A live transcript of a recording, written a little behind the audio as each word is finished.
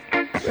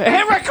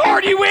Hit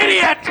record, you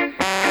idiot!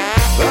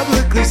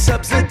 Publicly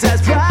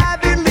subsidized,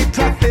 privately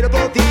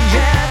profitable. The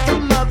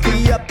anthem of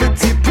the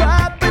uppity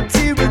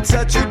property.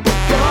 Retouchable,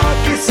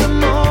 focus a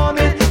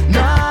moment,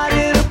 not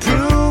in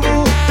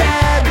approval.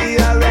 Bury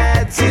our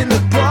ads in the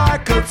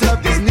barcodes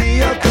of these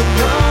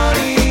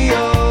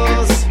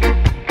neo-colonials.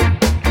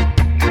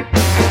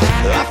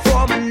 I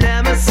form a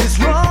nemesis,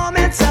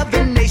 romance of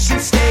the nation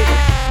state.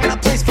 And I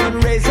place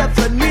fundraiser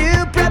for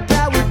new breath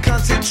that will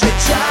concentrate.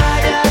 Try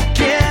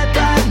again,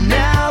 but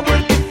now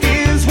we're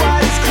confused.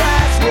 What is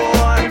class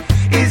war?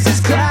 Is this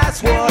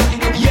class war?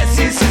 Yes,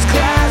 this is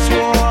class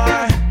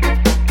war.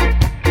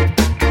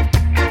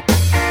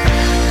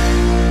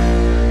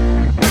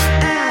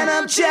 And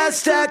I'm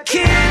just a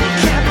kid,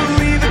 can't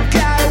believe I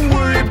gotta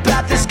worry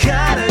about this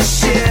kind of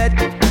shit.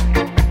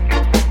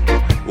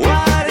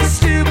 What a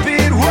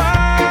stupid world.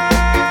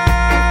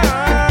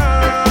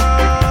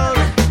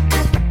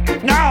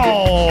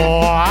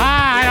 No,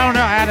 I don't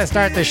know how to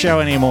start the show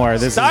anymore.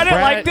 This Start is it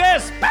like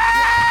this!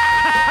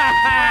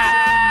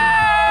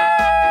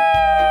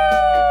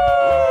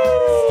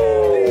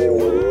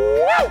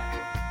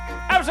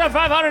 Episode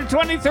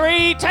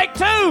 523, take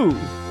two!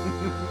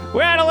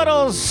 We had a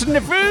little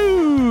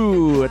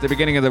snafu at the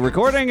beginning of the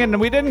recording, and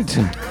we didn't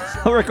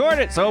record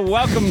it, so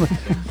welcome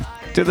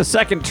to the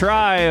second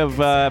try of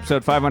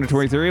episode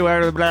 523. Hey,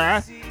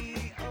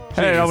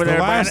 over there,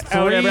 last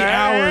 3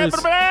 hours.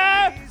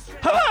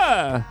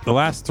 The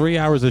last 3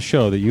 hours of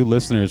show that you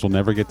listeners will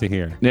never get to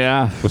hear.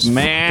 Yeah, Was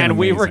man, fucking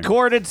we amazing.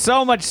 recorded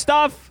so much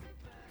stuff.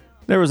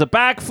 There was a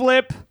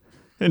backflip,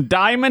 and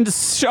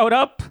diamonds showed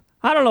up.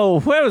 I don't know,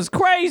 it was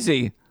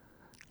crazy.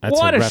 That's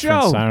What a reference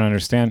show. I don't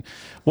understand.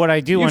 What I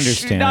do You're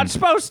understand. not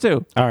supposed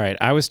to. All right,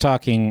 I was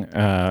talking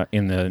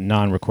in the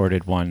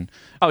non-recorded one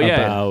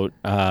about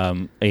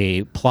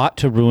a plot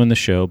to ruin the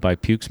show by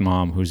Puke's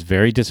mom, who's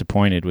very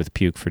disappointed with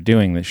Puke for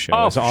doing this show.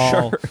 Oh, As all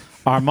sure.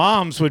 our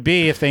moms would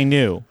be if they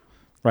knew,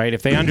 right?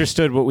 If they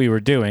understood what we were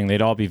doing,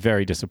 they'd all be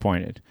very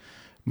disappointed.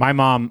 My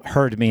mom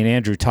heard me and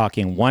Andrew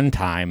talking one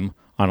time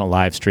on a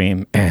live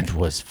stream and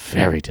was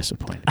very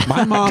disappointed.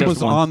 My mom Just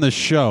was once. on the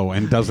show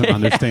and doesn't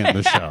understand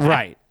the show.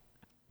 Right.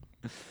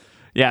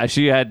 Yeah,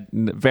 she had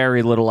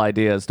very little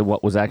idea as to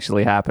what was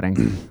actually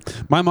happening.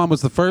 My mom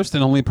was the first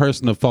and only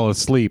person to fall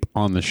asleep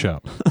on the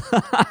show.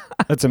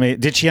 That's amazing.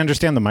 Did she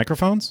understand the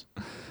microphones?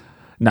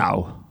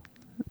 No,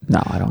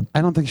 I don't.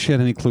 I don't think she had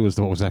any clue as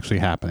to what was actually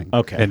happening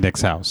Okay. at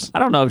Nick's house. I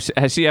don't know.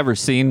 Has she ever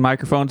seen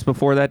microphones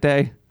before that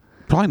day?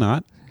 Probably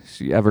not.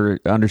 She ever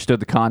understood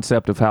the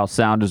concept of how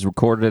sound is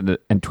recorded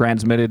and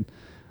transmitted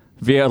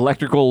via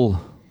electrical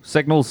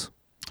signals?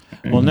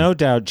 Well, no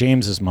doubt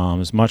James's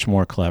mom is much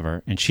more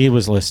clever, and she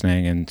was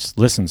listening and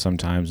listened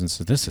sometimes and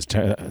said, "This is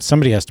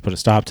somebody has to put a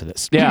stop to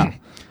this." Yeah.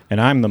 And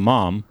I'm the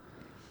mom,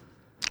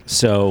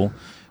 so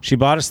she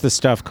bought us this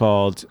stuff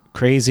called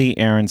Crazy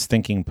Aaron's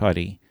Thinking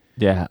Putty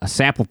Yeah, a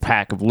sample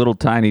pack of little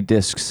tiny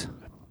discs.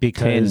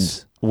 because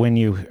Tins. when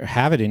you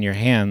have it in your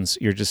hands,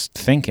 you're just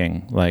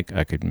thinking like,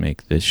 "I could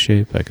make this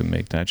shape, I could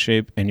make that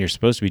shape," and you're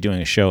supposed to be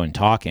doing a show and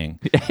talking,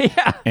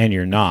 Yeah. and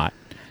you're not.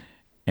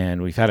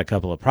 And we've had a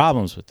couple of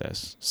problems with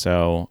this.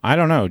 So I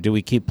don't know. Do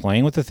we keep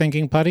playing with the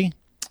thinking putty?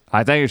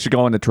 I think it should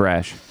go in the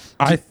trash.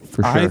 I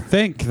sure.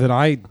 think that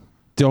I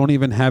don't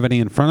even have any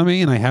in front of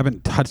me, and I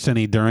haven't touched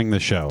any during the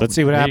show. Let's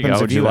see what There you happens go.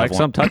 if Would you have like one.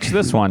 some? Touch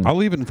this one. I'll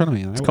leave it in front of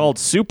me. It's called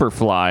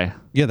Superfly.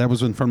 Yeah, that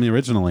was in front of me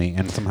originally,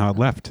 and somehow it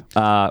left.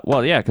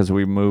 Well, yeah, because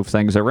we move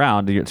things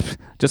around.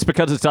 Just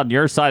because it's on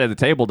your side of the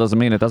table doesn't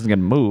mean it doesn't get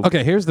moved.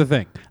 Okay, here's the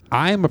thing.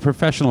 I am a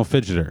professional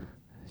fidgeter.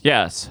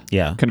 Yes.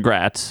 Yeah.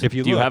 Congrats. If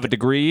you Do you look- have a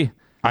degree?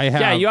 I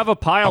have Yeah, you have a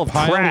pile of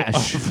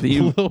trash of that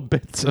you- little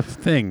bits of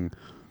thing.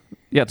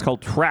 Yeah, it's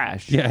called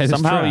trash. Yeah, it is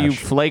Somehow you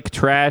trash. flake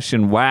trash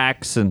and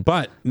wax and.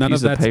 But none of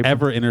piece of that's paper.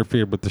 ever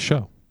interfered with the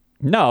show.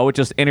 No, it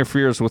just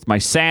interferes with my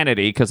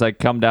sanity because I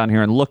come down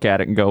here and look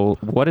at it and go,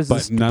 "What is But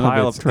this none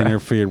pile of of it's trash?"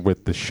 interfered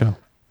with the show.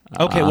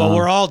 Okay, well,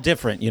 we're all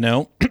different, you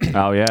know?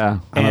 Oh yeah.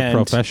 I'm And-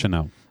 a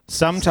professional.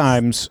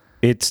 Sometimes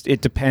it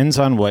depends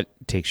on what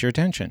takes your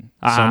attention.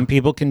 Some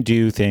people can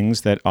do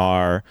things that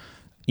are,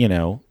 you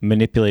know,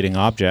 manipulating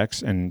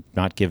objects and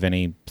not give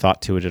any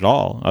thought to it at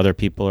all. Other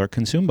people are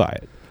consumed by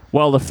it.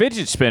 Well, the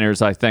fidget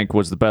spinners, I think,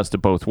 was the best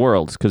of both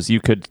worlds because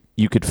you could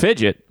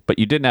fidget, but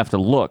you didn't have to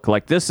look.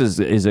 Like this is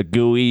a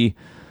gooey,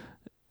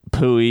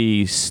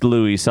 pooey,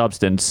 sluey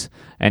substance,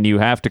 and you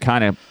have to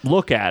kind of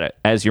look at it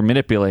as you're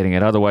manipulating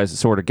it. Otherwise, it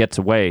sort of gets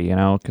away, you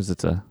know, because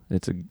it's a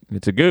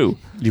goo,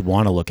 You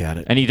want to look at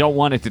it. and you don't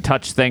want it to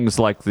touch things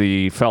like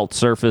the felt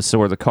surface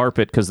or the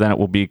carpet because then it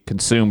will be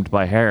consumed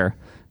by hair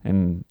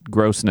and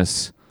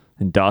grossness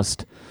and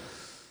dust.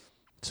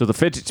 So the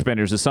fidget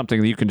spinners is something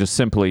that you can just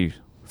simply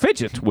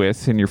fidget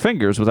with in your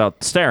fingers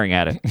without staring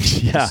at it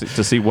Yeah.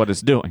 to see what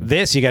it's doing.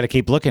 This, you got to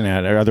keep looking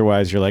at it, or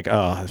otherwise you're like,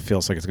 oh, it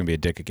feels like it's going to be a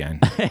dick again.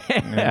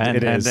 And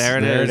it and is. there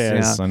it There is, it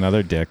is. yeah.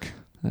 Another dick.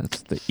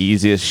 That's the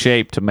easiest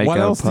shape to make What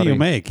a else putty. do you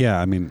make? Yeah,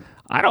 I mean,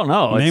 I don't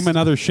know. name It's-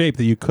 another shape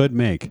that you could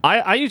make.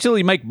 I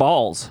usually make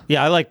balls.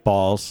 Yeah, I like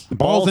balls.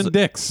 Balls and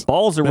dicks.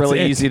 Balls are That's really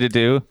it. easy to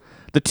do.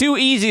 The two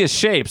easiest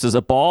shapes is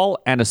a ball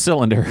and a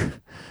cylinder.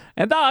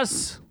 And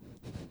thus,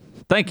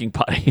 thinking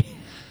putty.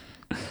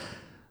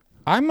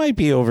 I might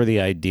be over the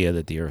idea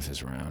that the Earth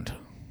is round.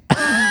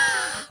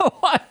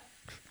 What?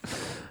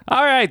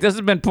 All right, this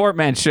has been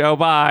Portman Show.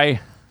 Bye.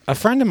 A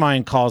friend of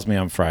mine calls me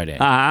on Friday.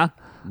 Uh-huh.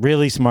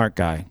 Really smart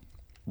guy.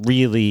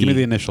 Really. Give me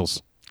the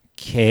initials.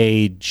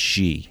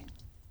 KG.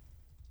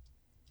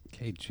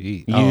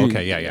 KG. Oh,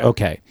 okay. Yeah.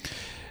 Okay.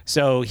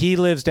 So he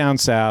lives down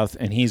south,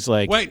 and he's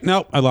like... Wait,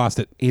 no, I lost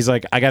it. He's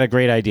like, I got a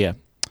great idea.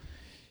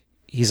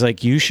 He's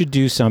like, you should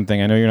do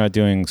something. I know you're not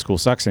doing School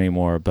Sucks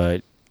anymore,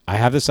 but I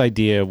have this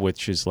idea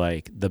which is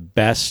like the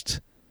best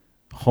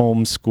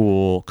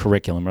homeschool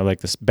curriculum, or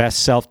like the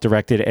best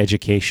self-directed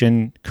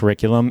education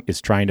curriculum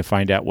is trying to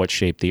find out what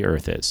shape the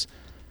Earth is.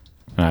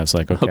 And I was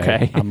like,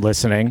 okay. I'm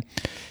listening.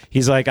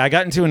 He's like, I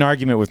got into an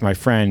argument with my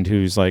friend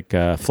who's like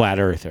a flat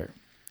earther.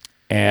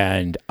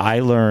 And I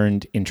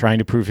learned in trying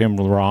to prove him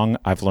wrong,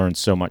 I've learned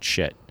so much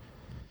shit.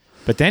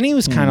 But then he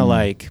was kind of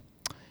like,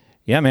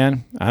 yeah,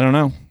 man, I don't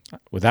know.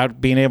 Without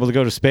being able to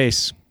go to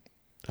space,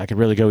 I could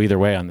really go either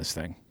way on this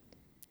thing.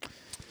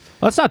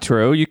 Well, that's not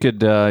true. You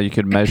could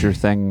measure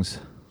things.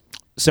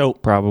 So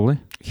Probably.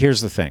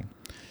 Here's the thing.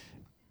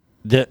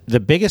 The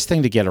biggest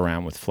thing to get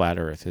around with flat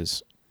Earth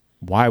is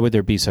why would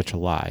there be such a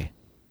lie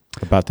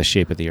about the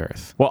shape of the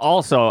Earth? Well,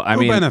 also,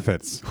 Who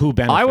benefits? Who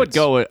benefits? I would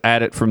go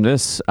at it from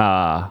this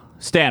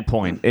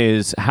standpoint: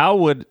 is how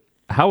would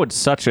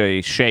such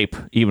a shape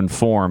even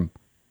form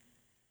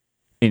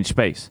in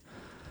space?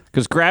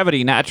 Because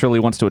gravity naturally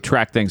wants to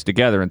attract things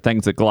together, and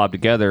things that glob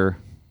together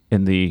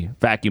in the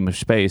vacuum of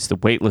space, the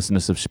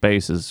weightlessness of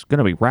space, is going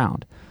to be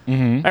round.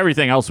 Mm-hmm.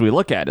 Everything else we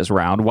look at is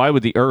round. Why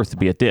would the Earth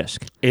be a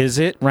disc? Is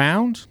it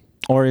round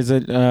or is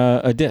it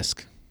a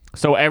disc?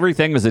 So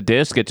everything is a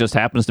disc. It just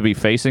happens to be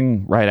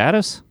facing right at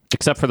us,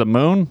 except for the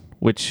moon,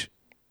 which...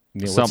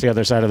 Yeah, what's the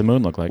other side of the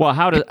moon look like? Well,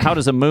 how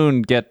does a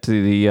moon get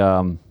to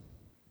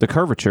the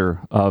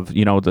curvature of,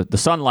 the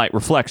sunlight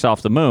reflects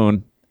off the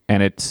moon,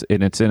 and it's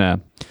in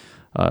a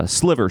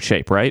sliver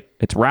shape, right?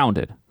 It's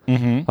rounded.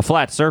 Mm-hmm. A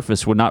flat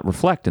surface would not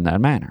reflect in that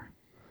manner.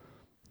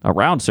 A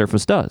round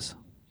surface does.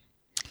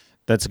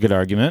 That's a good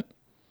argument.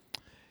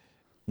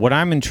 What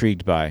I'm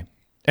intrigued by,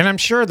 and I'm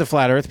sure the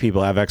flat Earth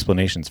people have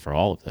explanations for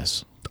all of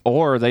this.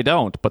 Or they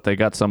don't, but they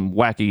got some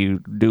wacky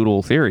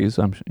doodle theories.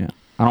 I don't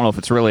know if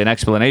it's really an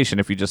explanation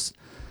if you just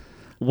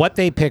what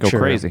they picture go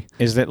crazy.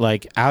 Is that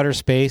like outer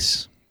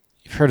space.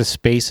 You've heard of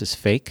space is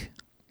fake.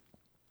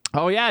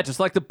 Oh yeah, just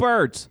like the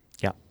birds.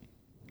 Yeah.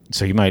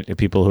 So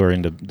people who are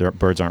into their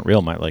birds aren't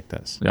real might like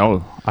this.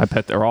 Oh, I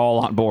bet they're all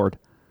on board.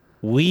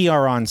 We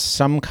are on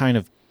some kind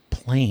of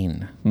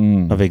plane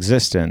of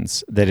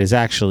existence that is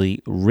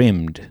actually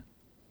rimmed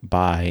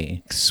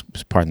by,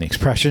 pardon the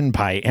expression,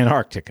 by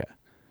Antarctica.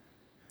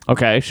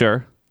 Okay,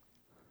 sure.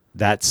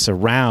 That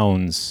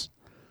surrounds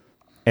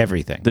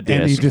everything. The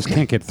disc. And you just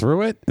can't get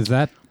through it? Is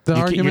that the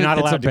argument? You're not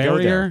allowed it's a to go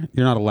barrier? there.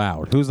 You're not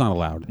allowed. Who's not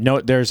allowed? No,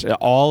 there's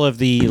all of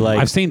the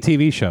I've seen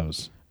TV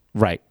shows.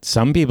 Right.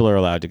 Some people are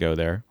allowed to go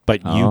there,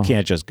 but you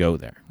can't just go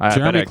there.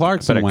 Jeremy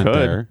Clarkson went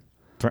there.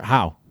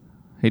 How?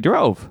 He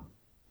drove.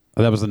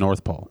 Oh, that was the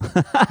North Pole.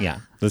 Yeah.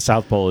 The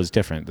South Pole is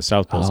different. The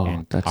South Pole is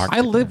Antarctica. I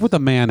lived with a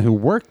man who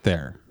worked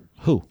there.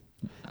 Who?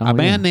 A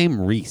man named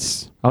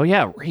Reese. Oh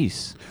yeah,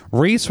 Reese.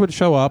 Reese would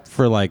show up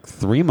for like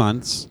 3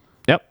 months.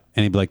 Yep.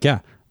 And he'd be like, yeah,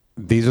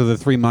 these are the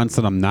 3 months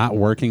that I'm not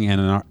working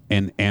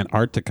in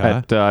Antarctica.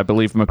 At, I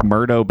believe,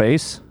 McMurdo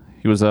Base.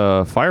 He was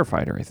a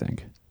firefighter, I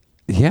think.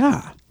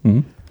 Yeah.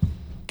 Mm-hmm.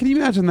 Can you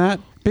imagine that?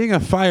 Being a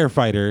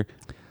firefighter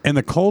in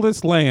the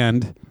coldest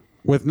land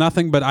with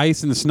nothing but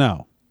ice and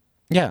snow.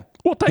 Yeah.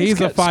 Well,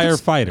 he's a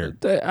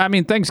firefighter. I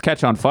mean, things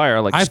catch on fire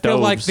like I stoves. feel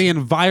like the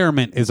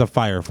environment is a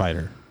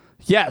firefighter.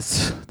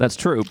 Yes, that's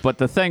true. But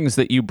the things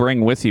that you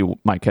bring with you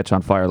might catch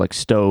on fire like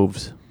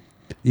stoves.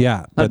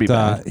 Yeah. That'd be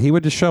bad. He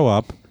would just show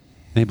up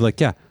and he'd be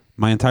like, yeah,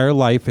 my entire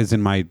life is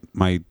in my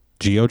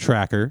geo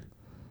tracker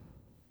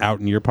out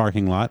in your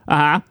parking lot.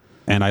 Uh-huh.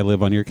 And I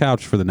live on your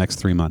couch for the next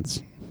 3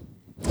 months.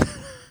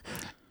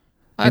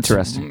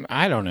 Interesting.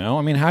 I don't know.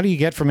 I mean, how do you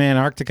get from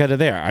Antarctica to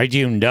there? Do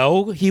you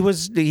know he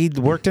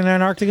worked in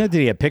Antarctica? Did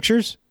he have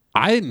pictures?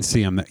 I didn't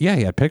see him. Yeah,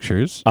 he had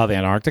pictures. Of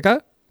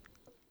Antarctica?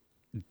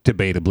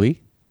 Debatably.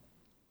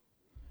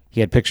 He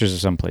had pictures of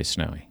someplace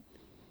snowy.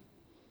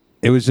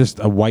 It was just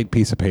a white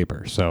piece of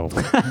paper, so.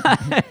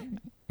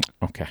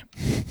 Okay.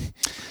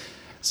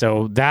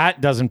 So that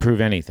doesn't prove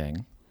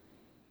anything.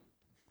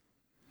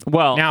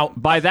 Well, now,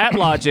 by that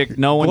logic,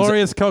 no one's...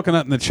 Glorious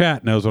Coconut in the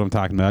chat knows what I'm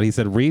talking about. He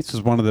said Reese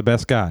was one of the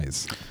best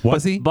guys.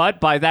 Was he?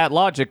 But by that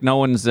logic, no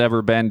one's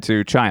ever been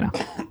to China.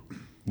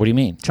 What do you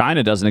mean?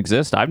 China doesn't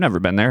exist. I've never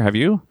been there. Have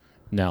you?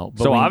 No.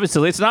 So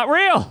obviously it's not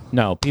real.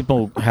 No,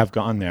 people have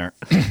gone there.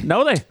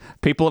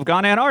 People have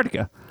gone to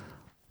Antarctica.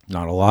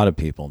 Not a lot of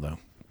people, though.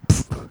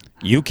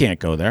 You can't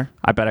go there.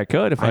 I bet I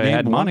could if I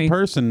had money. One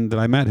person that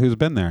I met who's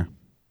been there.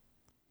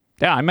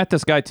 Yeah, I met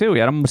this guy too. He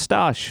had a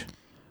mustache.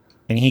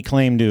 And he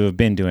claimed to have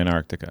been to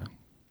Antarctica.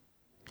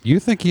 You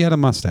think he had a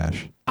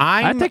mustache?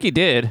 I think he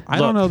did. I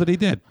don't know that he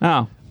did.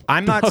 Oh.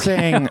 I'm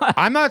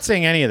not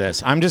saying any of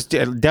this. I'm just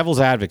devil's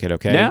advocate,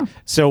 okay? Yeah.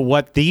 So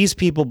what these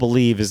people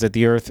believe is that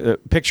the Earth,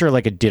 picture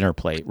like a dinner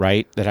plate,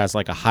 right? That has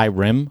like a high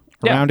rim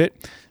around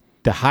it.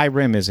 The high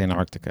rim is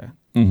Antarctica.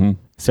 Mm-hmm.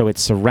 So it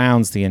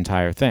surrounds the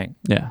entire thing.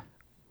 Yeah.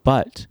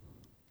 But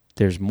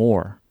there's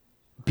more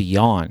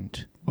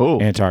beyond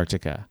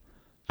Antarctica.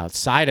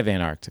 Outside of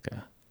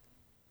Antarctica,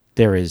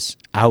 there is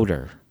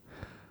outer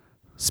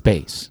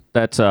space.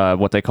 That's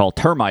what they call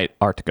termite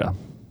Arctica.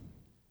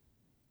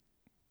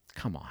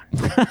 Come on.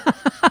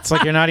 It's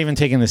like you're not even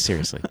taking this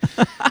seriously.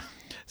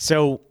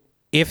 So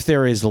if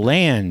there is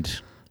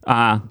land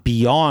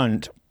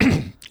beyond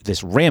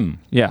this rim,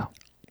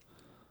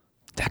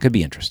 that could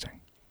be interesting.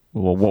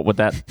 Well, what would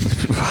that...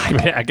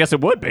 I guess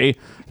it would be.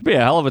 It'd be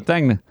a hell of a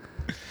thing to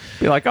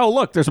be like, oh,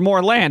 look, there's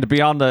more land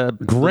beyond the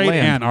Great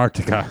land.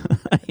 Antarctica.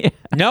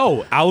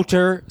 No,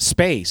 outer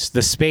space.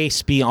 The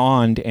space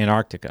beyond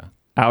Antarctica.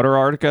 Outer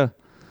Arctica?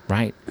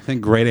 Right. I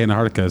think Great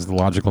Antarctica is the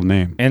logical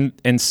name.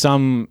 And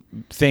some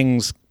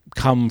things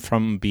come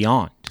from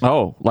beyond.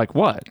 Oh, like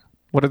what?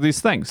 What are these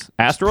things?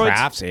 Asteroids?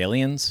 Crafts,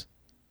 aliens.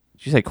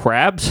 Did you say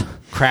crabs?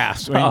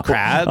 Crafts. I mean,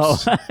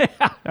 crabs. Oh.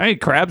 I mean,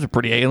 crabs are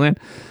pretty alien.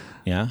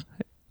 Yeah.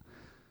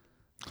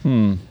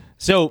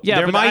 So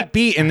there might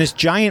be, in this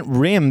giant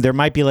rim, there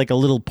might be like a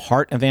little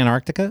part of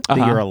Antarctica that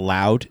you're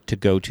allowed to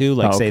go to.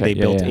 Like, say they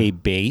built a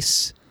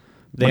base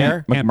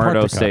there. McMurdo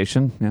Antarctica.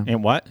 Station. Yeah.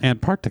 And what?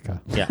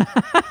 Antarctica. Yeah.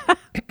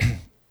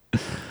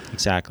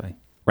 Exactly.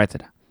 Write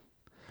that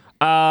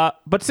down.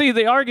 But see,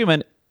 the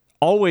argument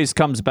always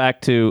comes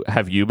back to,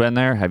 have you been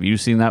there? Have you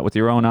seen that with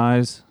your own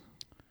eyes?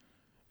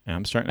 Yeah,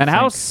 I'm starting to And think.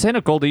 how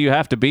cynical do you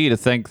have to be to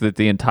think that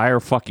the entire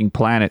fucking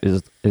planet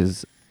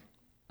is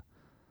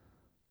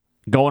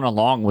going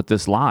along with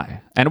this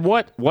lie? And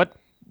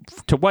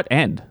to what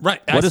end?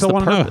 Right. What I is still the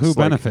want to know purpose? who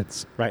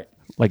benefits. Right.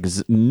 Like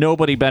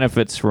nobody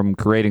benefits from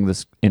creating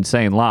this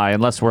insane lie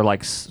unless we're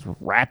like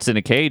rats in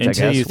a cage,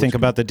 Until I guess. you think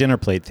about the dinner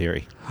plate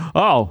theory.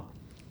 Oh.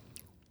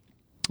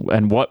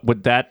 And what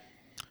would that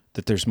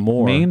That there's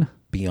more mean?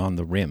 Beyond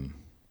the rim.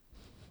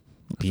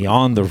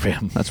 Beyond the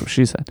rim. That's what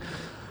she said.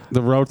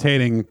 The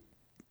rotating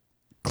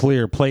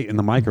clear plate in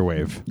the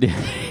microwave.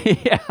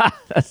 Yeah.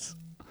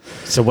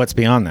 So what's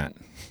beyond that?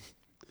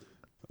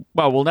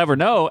 Well, we'll never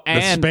know. The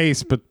And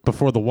space, but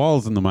before the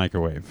walls in the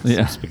microwave.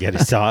 yeah. Spaghetti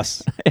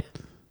sauce.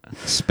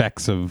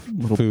 Specks of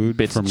food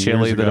Bits from of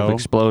chili years that have ago.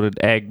 exploded,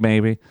 egg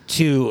maybe.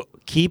 To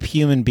keep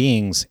human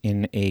beings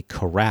in a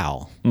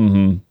corral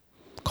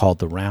called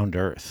the round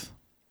earth.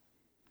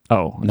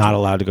 Oh. Not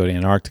allowed to go to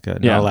Antarctica.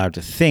 Yeah. Not allowed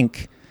to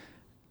think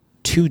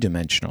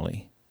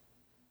two-dimensionally.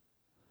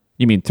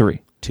 You mean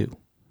 3? Two.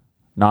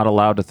 Not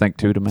allowed to think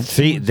 2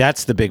 dimensions?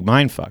 That's the big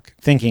mindfuck.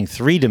 Thinking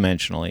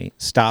three-dimensionally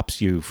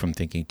stops you from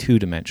thinking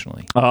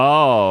two-dimensionally.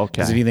 Oh, okay.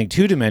 Because if you think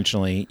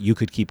two-dimensionally, you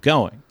could keep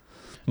going.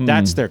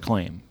 That's their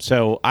claim.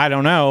 So I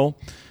don't know.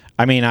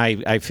 I mean,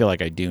 I feel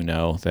like I do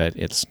know that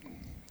it's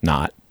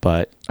not,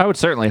 but I would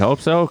certainly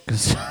hope so.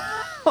 'Cause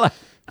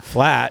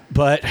flat.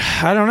 But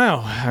I don't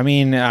know. I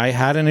mean, I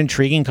had an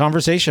intriguing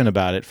conversation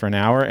about it for an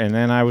hour, and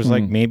then I was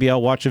like, maybe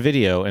I'll watch a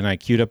video. And I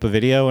queued up a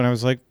video, and I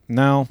was like,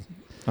 no,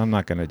 I'm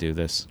not going to do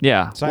this.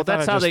 yeah. So well, I thought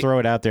that's I'd how just they. throw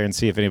it out there and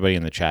see if anybody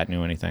in the chat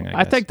knew anything.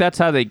 I I think that's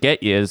how they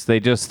get you. Is they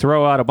just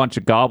throw out a bunch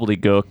of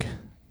gobbledygook,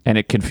 and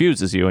it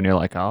confuses you, and you're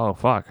like, oh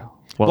fuck.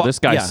 Well, this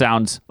guy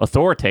sounds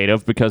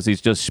authoritative because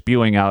he's just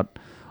spewing out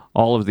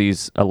all of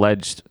these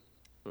alleged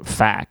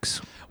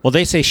facts. Well,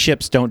 they say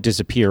ships don't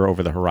disappear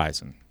over the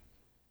horizon.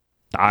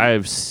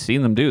 I've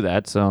seen them do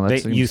that, so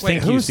that's You Wait,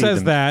 think who you see says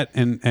them. that?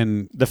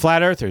 And The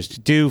flat earthers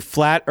do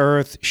flat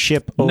Earth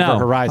ship over no,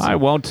 horizon. I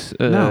won't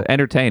No.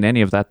 entertain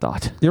any of that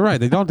thought. you're right.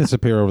 They don't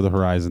disappear over the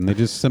horizon. They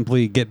just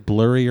simply get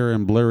blurrier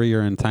and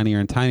blurrier and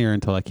tinier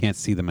until I can't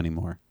see them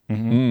anymore.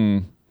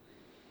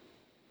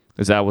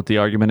 Is that what the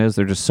argument is?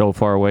 They're just so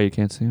far away you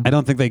can't see them? I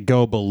don't think they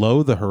go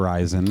below the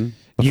horizon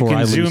You before I can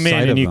lose zoom sight in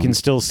of and you them. can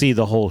still see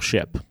the whole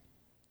ship.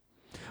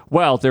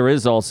 Well, there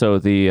is also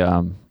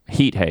the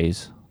heat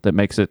haze that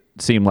makes it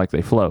seem like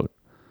they float.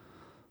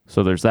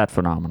 So there's that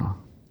phenomena.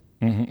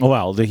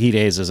 Well, the heat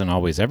haze isn't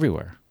always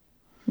everywhere.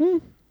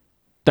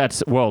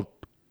 That's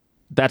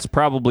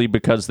probably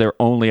because they're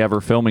only ever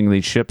filming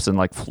these ships in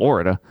like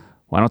Florida.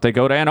 Why don't they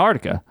go to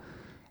Antarctica?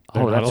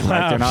 That's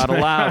right. They're not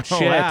allowed. They're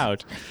Shit. not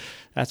allowed.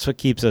 That's what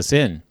keeps us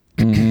in.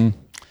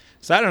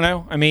 So I don't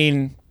know. I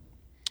mean,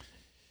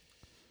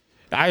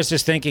 I was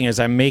just thinking as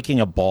I'm making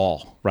a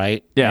ball,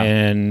 right? Yeah.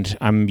 And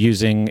I'm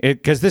using it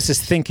because this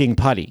is thinking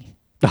putty.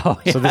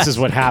 Oh, yeah. So this is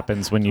what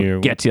happens when you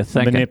Gets you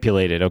thinking.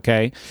 manipulate it,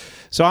 okay?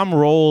 So I'm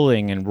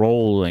rolling and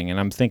rolling, and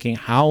I'm thinking,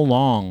 how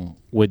long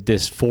would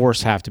this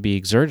force have to be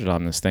exerted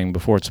on this thing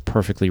before it's a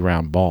perfectly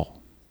round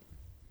ball?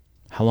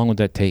 How long would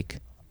that take?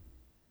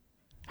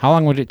 How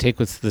long would it take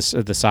with this,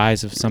 the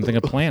size of something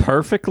a planet?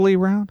 Perfectly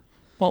round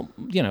Well,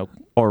 you know,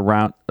 or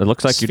round? It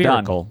looks like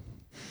spherical.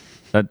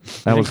 you're done.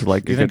 That was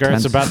like You a think good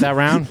Earth's 10 about that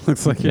round?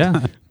 Looks like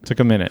Yeah. Took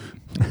a minute.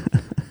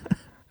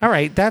 All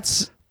right,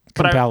 that's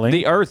compelling.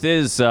 The Earth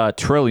is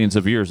trillions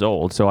of years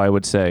old, so I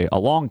would say a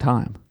long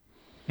time.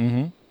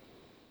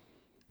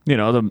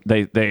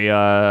 They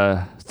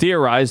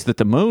theorized that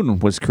the moon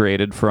was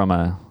created from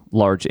a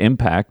large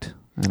impact,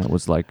 and it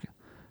was like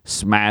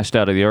smashed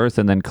out of the earth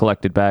and then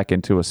collected back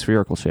into a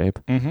spherical shape.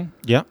 Mm-hmm.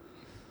 Yeah.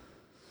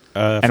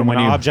 And from when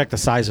an you- object the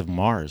size of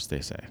Mars,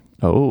 they say.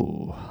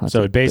 Oh, that's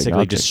So a it big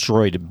basically object.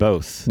 destroyed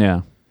both.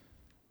 Yeah.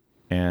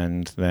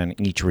 And then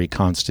each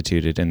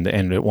reconstituted. And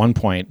at one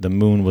point, the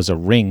moon was a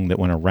ring that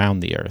went around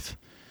the Earth.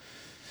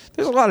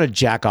 There's a lot of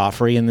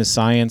jackoffery in this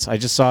science. I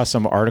just saw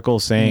some article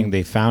saying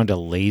they found a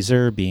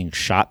laser being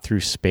shot through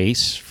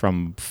space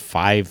from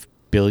 5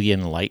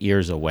 billion light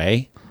years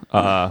away.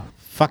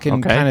 Fucking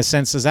okay. kind of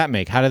sense does that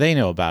make? How do they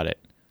know about it?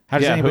 How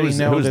does anybody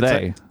know who's that's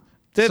they? like-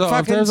 the So if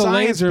fucking there's a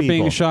science laser being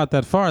people. shot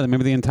that far, then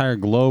maybe the entire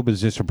globe is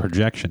just a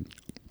projection.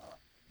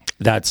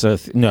 That's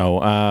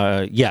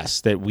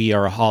yes, that we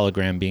are a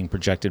hologram being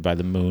projected by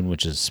the moon,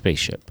 which is a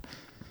spaceship.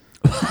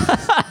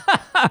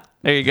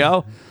 There you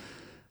go.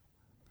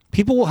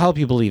 People will help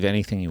you believe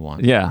anything you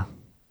want. Yeah.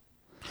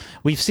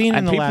 We've seen in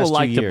And the people last 2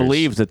 like years. to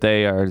believe that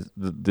they are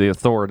the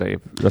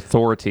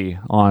authority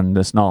on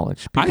this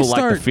knowledge. People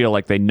like to feel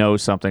like they know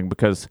something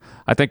because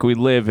I think we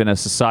live in a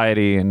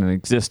society and an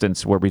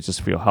existence where we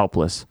just feel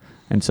helpless.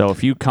 And so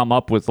if you come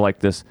up with like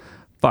this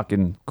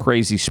fucking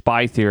crazy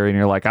spy theory and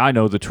you're like, I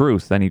know the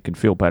truth, then you can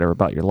feel better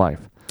about your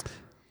life.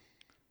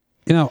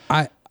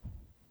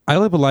 I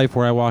live a life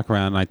where I walk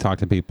around and I talk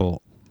to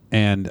people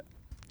and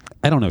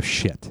I don't know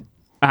shit.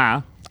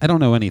 Uh-huh. I don't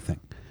know anything.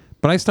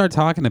 But I start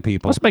talking to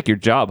people. Must make your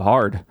job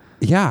hard.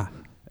 Yeah.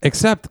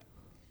 Except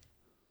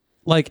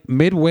like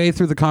midway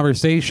through the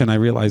conversation, I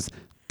realize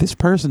this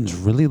person's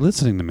really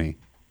listening to me.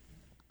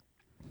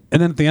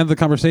 And then at the end of the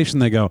conversation,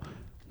 they go,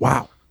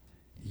 wow,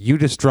 you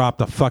just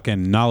dropped a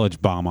fucking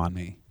knowledge bomb on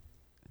me.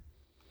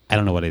 I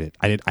don't know what I did.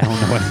 I don't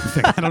know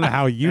anything. I don't know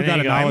how you And got then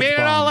a you go, I knowledge made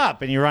bomb. it all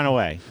up, and you run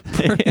away.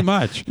 Pretty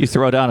much. You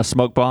throw down a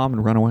smoke bomb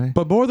and run away?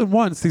 But more than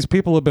once, these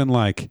people have been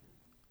like,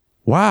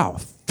 wow,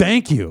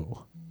 thank you.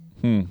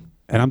 And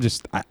I'm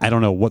just, I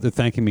don't know what they're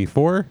thanking me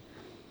for.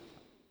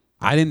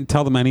 I didn't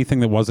tell them anything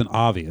that wasn't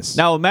obvious.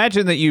 Now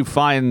imagine that you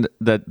find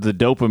that the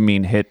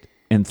dopamine hit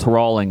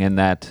enthralling in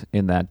that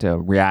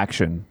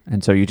reaction,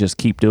 and so you just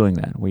keep doing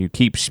that, where you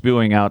keep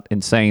spewing out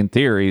insane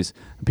theories,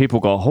 and people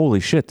go, holy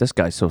shit, this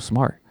guy's so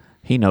smart.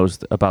 He knows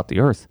about the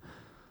Earth.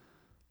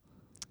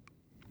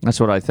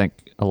 That's what I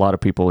think a lot of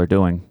people are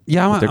doing.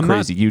 Yeah, with their I'm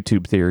crazy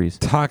YouTube theories.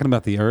 talking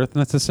about the Earth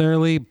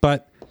necessarily,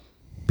 but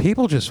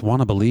people just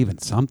want to believe in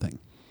something.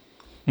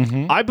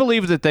 I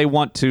believe that they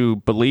want to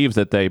believe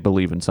that they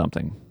believe in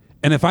something.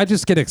 And if I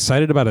just get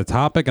excited about a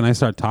topic and I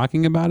start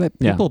talking about it,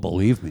 Yeah. people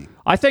believe me.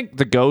 I think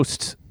the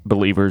ghost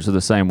believers are the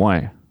same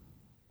way.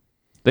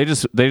 They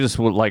just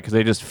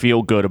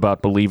feel good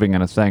about believing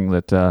in a thing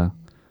that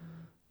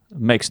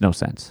makes no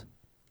sense.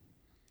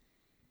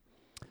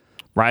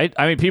 Right?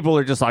 I mean, people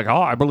are just like,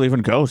 oh, I believe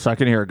in ghosts. I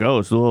can hear a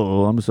ghost.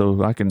 Oh,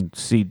 I can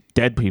see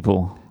dead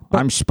people.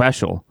 I'm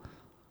special.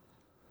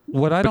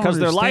 What I don't Because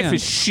their life understand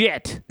is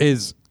shit.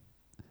 is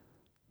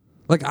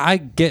like, I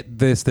get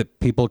this, that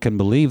people can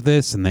believe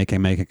this and they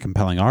can make a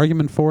compelling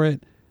argument for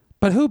it,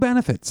 but who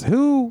benefits?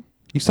 You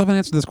still haven't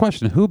answered this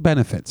question. Who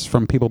benefits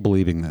from people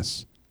believing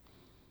this?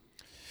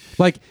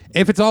 Like,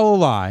 if it's all a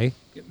lie,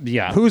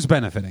 Yeah. who's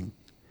benefiting?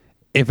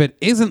 If it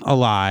isn't a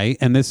lie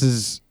and this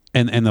is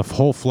and the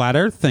whole flat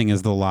earth thing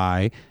is the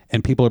lie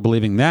and people are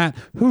believing that,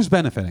 who's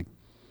benefiting?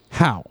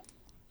 How?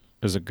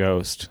 There's a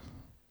ghost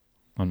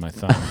on my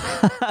thumb.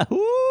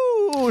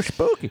 Ooh,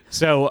 spooky.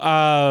 So,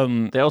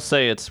 They'll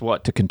say it's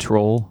what? To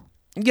control?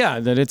 yeah,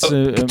 that it's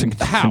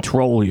How?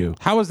 Control you.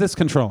 How is this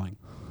controlling?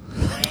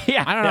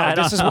 Yeah. I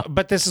don't know.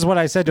 But this is what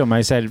I said to him.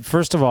 I said,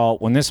 first of all,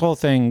 when this whole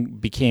thing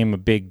became a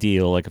big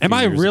deal, like a Am few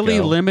I years really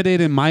ago,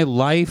 limited in my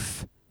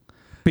life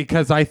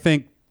because I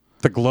think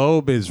the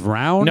globe is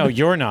round? No,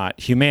 you're not.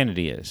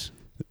 Humanity is.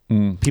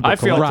 People I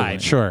feel collectively.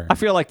 right, sure. I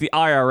feel like the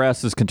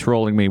IRS is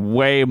controlling me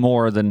way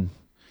more than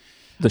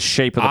the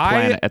shape of the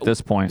planet at this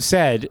point.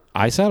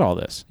 I said all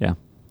this Yeah.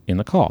 in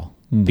the call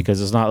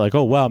because it's not like,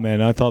 oh, wow,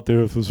 man, I thought the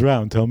earth was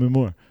round. Tell me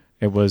more.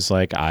 It was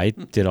like, I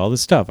did all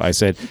this stuff. I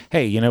said,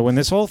 hey, when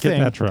this whole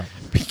thing that truck.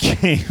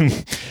 became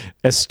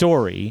a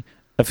story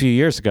a few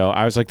years ago,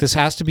 I was like, this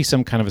has to be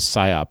some kind of a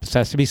psyop. This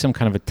has to be some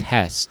kind of a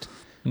test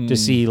to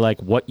see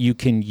like what you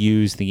can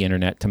use the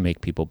internet to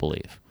make people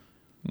believe.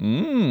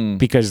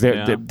 Because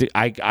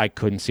I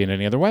couldn't see it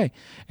any other way.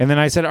 And then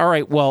I said, all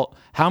right, well,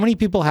 how many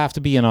people have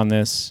to be in on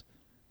this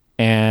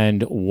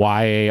and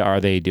why are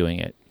they doing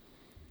it?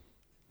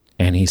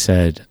 And he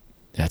said,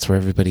 that's where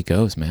everybody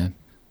goes, man.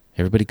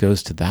 Everybody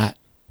goes to that.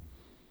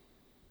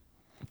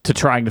 To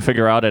trying to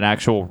figure out an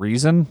actual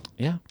reason,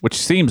 Yeah. which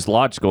seems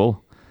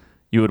logical.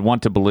 You would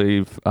want to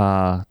believe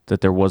that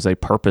there was a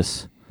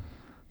purpose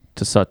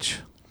to such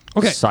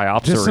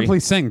psyopsery. Just simply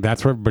saying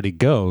that's where everybody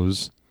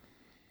goes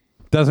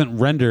doesn't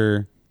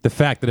render the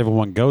fact that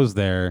everyone goes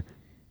there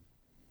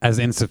as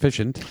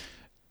insufficient.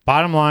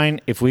 Bottom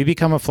line, if we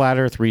become a flat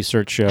earth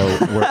research show,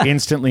 we're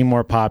instantly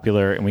more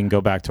popular and we can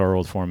go back to our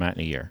old format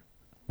in a year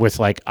with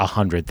like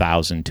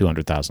 100,000,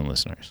 200,000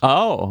 listeners.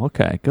 Oh,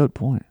 okay. Good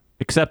point.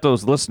 Except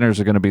those listeners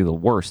are going to be the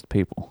worst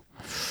people.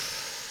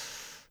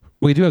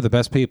 We do have the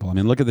best people. I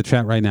mean, look at the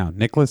chat right now.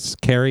 Nicholas,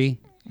 Carrie,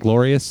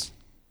 Glorious.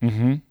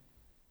 Mm-hmm.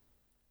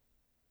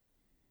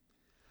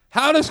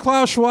 How does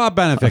Klaus Schwab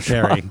benefit,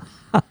 Carrie?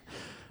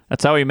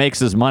 That's how he makes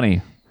his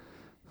money.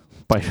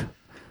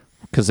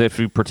 Because if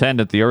you pretend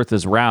that the Earth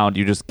is round,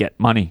 you just get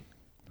money.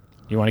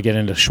 You want to get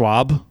into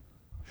Schwab?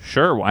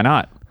 Sure, why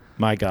not?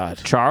 My God.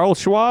 Charles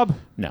Schwab?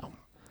 No.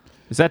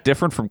 Is that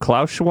different from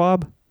Klaus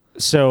Schwab?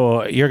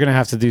 So you're going to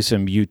have to do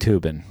some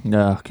YouTubing.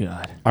 Oh,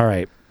 God. All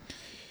right.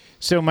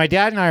 So my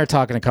dad and I are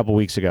talking a couple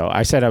weeks ago.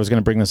 I said I was going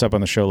to bring this up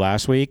on the show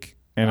last week,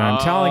 and I'm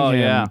telling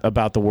him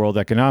about the World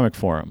Economic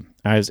Forum.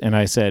 And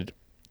I said,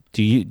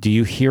 do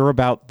you hear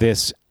about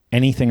this,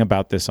 anything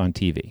about this on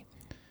TV?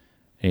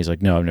 And he's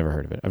like, no, I've never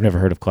heard of it. I've never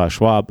heard of Klaus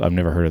Schwab. I've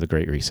never heard of the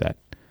Great Reset.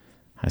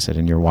 I said,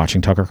 and you're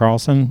watching Tucker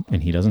Carlson,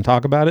 and he doesn't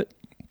talk about it?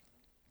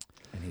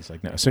 And he's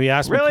like, no. So he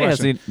asked me a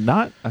question. Really? Has he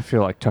not? I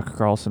feel like Tucker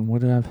Carlson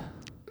would have.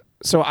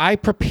 So I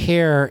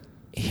prepare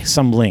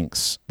some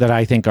links that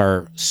I think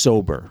are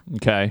sober.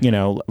 Okay. You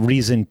know,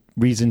 Reason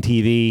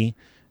TV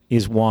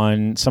is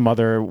one. Some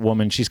other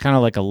woman, she's kind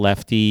of like a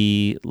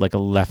lefty, like a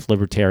left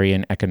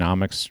libertarian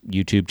economics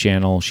YouTube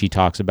channel. She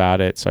talks about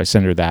it. So I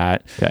send her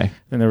that. Okay.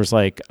 And there was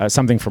like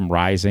something from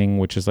Rising,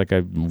 which is like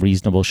a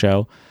reasonable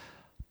show.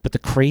 But the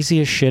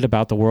craziest shit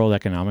about the World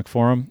Economic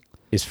Forum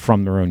is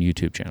from their own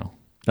YouTube channel.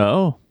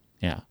 Oh.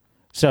 Yeah.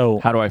 So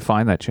how do I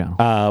find that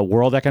channel?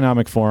 World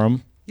Economic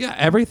Forum. Yeah,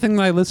 everything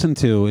that I listen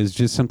to is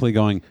just simply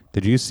going,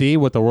 did you see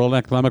what the World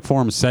Economic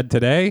Forum said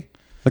today?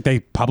 Like they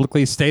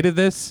publicly stated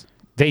this?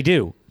 They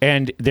do.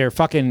 And they're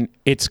fucking,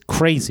 it's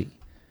crazy.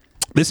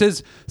 This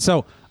is,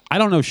 so I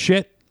don't know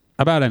shit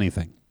about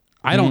anything.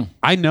 I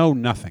know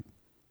nothing.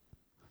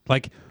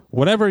 Like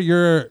whatever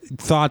your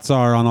thoughts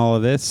are on all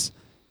of this,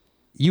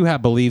 you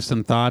have beliefs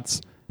and thoughts.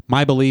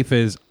 My belief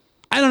is,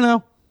 I don't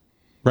know.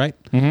 Right?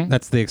 Mm-hmm.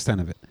 That's the extent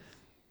of it.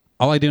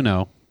 All I do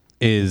know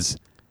is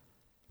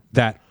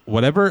that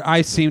whatever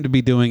I seem to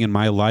be doing in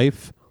my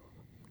life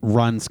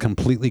runs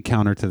completely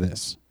counter to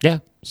this. Yeah.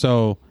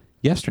 So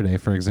yesterday,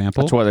 for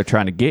example. That's why they're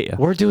trying to get you.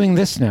 We're doing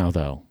this now,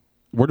 though.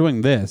 We're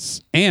doing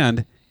this.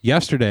 And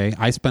yesterday,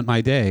 I spent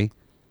my day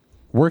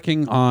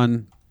working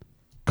on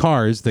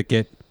cars that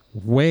get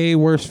way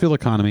worse fuel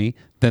economy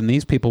than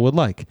these people would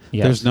like.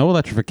 Yes. There's no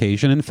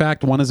electrification. In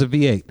fact, one is a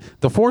V8.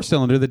 The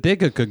four-cylinder that did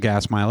get good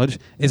gas mileage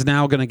is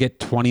now going to get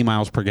 20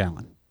 miles per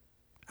gallon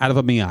out of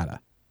a Miata.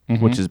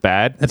 Mm-hmm. Which is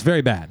bad. That's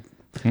very bad.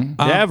 Mm-hmm.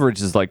 The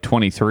average is like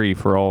 23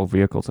 for all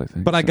vehicles, I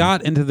think. But I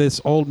got into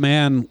this old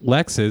man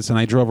Lexus and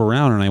I drove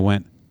around and I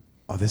went,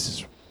 oh, this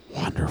is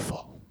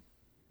wonderful.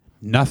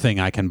 Nothing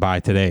I can buy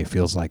today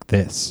feels like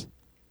this.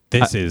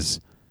 This is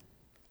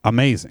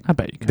amazing. I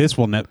bet you can. This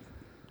will never.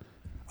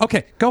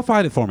 Okay, go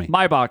find it for me.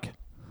 Maybach.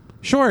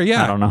 Sure,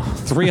 yeah. I don't know.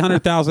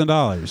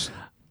 $300,000.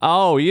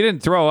 Oh, you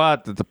didn't throw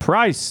out that the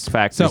price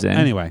factors in.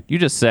 Anyway. You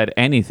just said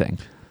anything.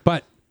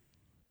 But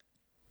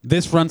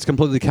this runs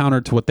completely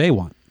counter to what they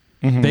want.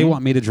 Mm-hmm. They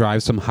want me to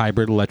drive some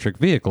hybrid electric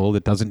vehicle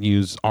that doesn't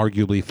use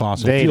arguably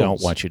fossil fuels. They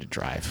don't want you to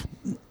drive.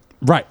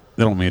 Right.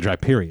 They don't want me to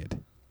drive,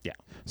 period. Yeah.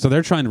 So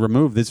they're trying to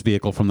remove this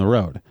vehicle from the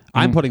road. Mm-hmm.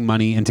 I'm putting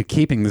money into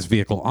keeping this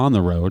vehicle on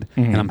the road,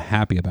 and I'm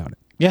happy about it.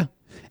 Yeah.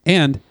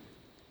 And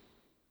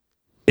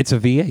it's a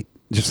V8.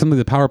 Just simply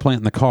the power plant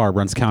in the car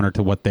runs counter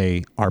to what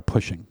they are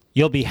pushing.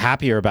 You'll be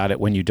happier about it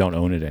when you don't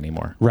own it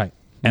anymore. Right.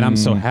 And I'm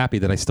so happy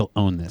that I still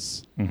own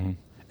this. Mm-hmm.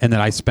 And that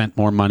I spent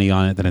more money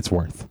on it than it's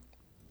worth.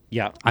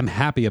 Yeah. I'm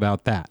happy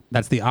about that.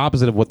 That's the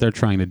opposite of what they're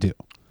trying to do.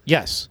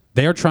 Yes.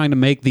 They are trying to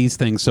make these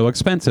things so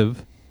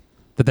expensive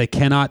that they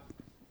cannot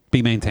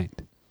be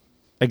maintained.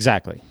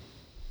 Exactly.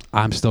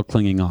 I'm still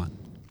clinging on.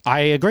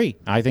 I agree.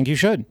 I think you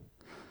should.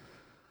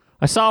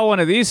 I saw one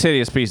of these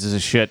hideous pieces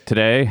of shit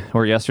today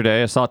or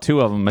yesterday. I saw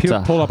two of them. It's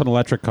Puke pulled up an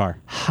electric car.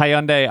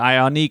 Hyundai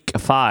Ioniq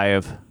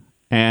 5,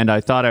 and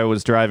I thought I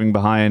was driving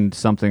behind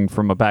something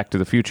from a Back to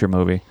the Future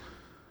movie.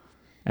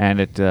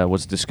 And it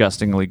was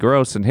disgustingly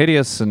gross and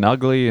hideous and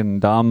ugly and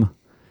dumb.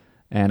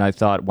 And I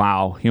thought,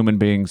 wow, human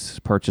beings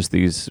purchase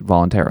these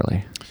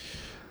voluntarily.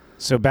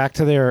 So back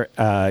to their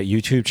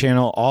YouTube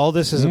channel. All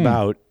this is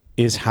about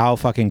is how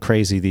fucking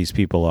crazy these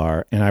people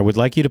are. And I would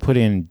like you to put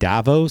in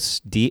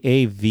DAVOS,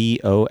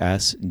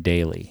 DAVOS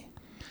daily.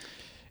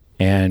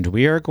 And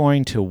we are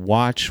going to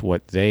watch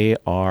what they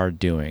are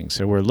doing.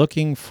 So we're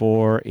looking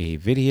for a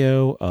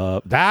video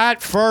of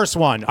that first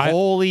one.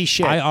 Holy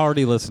shit. I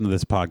already listened to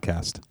this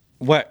podcast.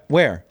 What?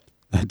 Where?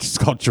 It's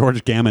called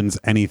George Gammon's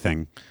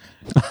Anything.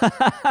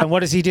 And what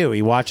does he do?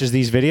 He watches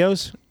these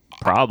videos?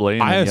 Probably.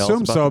 I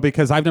assume so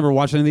because I've never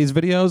watched any of these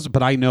videos,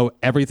 but I know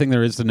everything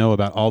there is to know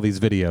about all these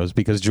videos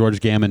because George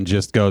Gammon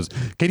just goes,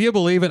 can you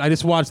believe it? I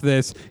just watched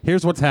this.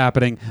 Here's what's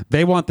happening.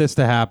 They want this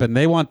to happen.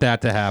 They want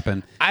that to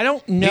happen. I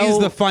don't know. He's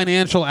the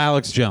financial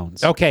Alex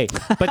Jones. Okay,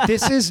 but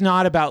this is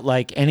not about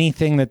like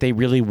anything that they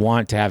really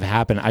want to have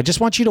happen. I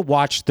just want you to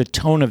watch the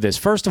tone of this.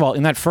 First of all,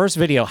 in that first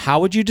video, how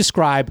would you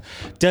describe,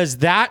 does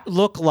that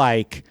look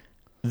like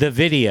the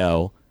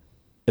video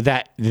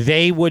that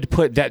they would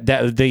put that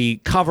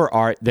the cover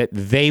art that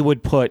they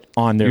would put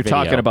on their video?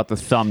 You're talking about the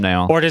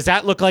thumbnail. Or does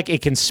that look like a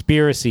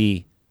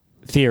conspiracy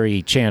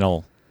theory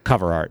channel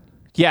cover art?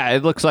 Yeah,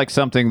 it looks like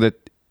something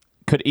that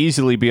could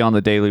easily be on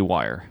the Daily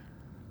Wire.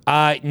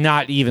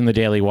 Not even the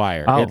Daily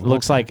Wire. Oh, it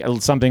looks like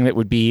something that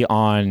would be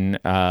on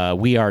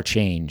We Are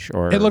Change.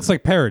 Or It looks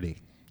like parody.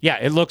 Yeah,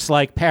 it looks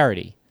like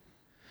parody.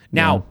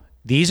 Now,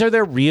 these are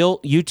their real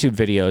YouTube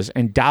videos,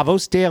 and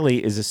Davos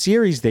Daily is a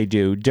series they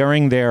do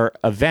during their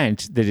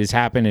event that has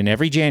happened in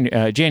every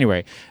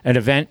January. An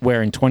event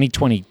where in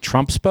 2020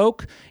 Trump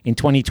spoke, in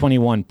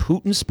 2021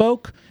 Putin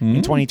spoke,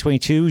 in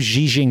 2022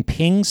 Xi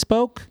Jinping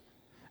spoke.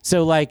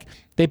 So, like,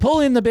 they pull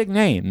in the big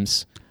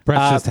names.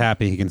 Brett's just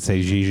happy he can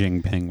say Xi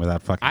Jinping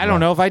without fucking. I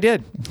don't know if I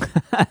did.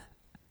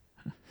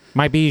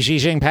 Might be Xi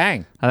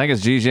Jinping. I think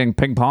it's Xi Jinping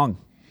ping pong.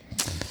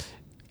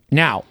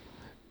 Now,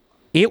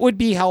 it would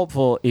be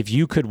helpful if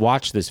you could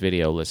watch this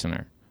video,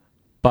 listener.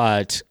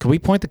 But could we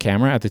point the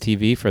camera at the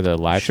TV for the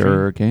live stream?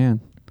 Sure can.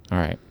 All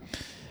right.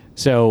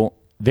 So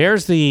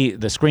there's the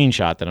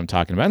screenshot that I'm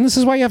talking about. And this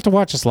is why you have to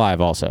watch us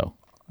live also.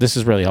 This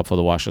is really helpful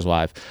to watch us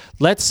live.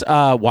 Let's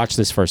watch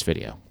this first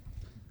video.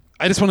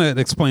 I just want to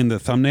explain the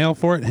thumbnail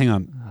for it. Hang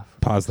on.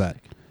 Pause that.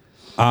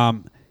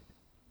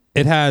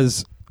 It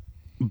has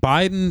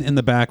Biden in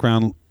the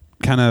background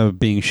kind of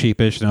being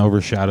sheepish and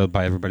overshadowed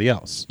by everybody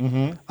else.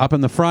 Mm-hmm. Up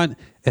in the front,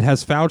 it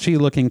has Fauci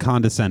looking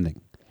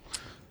condescending.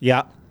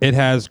 Yeah. It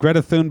has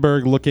Greta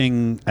Thunberg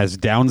looking as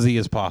downsy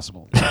as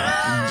possible.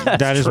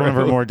 That is one of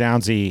her more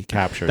downsy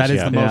captures. That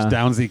is the most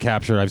downsy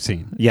capture I've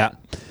seen. Yeah.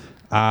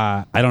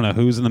 I don't know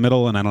who's in the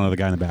middle, and I don't know the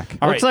guy in the back.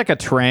 Looks like a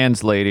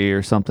trans lady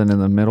or something in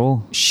the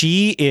middle.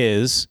 She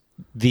is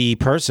the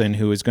person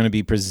who is going to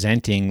be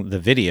presenting the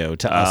video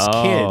to us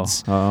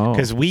kids.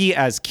 Because we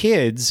as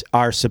kids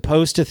are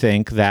supposed to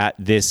think that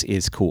this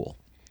is cool.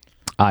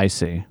 I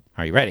see.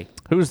 Are you ready?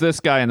 Who's this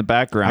guy in the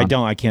background?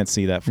 I can't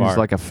see that far. He's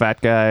like a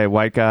fat guy,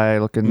 white guy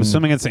looking. I'm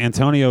assuming it's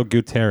Antonio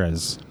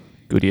Guterres.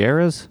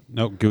 Gutierrez?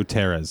 No,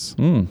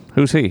 Guterres.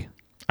 Who's he?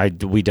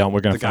 We don't.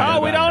 We're going to find out.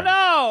 Oh, we don't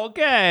know.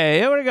 Okay,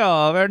 here we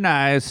go. Very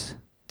nice.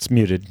 It's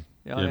muted.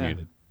 Oh, You're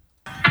muted.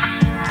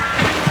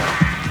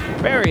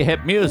 Very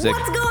hip music.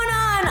 What's going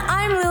on?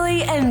 I'm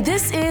Lily, and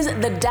this is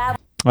the DAVOs.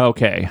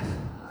 Okay.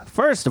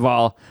 First of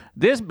all,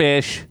 this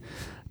bitch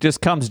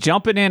just comes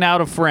jumping in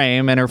out of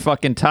frame in her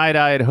fucking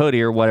tie-dyed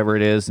hoodie or whatever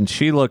it is, and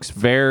she looks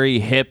very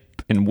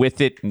hip and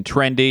with it and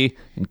trendy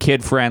and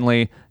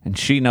kid-friendly, and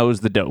she knows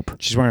the dope.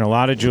 She's wearing a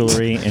lot of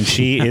jewelry, and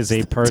she is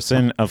a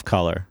person of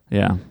color.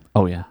 Yeah.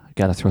 Oh, yeah. I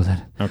gotta throw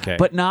that in. Okay.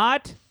 But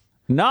not,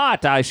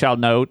 I shall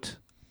note,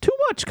 too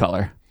much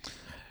color.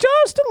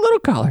 Just a little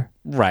color.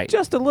 Right.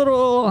 Just a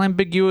little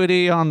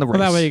ambiguity on the wrist.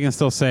 Well, that way you can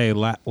still say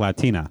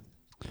Latina.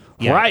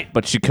 Yeah. Right,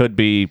 but she could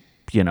be,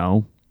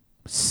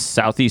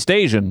 Southeast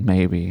Asian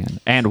maybe,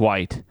 and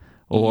white,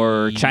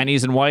 or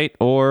Chinese and white,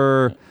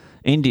 or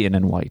Indian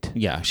and white.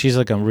 Yeah, she's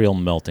like a real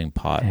melting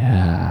pot.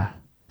 Yeah,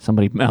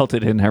 somebody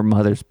melted in her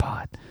mother's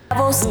pot.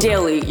 DAVOs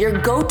Daily, your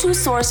go-to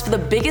source for the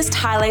biggest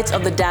highlights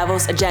of the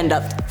Davos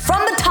agenda. From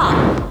the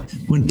top.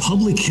 When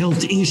public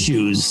health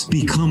issues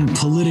become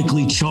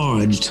politically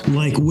charged,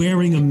 like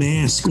wearing a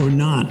mask or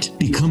not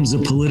becomes a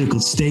political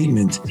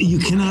statement, you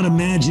cannot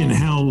imagine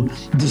how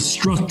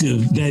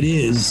destructive that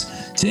is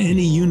to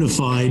any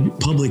unified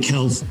public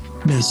health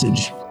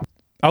message.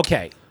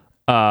 Okay.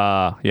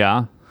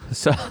 Yeah.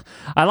 So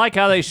I like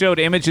how they showed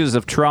images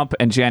of Trump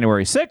and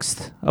January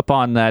 6th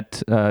upon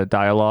that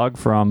dialogue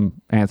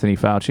from Anthony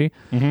Fauci,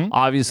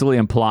 obviously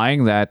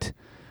implying that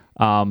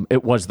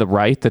it was the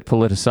right that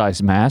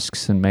politicized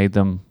masks and made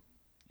them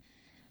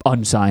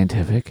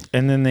unscientific.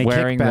 And then they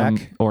wearing kick back.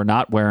 them or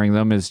not wearing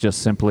them is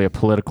just simply a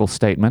political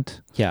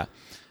statement. Yeah.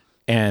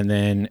 And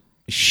then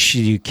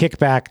you kick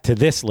back to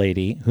this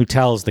lady who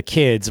tells the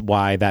kids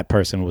why that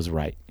person was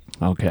right.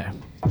 Okay.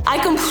 I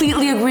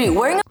completely agree.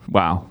 Wearing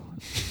Wow.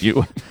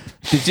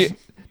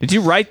 Did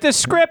you write this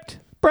script,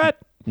 Brett?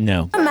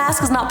 No. a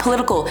mask is not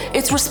political.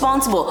 It's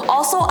responsible.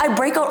 Also, I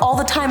break out all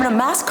the time, and a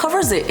mask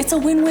covers it. It's a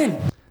win-win.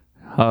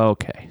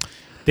 Okay.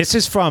 This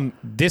is from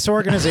this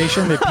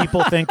organization that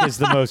people think is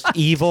the most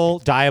evil,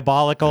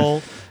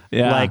 diabolical,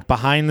 like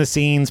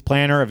behind-the-scenes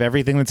planner of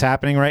everything that's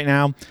happening right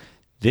now.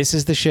 This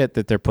is the shit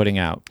that they're putting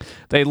out.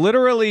 They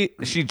literally,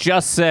 she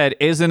just said,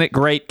 isn't it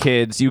great,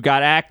 kids? You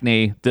got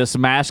acne. This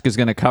mask is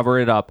going to cover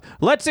it up.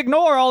 Let's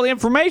ignore all the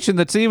information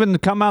that's even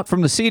come out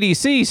from the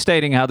CDC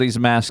stating how these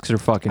masks are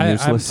fucking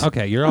useless.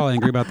 Okay, you're all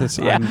angry about this.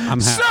 Yeah.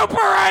 I'm super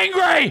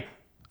angry.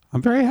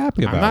 I'm very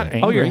happy about it.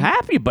 angry. Oh, you're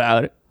happy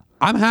about it?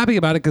 I'm happy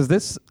about it because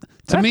this,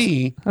 to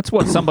me, That's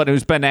what somebody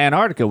who's been to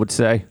Antarctica would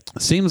say.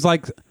 seems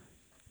like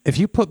if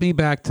you put me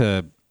back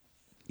to,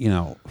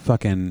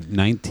 fucking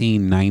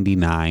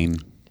 1999.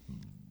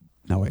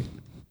 No, wait.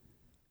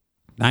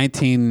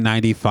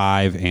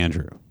 1995,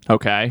 Andrew.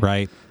 Okay.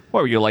 Right?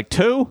 What were you, like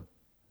 2?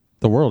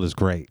 The world is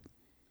great.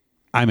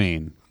 I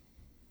mean,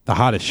 the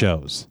hottest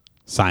shows.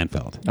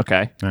 Seinfeld.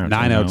 Okay.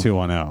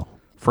 90210.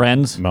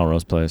 Friends.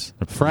 Melrose Place.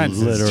 Friends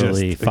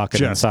literally is fucking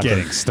just sucker.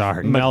 getting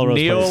started. Melrose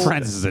Place.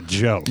 Friends is a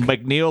joke.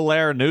 McNeil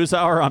Lehrer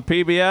NewsHour on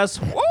PBS.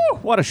 Woo!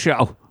 What a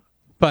show.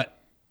 But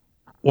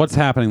what's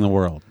happening in the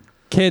world?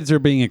 Kids are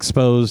being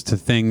exposed to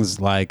things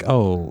like,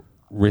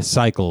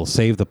 recycle,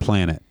 save the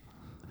planet.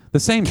 The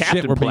same Captain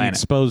shit we're being Planet.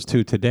 exposed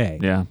to today.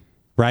 Yeah.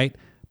 Right?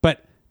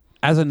 But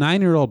as a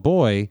 9-year-old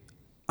boy,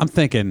 I'm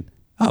thinking,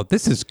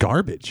 this is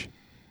garbage.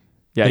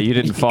 Yeah, you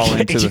didn't fall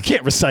into You the...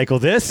 can't recycle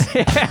this.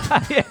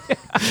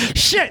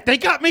 Shit, they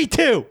got me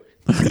too.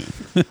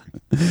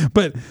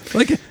 But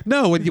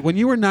no, when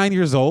you were 9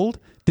 years old,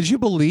 did you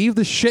believe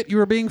the shit you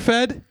were being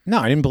fed? No,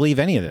 I didn't believe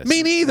any of this.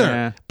 Me neither.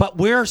 Yeah. But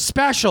we're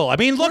special. I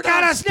mean, look We're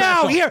at not us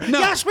now special. here. No.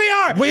 Yes, we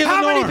are. We're the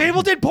How many norm.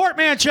 people did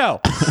Portmanteau?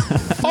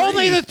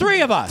 Only the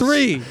 3 of us.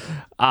 3.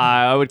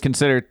 I would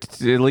consider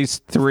at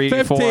least 3,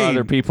 4 15.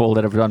 other people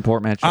that have done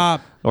portmanteau.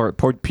 Or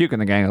Puke in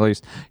the gang, at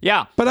least.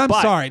 Yeah. But I'm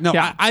sorry. No,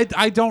 yeah.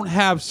 I don't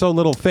have so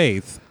little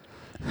faith.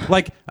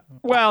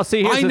 Well,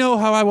 see, I know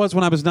how I was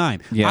when I was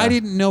 9. Yeah. I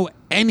didn't know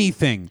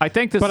anything. I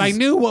think this but I is-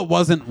 knew what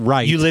wasn't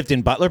right. You lived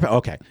in Butler.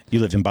 Okay, you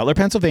lived in Butler,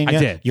 Pennsylvania.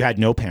 I did. You had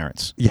no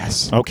parents.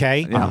 Yes.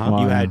 Okay. Well,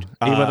 You had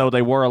even though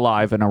they were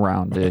alive and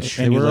around-ish.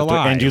 and They you were lived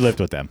alive. and you lived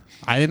with them.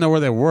 I didn't know where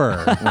they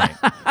were. Right.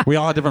 We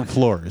all had different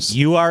floors.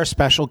 You are a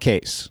special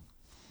case.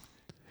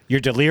 You're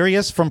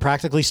delirious from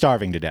practically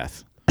starving to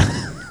death.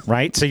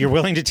 Right? So you're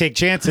willing to take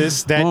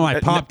chances that my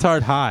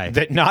Pop-Tart high.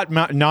 that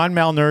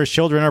non-malnourished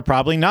children are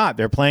probably not.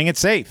 They're playing it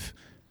safe.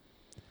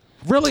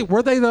 Really?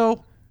 Were they,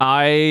 though?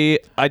 I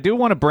do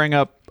want to bring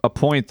up a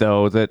point,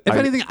 though, that If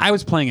anything, I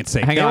was playing it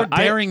safe. Hang They on, were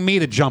daring me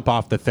to jump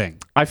off the thing.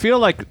 I feel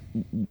like,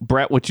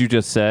 Brett, what you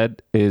just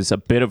said is a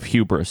bit of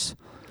hubris.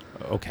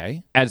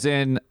 Okay. As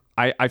in,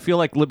 I feel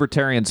like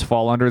libertarians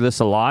fall under this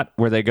a lot,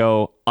 where they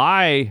go,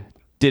 I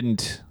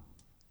didn't...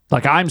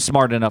 Like, I'm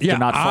smart enough to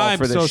not fall I'm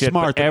for this so shit,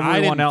 smart but that everyone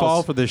I didn't else...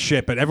 fall for this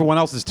shit, but everyone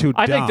else is too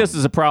I dumb. think this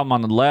is a problem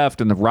on the left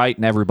and the right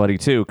and everybody,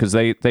 too, because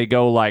they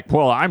go like,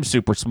 well, I'm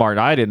super smart.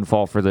 I didn't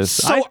fall for this.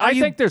 So I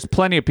think there's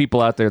plenty of people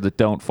out there that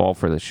don't fall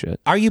for this shit.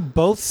 Are you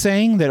both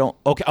saying that?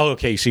 Okay. Oh,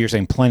 okay. So you're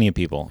saying plenty of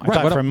people. I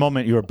thought for a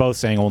moment you were both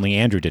saying only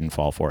Andrew didn't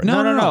fall for it.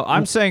 No.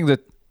 I'm saying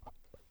that,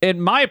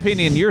 in my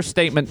opinion, your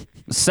statement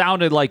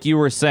sounded like you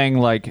were saying,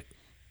 like,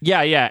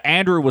 yeah,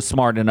 Andrew was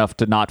smart enough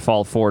to not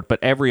fall for it, but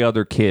every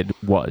other kid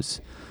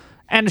was.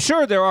 And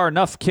sure, there are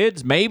enough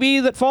kids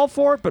maybe that fall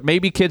for it, but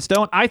maybe kids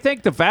don't. I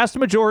think the vast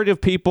majority of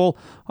people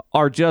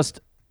are just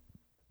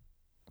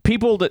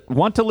people that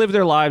want to live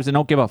their lives and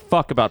don't give a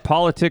fuck about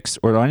politics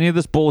or any of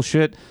this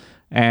bullshit,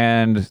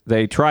 and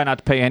they try not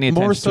to pay any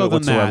attention More so to it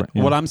than whatsoever.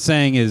 that, what I'm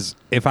saying is,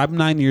 if I'm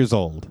 9 years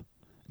old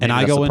and Maybe I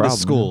that's go the into problem,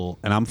 school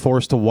and I'm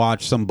forced to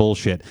watch some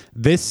bullshit,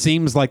 this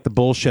seems like the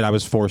bullshit I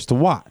was forced to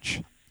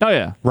watch, Oh,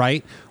 yeah.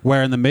 right?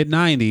 Where in the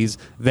mid-'90s,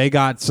 they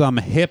got some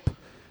hip,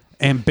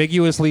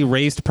 ambiguously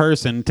raised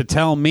person to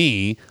tell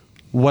me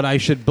what I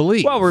should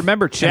believe. Well,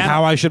 remember and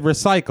how I should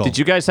recycle. Did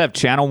you guys have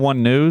Channel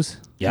 1 News?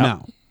 Yeah.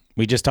 No.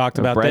 We just talked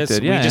about Brett this.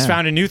 did. Yeah, we just yeah.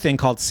 found a new thing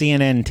called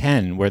CNN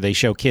 10, where they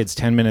show kids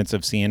 10 minutes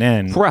of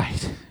CNN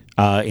Right.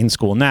 in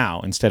school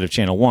now instead of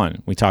Channel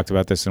 1. We talked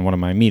about this in one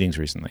of my meetings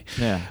recently.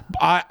 Yeah.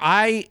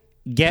 I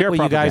get Pure what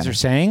you guys propaganda. are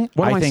saying.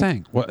 What am I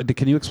think saying?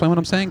 Can you explain what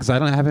I'm saying? Because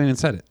I haven't even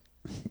said it.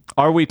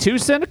 Are we too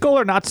cynical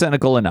or not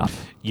cynical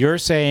enough? You're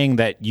saying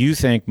that you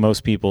think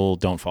most people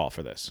don't fall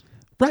for this.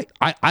 Right.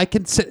 I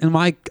can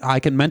I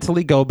can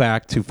mentally go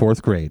back to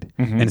 4th grade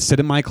and sit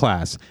in my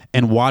class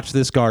and watch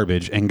this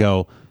garbage and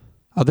go,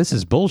 oh, this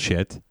is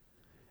bullshit.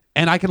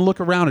 And I can look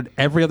around at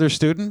every other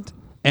student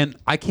and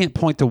I can't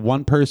point to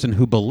one person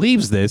who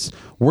believes this.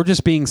 We're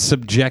just being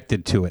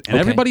subjected to it. And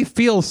everybody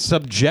feels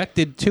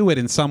subjected to it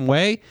in some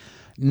way.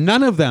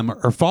 None of them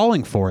are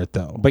falling for it,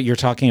 though. But you're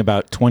talking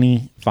about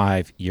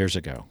 25 years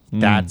ago.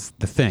 That's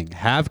the thing.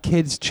 Have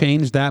kids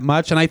changed that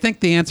much? And I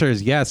think the answer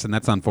is yes, and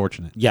that's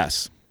unfortunate.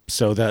 Yes.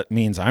 So that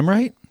means I'm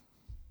right?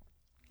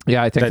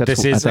 Yeah, I think That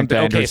that's this is- I think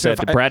okay, Andrew so said.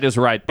 if I- Brad is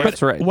right.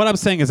 Brett's right. What I'm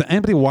saying is,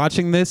 anybody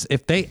watching this,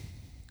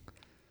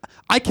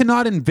 I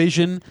cannot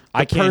envision the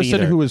I can't person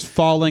either. who is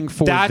falling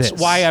for That's this.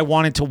 why I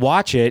wanted to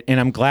watch it, and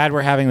I'm glad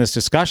we're having this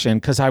discussion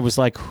because I was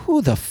like,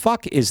 who the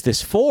fuck is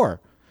this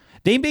for?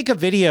 They make a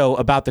video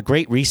about the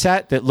Great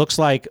Reset that looks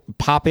like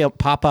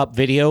pop-up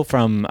video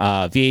from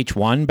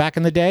VH1 back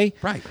in the day.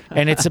 Right.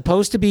 And it's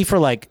supposed to be for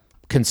like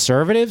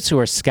conservatives who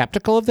are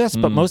skeptical of this,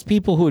 but most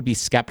people who would be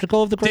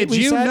skeptical of the Great Did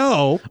you Reset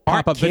know,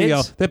 aren't pop-up video,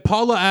 kids. that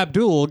Paula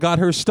Abdul got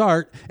her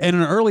start in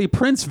an early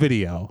Prince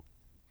video?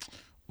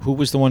 Who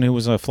was the one who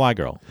was a fly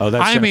girl? Oh,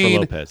 that's I Jennifer mean-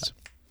 Lopez.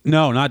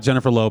 No, not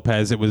Jennifer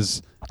Lopez. It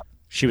was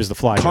She was the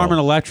fly Carmen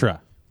girl.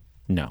 Electra.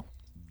 No.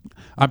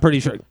 I'm pretty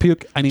sure.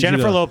 Puke, I need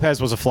Jennifer you to... Lopez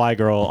was a fly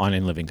girl on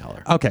In Living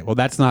Color. Okay, well,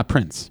 that's not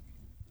Prince.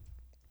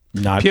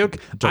 Not Puke,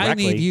 I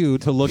directly. need you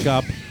to look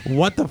up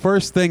what the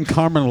first thing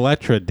Carmen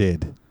Electra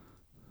did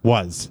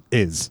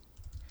is.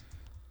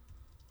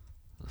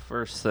 The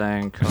first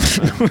thing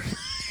Carmen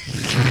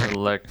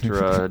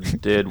Electra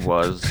did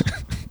was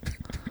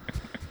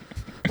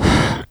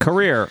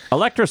career.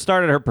 Electra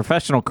started her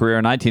professional career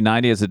in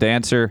 1990 as a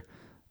dancer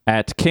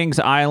at Kings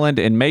Island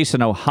in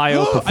Mason,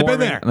 Ohio, I've been performing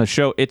there. on the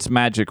show It's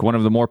Magic, one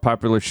of the more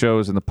popular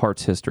shows in the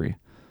parks history.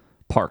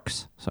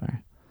 Sorry.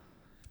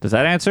 Does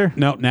that answer?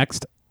 No,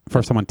 next.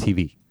 First time on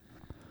TV.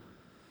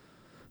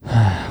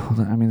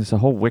 I mean, there's a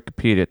whole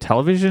Wikipedia.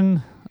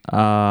 Television.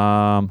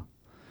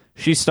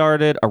 She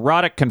started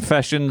Erotic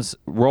Confessions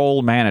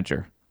role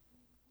manager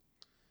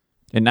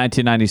in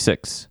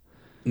 1996.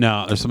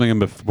 No, there's something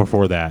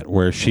before that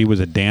where she was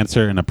a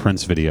dancer in a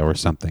Prince video or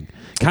something.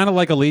 Kind of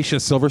like Alicia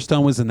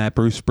Silverstone was in that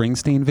Bruce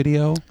Springsteen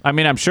video. I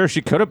mean, I'm sure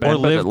she could have been. Or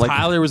Liv but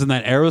Tyler was in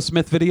that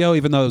Aerosmith video,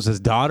 even though it was his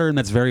daughter, and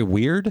that's very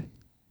weird.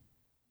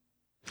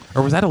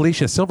 Or was that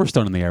Alicia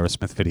Silverstone in the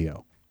Aerosmith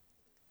video?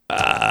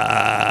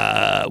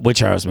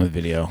 Which Aerosmith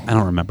video? I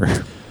don't remember.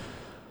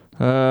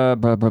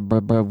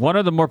 One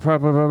of the more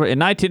popular. In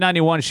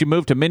 1991, she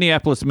moved to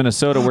Minneapolis,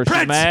 Minnesota, where she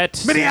Prince! met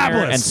singer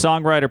Minneapolis!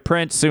 and songwriter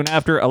Prince. Soon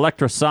after,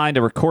 Elektra signed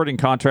a recording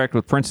contract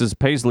with Prince's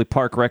Paisley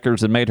Park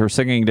Records and made her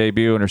singing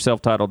debut in her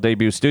self-titled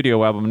debut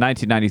studio album in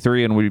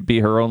 1993, and would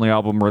be her only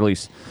album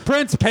release.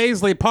 Prince,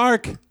 Paisley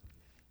Park,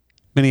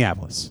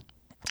 Minneapolis.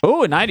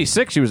 Oh, in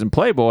 96, she was in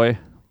Playboy.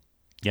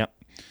 Yep.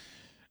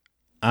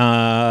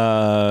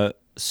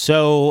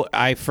 So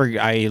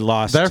I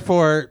lost.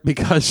 Therefore,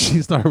 because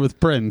she started with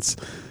Prince,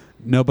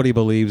 nobody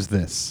believes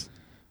this.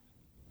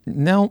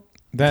 No,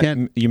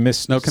 you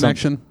missed No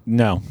connection?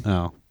 No,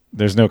 Oh,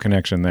 there's no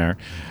connection there.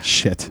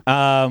 shit.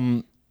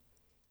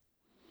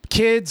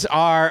 Kids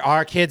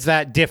are kids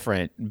that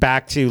different.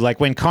 Back to like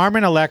when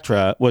Carmen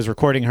Electra was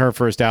recording her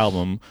first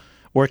album,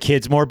 were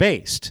kids more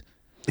based?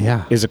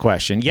 Yeah. Is a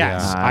question.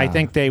 Yes, Yeah. I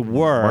think they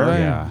were.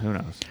 Yeah. Who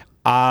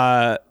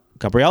knows?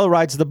 Gabriella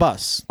rides the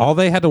bus. All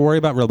they had to worry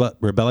about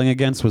rebelling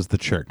against was the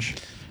church.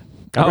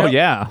 Oh,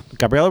 yeah.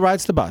 Gabriella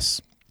rides the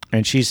bus,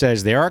 and she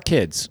says there are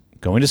kids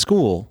going to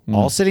school,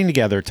 all sitting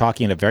together,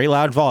 talking at a very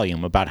loud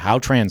volume about how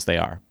trans they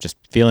are, just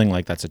feeling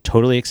like that's a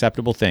totally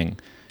acceptable thing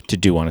to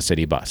do on a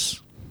city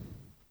bus.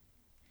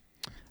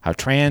 How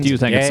trans? Do you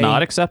think it's gay.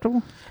 not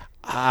acceptable?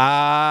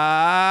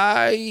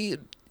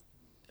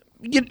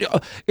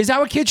 Is that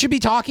what kids should be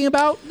talking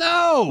about?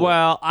 No.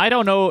 Well, I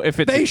don't know if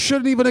it's... They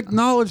shouldn't even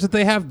acknowledge that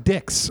they have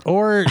dicks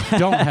or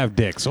don't have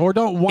dicks or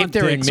don't want If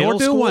they're in dicks or middle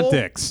do want school?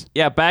 dicks.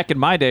 Yeah, back in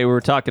my day, we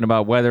were talking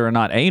about whether or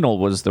not anal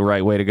was the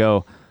right way to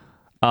go.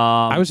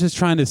 I was just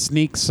trying to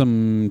sneak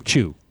some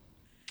chew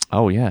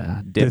Oh, yeah.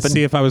 to Dipping.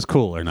 see if I was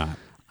cool or not.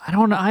 I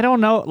don't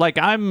know. Like,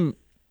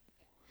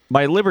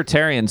 my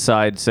libertarian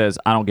side says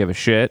I don't give a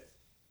shit.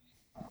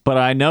 But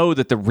I know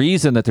that the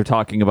reason that they're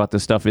talking about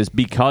this stuff is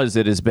because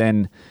it has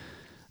been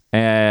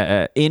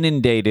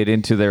inundated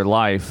into their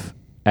life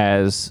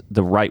as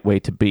the right way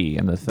to be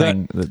and the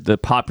thing, the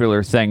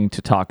popular thing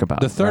to talk about.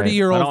 The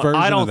 30-year-old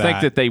version I don't of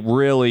think that they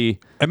really...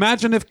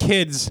 Imagine if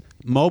kids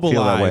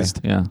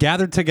mobilized, Yeah.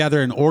 gathered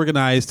together, and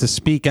organized to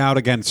speak out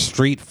against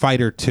Street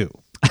Fighter 2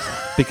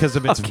 because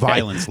of its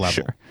violence level.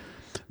 Sure.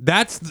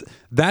 That's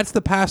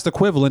the past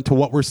equivalent to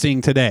what we're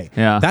seeing today.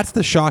 Yeah. That's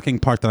the shocking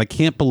part that I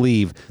can't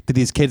believe that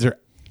these kids are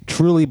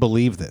truly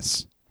believe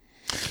this.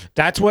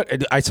 That's what.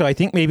 So I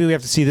think maybe we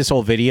have to see this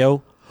whole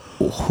video.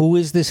 Who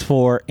is this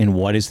for, and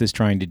what is this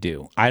trying to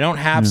do? I don't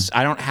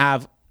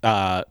have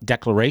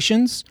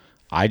declarations.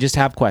 I just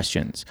have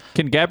questions.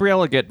 Can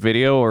Gabriella get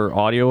video or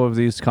audio of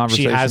these She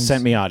conversations? has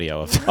sent me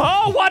audio of.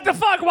 Oh, what the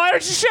fuck? Why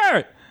don't you share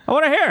it? I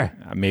want to hear.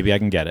 Maybe I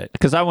can get it.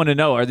 Because I want to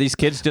know, are these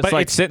kids just But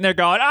like it's- sitting there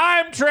going,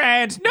 I'm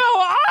trans. No,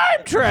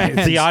 I'm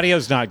trans. The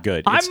audio's not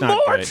good. I'm It's not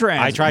more good.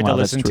 trans. I tried Well,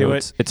 to that's listen true. to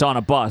it. It's on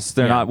a bus.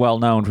 They're Yeah. not well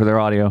known for their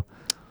audio.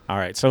 All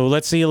right, so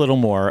let's see a little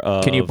more.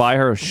 Of, Can you buy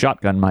her a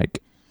shotgun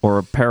mic or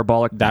a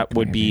parabolic? That mic?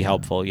 would be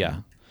helpful. Yeah.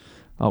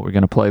 Oh, we're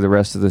going to play the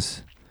rest of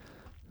this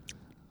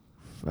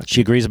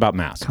She agrees about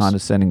masks.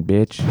 condescending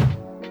bitch.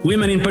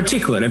 Women in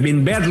particular have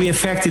been badly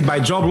affected by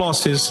job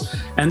losses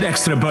and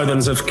extra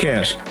burdens of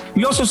care.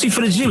 We also see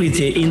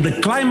fragility in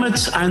the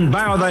climate and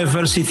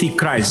biodiversity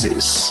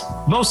crisis.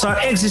 Both are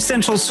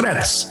existential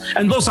threats,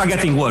 and both are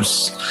getting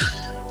worse.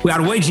 We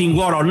are waging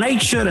war on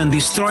nature and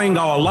destroying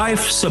our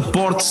life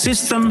support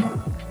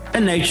system,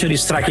 and nature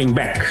is striking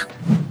back.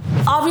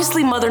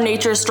 Obviously, Mother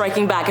Nature is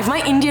striking back. If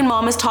my Indian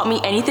mom has taught me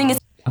anything, it's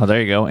Oh,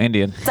 there you go,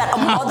 Indian. that a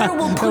mother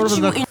will That would put have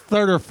you been the in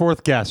third or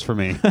fourth guess for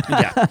me.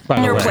 Yeah. By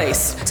the your way.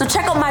 place. So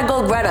check out my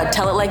girl Greta.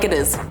 Tell it like it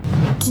is.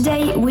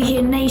 Today, we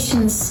hear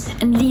nations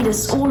and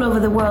leaders all over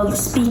the world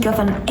speak of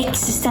an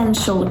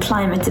existential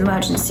climate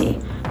emergency.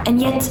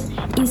 And yet,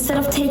 instead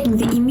of taking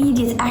the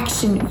immediate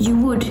action you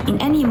would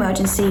in any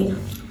emergency,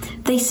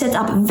 they set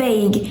up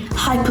vague,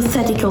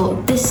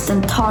 hypothetical,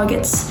 distant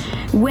targets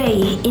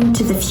way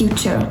into the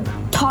future.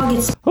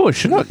 Targets. Oh, it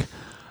shook.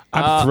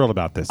 I'm thrilled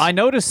about this. I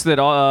noticed that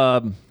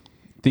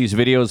these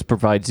videos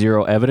provide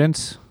zero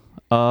evidence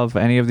of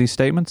any of these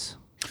statements.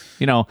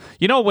 You know,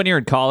 when you're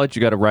in college,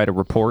 you got to write a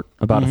report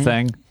about a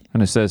thing,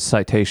 and it says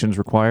citations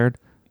required.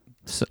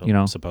 So,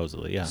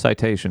 Supposedly, yeah.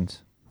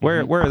 citations.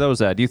 Where are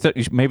those at? Do you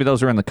think maybe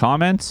those are in the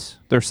comments?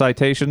 There's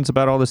citations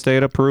about all this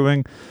data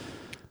proving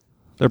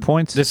Their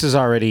points? This is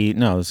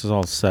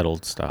all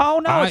settled stuff. Oh,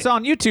 no, it's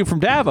on YouTube from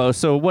Davos,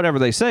 so whatever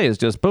they say is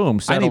just boom.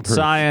 Settled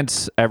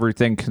science,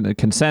 everything,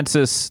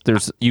 consensus.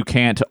 You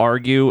can't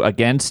argue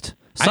against.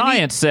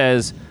 Science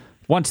says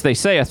once they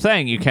say a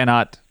thing, you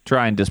cannot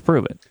try and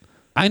disprove it.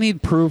 I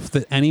need proof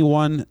that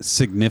anyone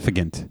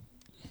significant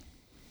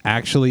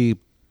actually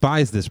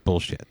buys this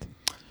bullshit.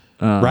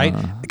 Right?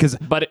 Because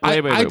wait,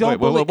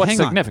 what's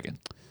significant?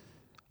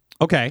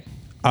 Okay.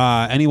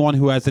 Anyone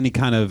who has any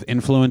kind of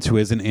influence, who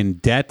isn't in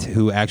debt,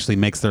 who actually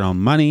makes their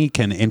own money,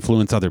 can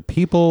influence other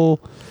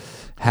people,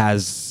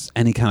 has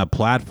any kind of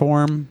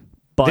platform.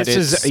 But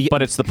it's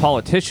the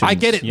politicians. I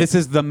get it. This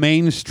is the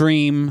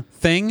mainstream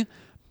thing.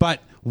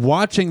 But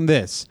watching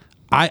this,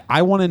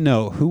 I want to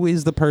know who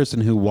is the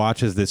person who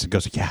watches this and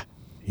goes,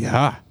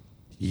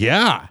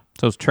 yeah.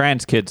 Those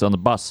trans kids on the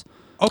bus.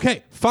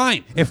 Okay,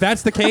 fine. If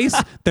that's the case,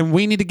 then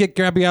we need to get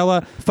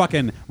Gabriella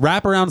fucking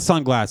wraparound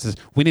sunglasses.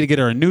 We need to get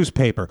her a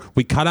newspaper.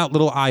 We cut out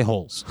little eye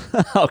holes.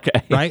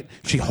 Okay. Right?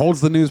 She holds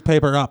the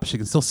newspaper up. She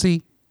can still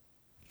see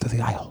through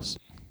the eye holes.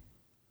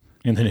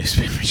 In the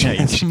newspaper. She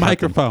has a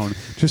microphone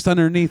just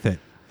underneath it.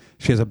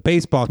 She has a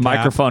baseball cap.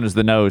 Microphone is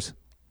the nose.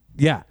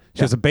 Yeah.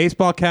 She has a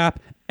baseball cap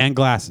and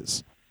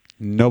glasses.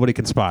 Nobody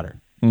can spot her.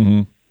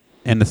 Mm-hmm.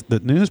 And the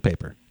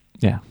newspaper.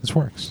 Yeah. This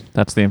works.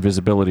 That's the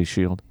invisibility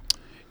shield.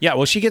 Yeah,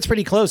 well, she gets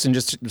pretty close and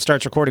just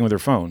starts recording with her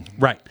phone.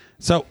 Right.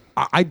 So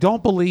I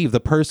don't believe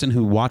the person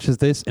who watches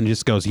this and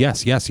just goes,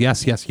 yes.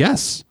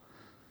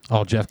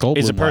 Oh, Jeff Goldblum.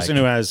 Is a person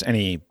who has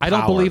any power. I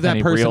don't believe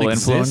that person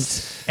exists.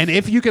 Influence. And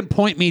if you can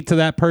point me to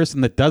that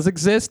person that does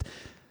exist,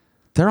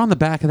 they're on the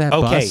back of that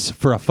bus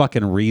for a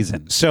fucking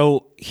reason.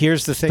 So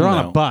here's the thing, they're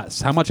on a bus.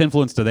 How much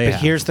influence do they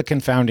have? Here's the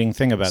confounding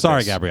thing about this.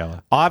 Sorry,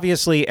 Gabriella.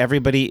 Obviously,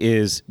 everybody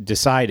is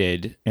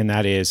decided, and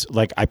that is,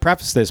 like, I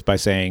preface this by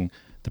saying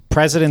the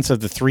presidents of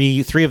the three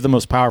of the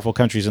most powerful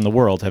countries in the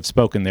world have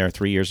spoken there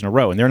 3 years in a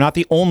row. And they're not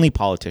the only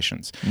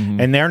politicians.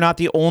 Mm-hmm. And they're not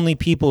the only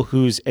people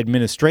whose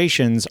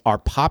administrations are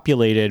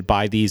populated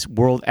by these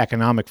World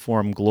Economic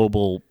Forum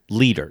global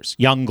leaders,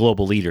 young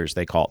global leaders,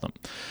 they call them.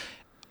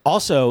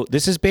 Also,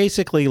 this is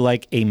basically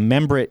like a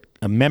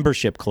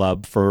membership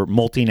club for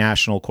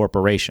multinational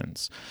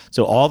corporations.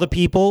 So all the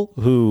people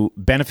who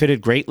benefited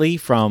greatly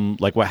from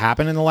like what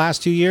happened in the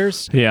last 2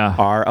 years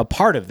are a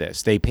part of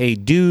this. They pay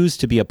dues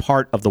to be a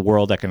part of the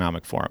World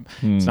Economic Forum.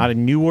 It's not a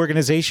new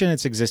organization.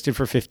 It's existed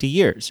for 50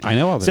 years. I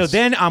know all this. So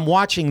then I'm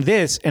watching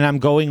this and I'm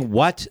going,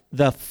 what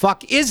the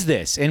fuck is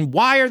this? And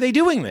why are they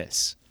doing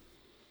this?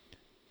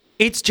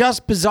 It's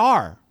just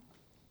bizarre.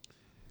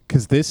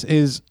 Because this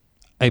is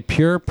a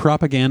pure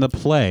propaganda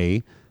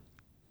play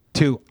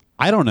to,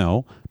 I don't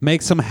know,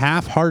 make some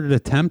half-hearted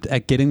attempt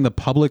at getting the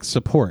public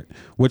support,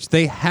 which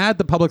they had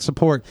the public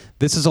support.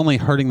 This is only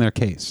hurting their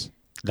case.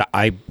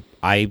 I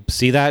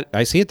see that.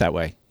 I see it that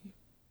way.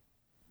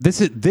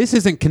 This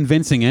isn't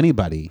convincing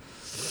anybody.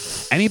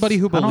 Anybody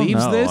who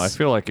believes this I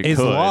feel like it is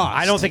could. lost.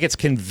 I don't think it's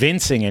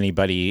convincing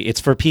anybody. It's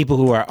for people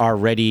who are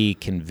already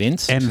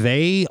convinced. And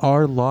they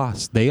are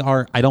lost.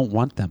 I don't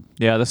want them.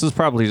 Yeah, this is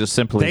probably just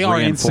simply They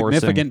are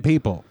insignificant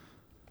people.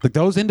 Like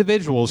those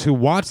individuals who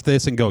watch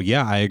this and go,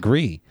 yeah, I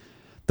agree.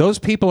 Those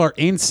people are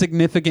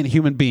insignificant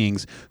human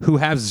beings who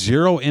have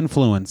zero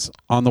influence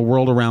on the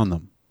world around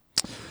them.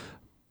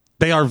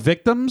 They are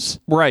victims.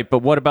 Right, but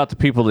what about the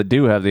people that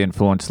do have the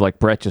influence, like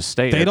Brett just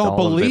stated? They don't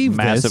believe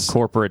massive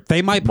corporate.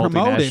 They might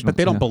promote it, but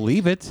they don't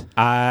believe it.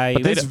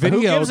 But this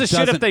video who gives a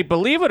shit if they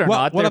believe it or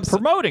not? They're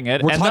promoting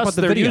it, and thus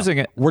they're using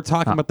it. We're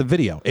talking about the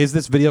video. Is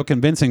this video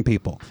convincing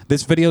people?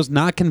 This video is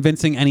not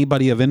convincing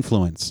anybody of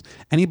influence.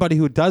 Anybody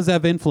who does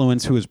have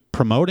influence, who is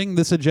promoting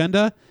this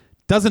agenda,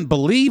 doesn't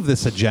believe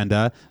this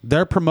agenda.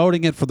 They're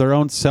promoting it for their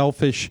own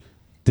selfish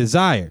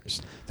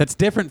desires. That's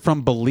different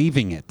from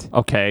believing it.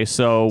 Okay,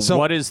 so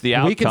what is the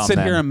outcome? We can sit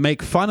here and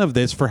make fun of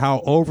this for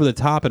how over the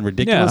top and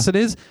ridiculous it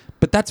is,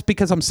 but that's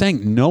because I'm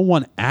saying no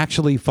one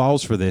actually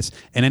falls for this,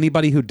 and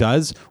anybody who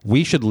does,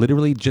 we should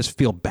literally just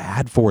feel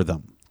bad for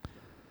them.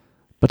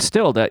 But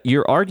still, that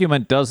your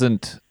argument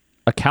doesn't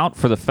account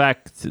for the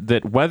fact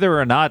that whether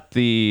or not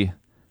the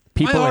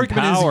people My in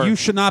argument power, is you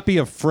should not be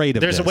afraid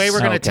of There's this. a way we're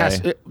going to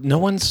test it. No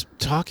one's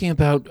talking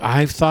about,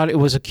 I thought it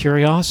was a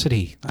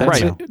curiosity.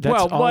 That's right. it.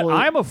 That's what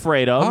I'm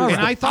afraid of, All is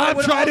right. I thought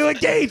I'm trying to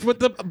engage with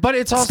the. But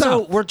it's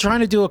also, we're trying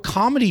to do a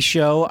comedy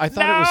show. I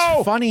thought it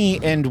was funny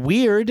and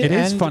weird. It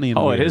is funny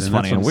and weird. it is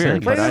funny and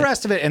weird. Play the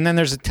rest of it, and then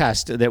there's a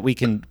test that we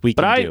can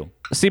do.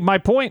 See, my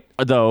point,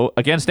 though,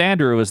 against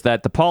Andrew is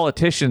that the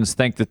politicians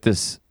think that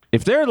this,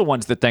 if they're the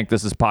ones that think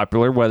this is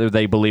popular, whether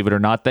they believe it or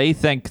not, they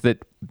think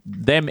that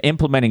them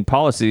implementing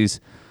policies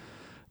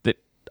that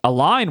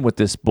align with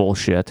this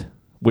bullshit,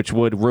 which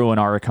would ruin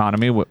our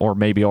economy, or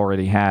maybe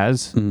already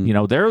has,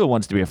 they're the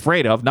ones to be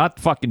afraid of, not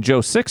fucking Joe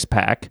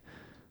Sixpack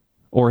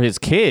or his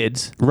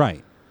kids.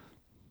 Right.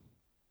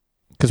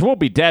 Because we'll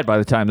be dead by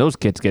the time those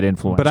kids get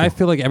influential. But I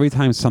feel like every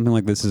time something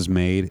like this is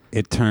made,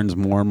 it turns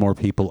more and more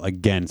people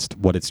against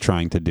what it's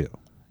trying to do.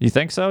 You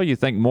think so? You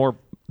think more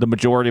the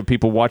majority of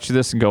people watch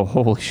this and go,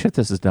 "Holy shit,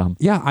 this is dumb."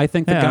 Yeah, I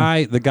think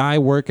the guy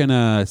working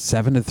a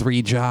 7 to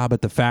 3 job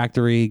at the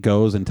factory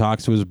goes and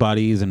talks to his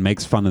buddies and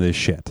makes fun of this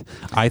shit.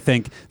 I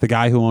think the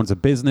guy who owns a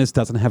business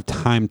doesn't have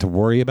time to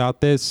worry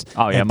about this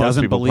and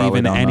doesn't believe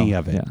in any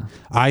of it. Yeah.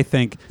 I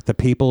think the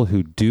people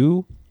who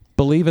do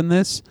believe in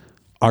this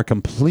are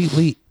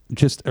completely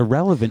just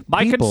irrelevant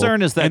My people,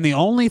 concern is that, and the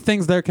only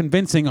things they're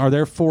convincing are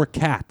their 4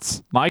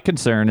 cats. My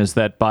concern is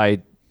that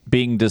by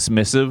being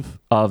dismissive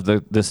of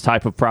this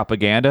type of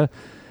propaganda,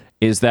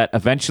 is that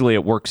eventually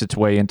it works its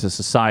way into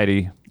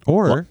society.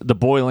 Or the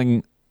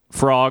boiling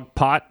frog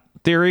pot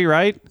theory,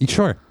 right?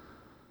 Sure.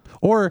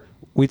 Or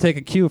we take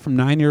a cue from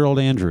 9-year-old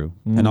Andrew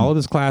and all of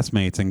his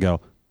classmates and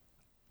go,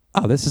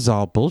 "Oh, this is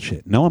all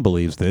bullshit. No one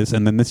believes this,"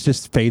 and then this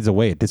just fades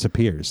away. It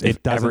disappears.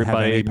 It doesn't have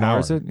any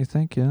ignores power. it. You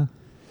think? Yeah.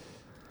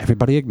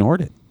 Everybody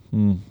ignored it.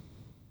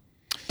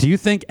 Do you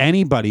think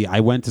anybody I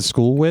went to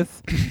school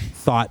with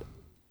thought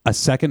a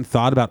second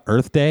thought about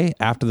Earth Day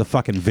after the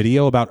fucking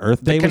video about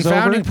Earth Day was over? The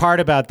confounding part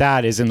about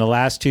that is in the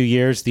last 2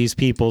 years, these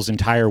people's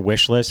entire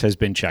wish list has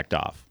been checked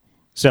off.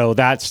 So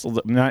that's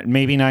not,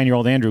 maybe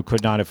 9-year-old Andrew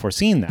could not have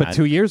foreseen that. But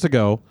 2 years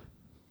ago,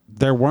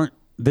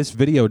 this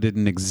video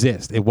didn't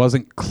exist. It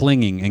wasn't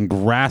clinging and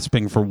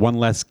grasping for one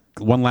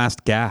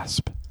last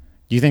gasp.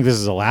 Do you think this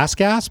is a last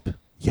gasp?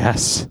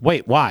 Yes.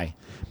 Wait, why?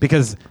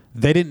 Because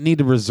they didn't need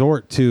to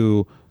resort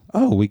to,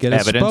 we get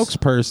evidence. A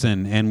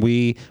spokesperson and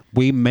we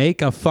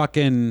make a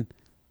fucking,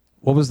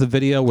 what was the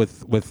video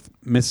with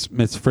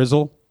Miss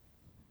Frizzle?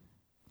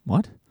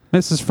 What?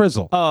 Mrs.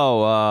 Frizzle.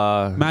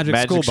 Oh,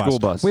 Magic School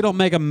Bus. We don't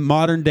make a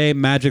modern day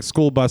Magic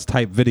School Bus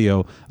type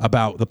video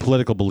about the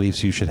political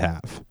beliefs you should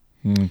have.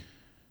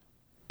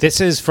 This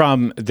is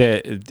from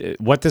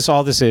what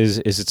all this is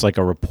it's like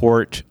a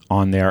report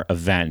on their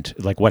event,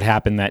 like what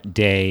happened that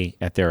day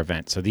at their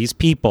event. So these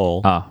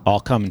people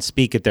all come and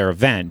speak at their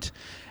event,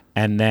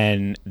 and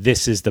then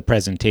this is the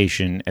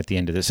presentation at the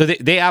end of this. So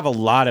they have a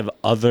lot of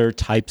other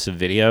types of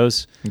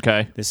videos.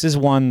 Okay. This is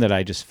one that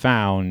I just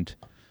found.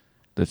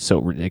 That's so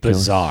ridiculous.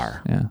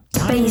 Bizarre. Yeah.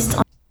 Based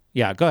on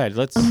Yeah, go ahead.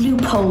 Let's.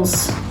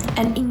 loopholes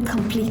and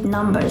incomplete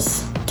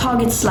numbers.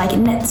 Targets like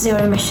net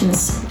zero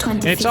emissions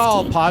 2050. It's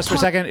all, pause for a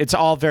second, it's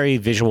all very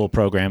visual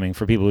programming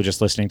for people who are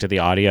just listening to the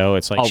audio.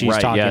 It's like she's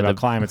talking about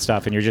climate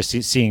stuff, and you're just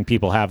seeing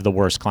people have the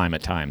worst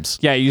climate times.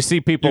 Yeah, you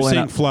see people You're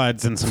seeing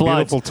floods and some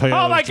beautiful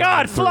Toyotas. Oh my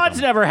God, floods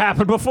never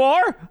happened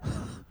before.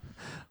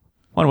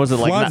 When was it?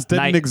 Floods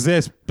didn't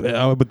exist,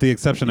 with the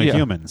exception of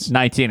humans.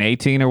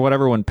 1918 or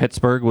whatever, when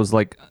Pittsburgh was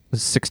like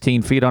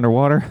 16 feet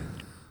underwater.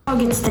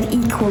 Targets that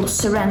equal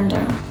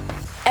surrender.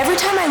 Every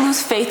time I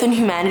lose faith in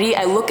humanity,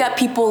 I look at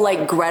people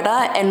like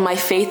Greta and my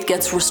faith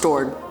gets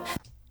restored.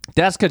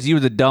 That's because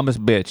you're the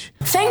dumbest bitch.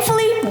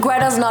 Thankfully,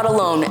 Greta's not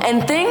alone,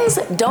 and things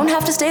don't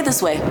have to stay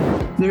this way.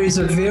 There is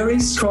a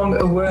very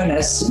strong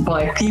awareness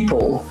by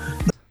people.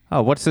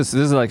 Oh, what's this?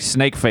 This is like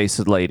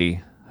snake-faced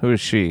lady. Who is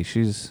she?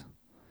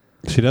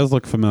 She does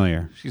look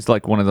familiar. She's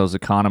like one of those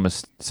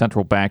economists,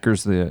 central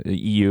bankers, the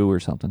EU or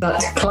something.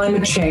 That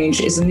climate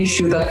change is an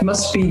issue that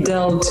must be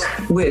dealt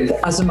with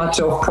as a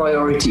matter of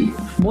priority.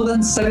 More than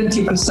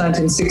 70%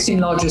 in 16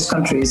 largest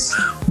countries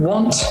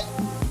want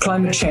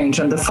climate change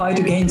and the fight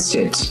against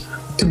it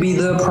to be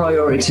their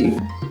priority.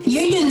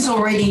 Unions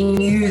already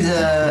knew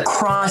the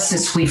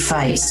crisis we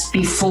faced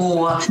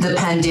before the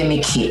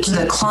pandemic hit.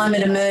 The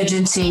climate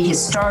emergency,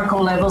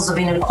 historical levels of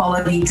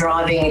inequality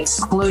driving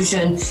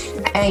exclusion,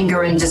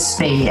 anger and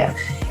despair.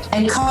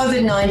 And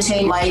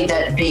COVID-19 laid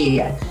that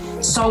bare.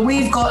 So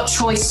we've got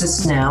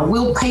choices now.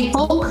 Will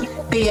people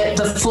be at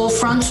the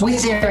forefront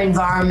with their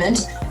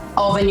environment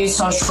of a new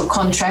social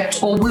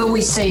contract, or will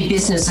we see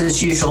business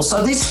as usual?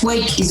 So this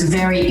week is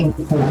very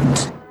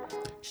important.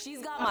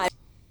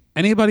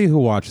 Anybody who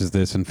watches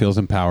this and feels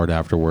empowered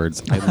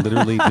afterwards, I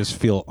literally just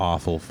feel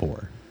awful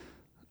for.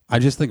 I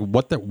just think,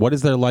 what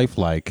is their life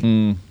like?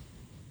 And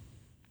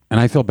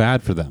I feel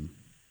bad for them.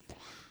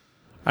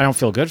 I don't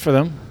feel good for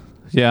them.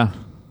 Yeah. A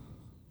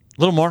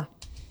little more.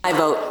 I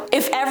vote.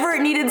 If ever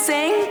it needed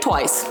saying,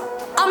 twice.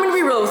 I'm gonna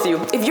be real with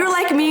you. If you're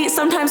like me,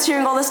 sometimes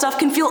hearing all this stuff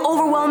can feel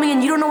overwhelming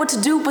and you don't know what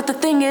to do, but the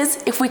thing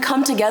is, if we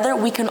come together,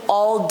 we can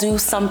all do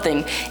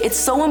something. It's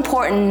so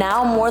important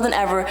now more than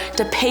ever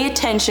to pay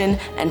attention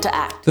and to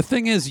act. The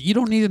thing is, you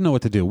don't need to know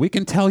what to do. We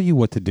can tell you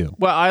what to do.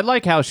 Well, I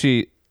like how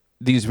these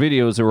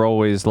videos are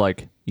always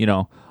like,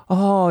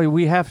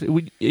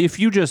 if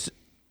you just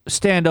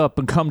stand up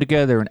and come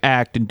together and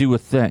act and do a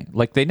thing.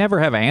 Like, they never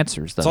have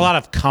answers, though. It's a lot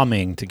of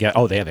coming together.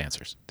 Oh, they have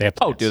answers. They have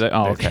plans. Oh, do they?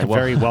 Oh, okay.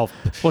 Very well.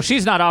 Well,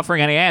 she's not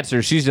offering any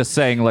answers. She's just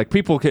saying, like,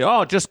 people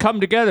can, just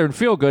come together and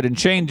feel good and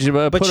change.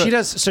 But she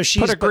does. So she's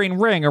put a green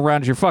ring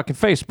around your fucking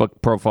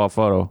Facebook profile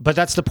photo. But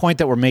that's the point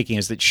that we're making,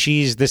 is that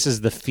this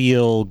is the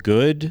feel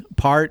good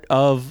part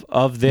of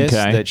this.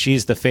 Okay. That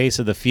she's the face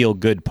of the feel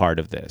good part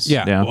of this.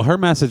 Yeah. Well, her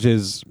message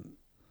is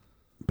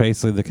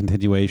basically the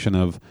continuation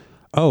of,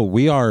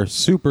 we are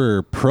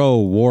super pro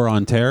war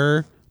on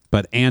terror,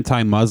 but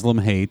anti-Muslim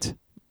hate.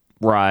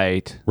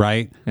 Right.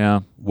 Yeah.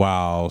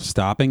 While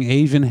stopping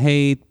Asian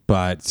hate,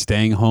 but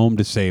staying home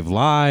to save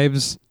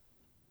lives.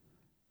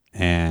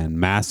 and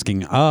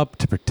masking up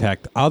to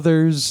protect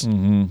others.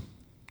 Mm-hmm.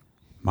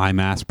 My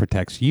mask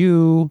protects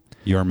you.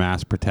 Your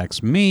mask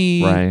protects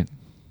me. Right.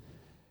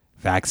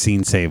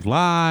 Vaccine saved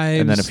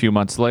lives. And then a few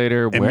months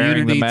later,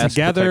 wearing the mask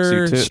together,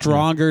 protects you too.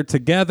 stronger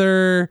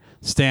together,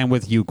 stand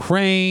with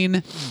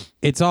Ukraine.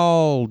 It's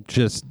all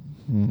just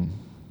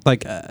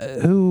like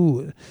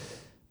who.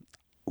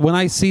 When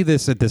I see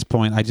this at this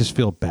point, I just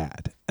feel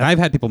bad. And I've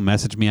had people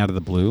message me out of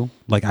the blue,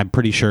 like I'm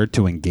pretty sure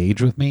to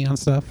engage with me on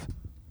stuff.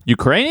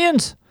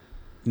 Ukrainians?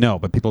 No,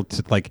 but people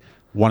like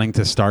wanting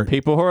to start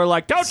people who are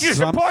like, "Don't you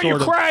support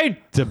Ukraine?"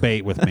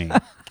 Debate with me.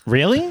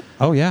 Really?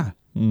 Oh yeah.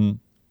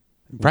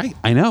 Right.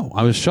 I know.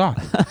 I was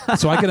shocked.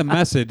 So I get a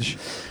message.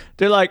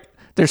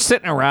 They're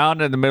sitting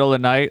around in the middle of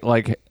the night,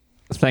 like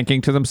thinking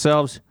to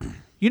themselves,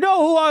 "You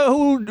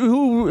know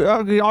who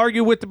I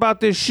argue with about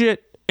this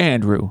shit?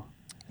 Andrew."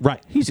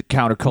 Right. He's a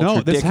counterculture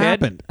No, this dickhead.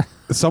 happened.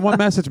 Someone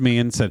messaged me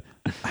and said,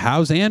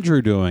 "How's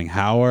Andrew doing?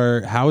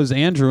 How is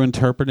Andrew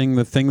interpreting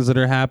the things that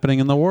are happening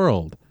in the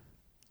world?"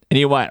 And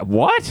he went,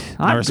 "What?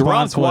 I'm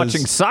drunk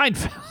watching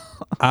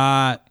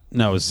Seinfeld."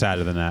 No, it was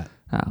sadder than that.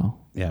 Oh.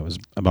 Yeah, it was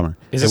a bummer.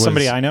 Is it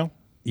somebody I know?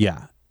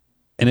 Yeah.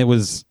 And it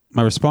was,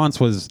 my response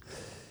was,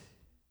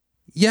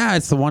 yeah,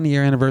 it's the 1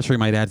 year anniversary of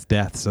my dad's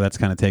death, so that's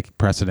kind of taking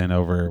precedent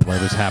over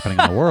whatever's happening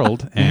in the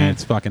world, and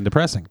it's fucking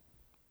depressing.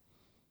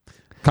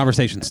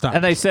 Conversation stopped.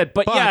 And they said,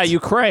 but yeah,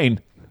 Ukraine.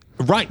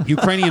 Right,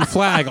 Ukrainian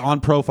flag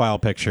on profile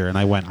picture, and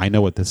I went, I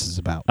know what this is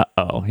about.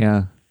 Uh-oh,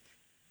 yeah.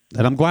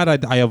 And I'm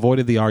glad I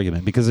avoided the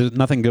argument, because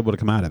nothing good would have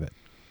come out of it.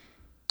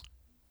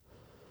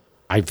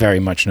 I very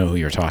much know who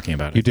you're talking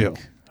about. You do.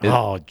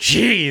 Oh,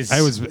 jeez.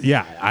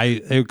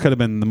 It could have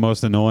been the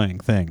most annoying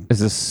thing. Is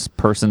this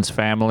person's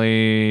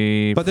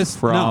family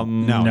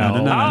from... No.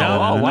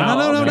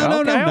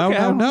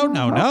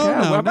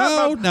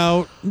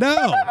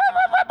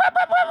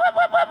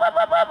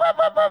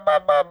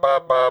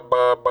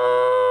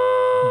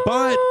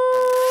 But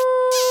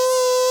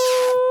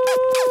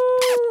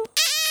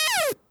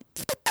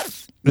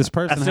this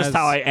person That's just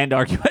how I end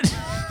argument.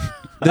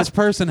 This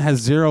person has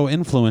zero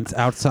influence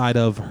outside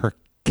of her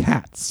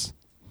cats.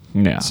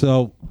 Yeah.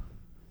 So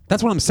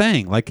that's what I'm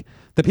saying. Like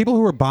the people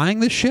who are buying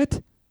this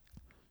shit,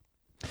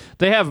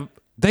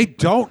 they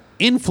don't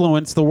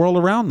influence the world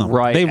around them.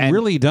 Right. They and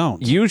really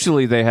don't.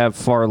 Usually they have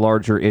far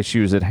larger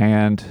issues at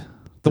hand.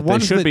 They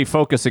should be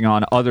focusing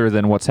on other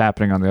than what's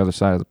happening on the other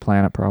side of the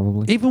planet,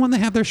 probably. Even when they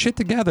have their shit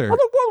together, World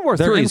War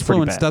their III is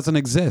pretty influence bad. doesn't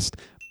exist.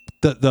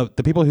 The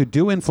people who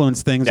do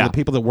influence things are the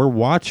people that we're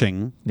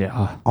watching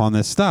on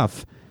this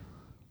stuff.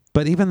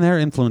 But even their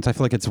influence, I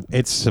feel like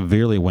it's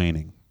severely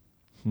waning.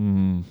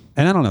 And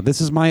I don't know. This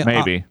is my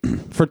maybe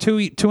for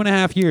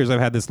 2.5 years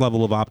I've had this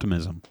level of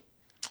optimism.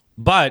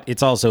 But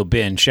it's also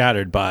been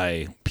shattered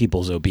by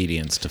people's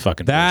obedience to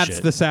fucking That's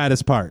bullshit. the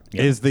saddest part.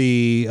 Yeah. Is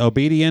the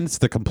obedience,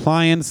 the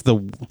compliance, the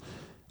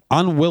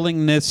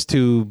unwillingness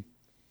to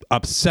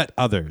upset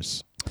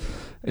others.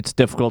 It's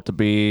difficult to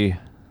be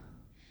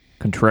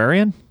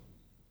contrarian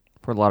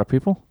for a lot of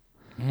people.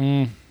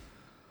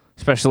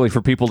 Especially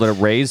for people that are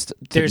raised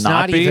to There's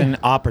not be. even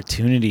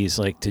opportunities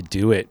like to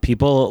do it.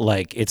 People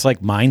it's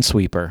like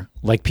Minesweeper.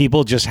 Like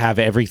people just have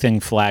everything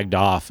flagged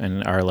off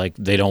and are like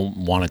they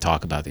don't want to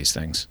talk about these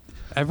things.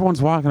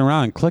 Everyone's walking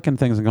around and clicking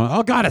things and going,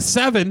 "Oh God, a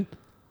 7."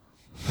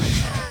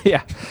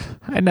 Yeah,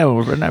 I know.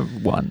 We're not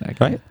one.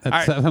 Right?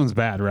 That sounds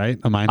bad, right?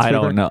 A Minesweeper? I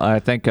don't know. I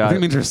think it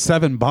means there's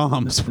 7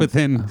 bombs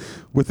within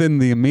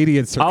the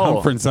immediate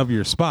circumference of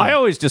your spot. I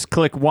always just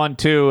click 1,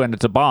 2, and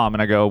it's a bomb,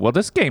 and I go, "Well,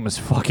 this game is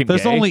fucking."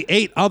 There's gay. only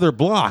 8 other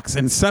blocks,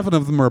 and 7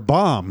 of them are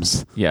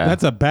bombs. Yeah,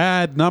 that's a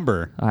bad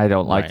number. I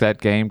don't like that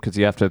game because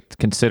you have to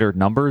consider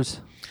numbers.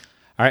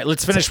 All right,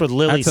 let's finish with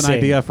Lily. That's an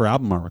idea for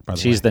album artwork. By the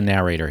way, she's the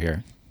narrator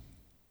here.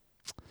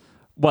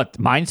 What,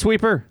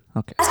 Minesweeper?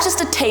 Okay. That's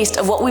just a taste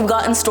of what we've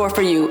got in store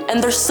for you,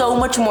 and there's so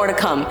much more to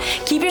come.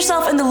 Keep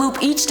yourself in the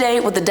loop each day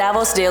with the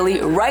Davos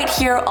Daily right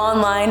here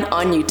online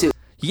on YouTube.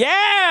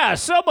 Yeah,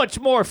 so much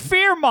more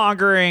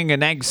fear-mongering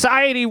and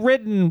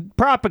anxiety-ridden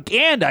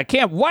propaganda. I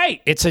can't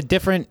wait. It's a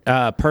different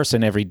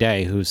person every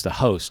day who's the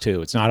host,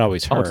 too. It's not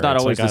always her. Oh, it's not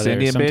always this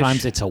Indian bitch?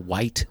 Sometimes it's a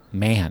white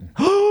man.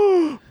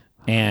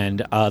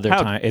 And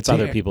it's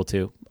other people,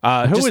 too.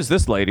 Who is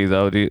this lady,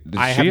 though?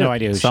 I have no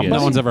idea who she is.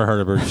 No one's ever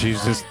heard of her.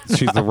 She's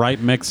the right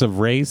mix of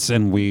race,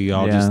 and we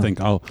all just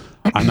think, oh,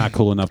 I'm not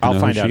cool enough to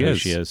know who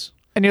she is.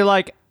 And you're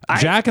like...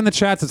 Jack in the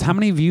chat says, how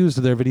many views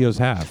do their videos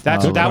have?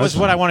 That was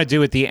what I want to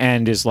do at the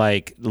end is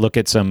like look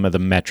at some of the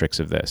metrics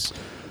of this.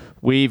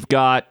 We've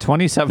got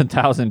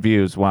 27,000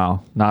 views.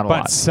 Wow, not a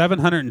lot. But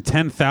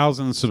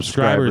 710,000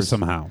 subscribers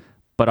somehow.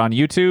 But on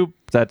YouTube,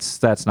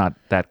 that's not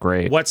that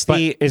great.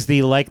 Is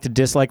the like to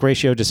dislike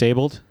ratio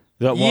disabled?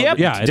 Yep.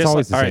 Yeah, it's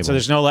always disabled. All right, so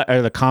there's no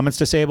are the comments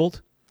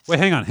disabled? Wait,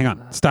 hang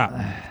on. Stop.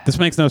 This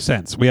makes no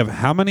sense. We have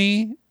how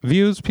many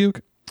views,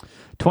 Puke?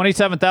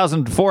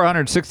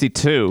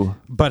 27,462.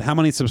 But how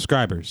many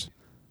subscribers?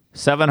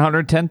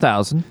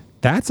 710,000.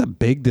 That's a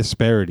big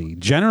disparity.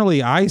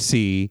 Generally, I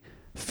see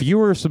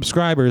fewer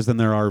subscribers than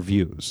there are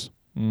views.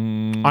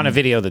 on a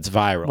video that's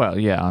viral. Well,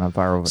 yeah, on a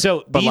viral.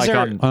 So but these like are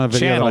on On a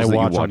video that I channels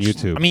watch you on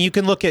YouTube. I mean, you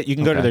can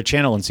go to their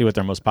channel and see what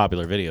their most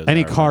popular videos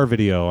Any are. car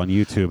video on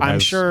YouTube I'm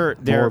has sure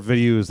more there-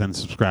 views than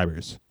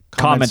subscribers.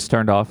 Comments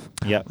turned off.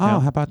 Yep. Oh,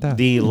 how about that?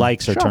 The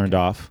likes are turned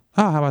off.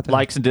 Oh, how about that?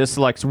 Likes and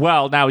dislikes.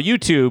 Well, now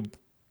YouTube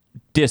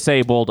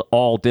disabled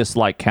all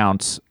dislike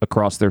counts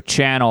across their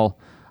channel.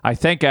 I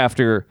think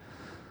after,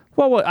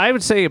 well, I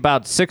would say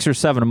about 6 or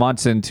 7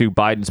 months into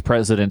Biden's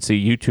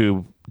presidency,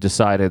 YouTube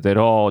decided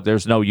that,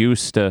 there's no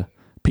use to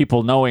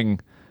people knowing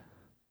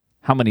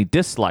how many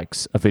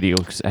dislikes a video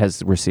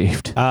has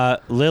received.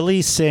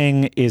 Lily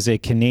Singh is a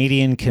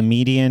Canadian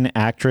comedian,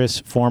 actress,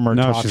 former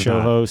No, talk she's show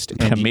not. host, and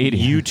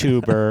Comedian.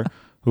 YouTuber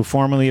who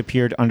formerly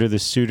appeared under the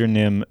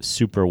pseudonym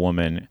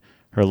Superwoman,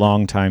 her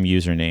longtime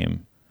username.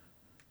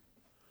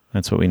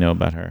 That's what we know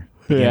about her.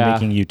 Began Yeah.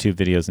 making YouTube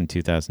videos in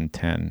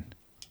 2010.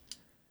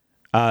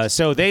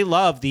 So they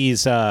love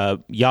these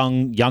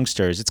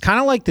youngsters. It's kind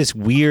of like this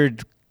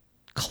weird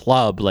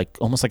club, like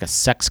almost like a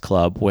sex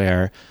club,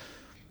 where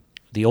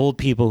the old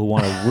people who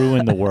want to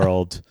ruin the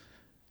world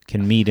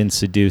can meet and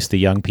seduce the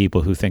young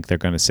people who think they're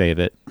going to save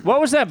it.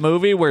 What was that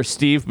movie where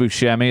Steve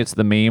Buscemi, it's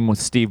the meme with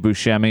Steve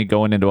Buscemi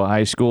going into a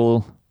high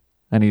school,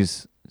 and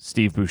he's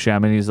Steve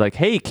Buscemi, and he's like,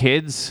 hey,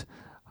 kids,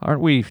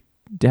 aren't we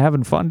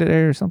having fun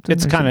today or something?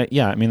 It's kind of,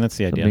 yeah, I mean, that's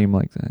the a idea. meme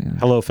like that. Yeah.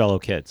 Hello, fellow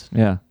kids.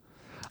 Yeah.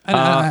 And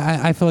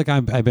I feel like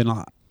I've been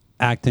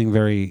acting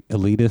very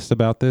elitist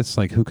about this.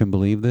 Like, who can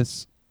believe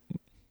this?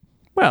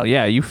 Well,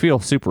 yeah, you feel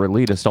super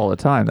elitist all the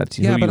time. That's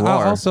who Yeah, but you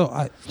are. also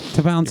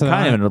to balance You're it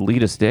kind out, of an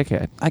elitist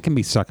dickhead. I can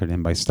be suckered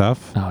in by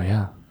stuff. Oh,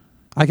 yeah.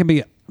 I can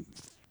be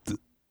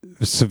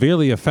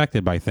severely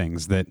affected by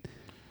things that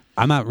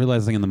I'm not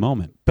realizing in the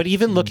moment. But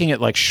even looking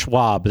at like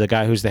Schwab, the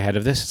guy who's the head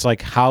of this, it's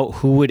like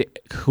who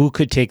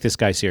could take this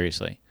guy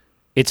seriously?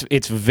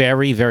 It's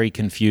very, very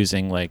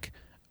confusing. Like,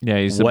 Yeah,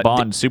 he's a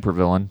Bond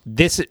supervillain.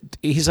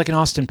 He's like an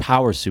Austin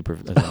Powers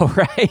supervillain. Oh,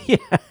 right.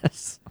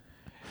 Yes.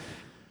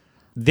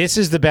 This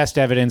is the best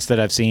evidence that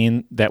I've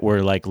seen that we're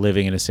like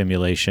living in a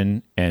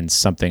simulation and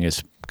something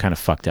is kind of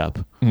fucked up.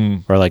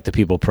 Or like the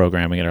people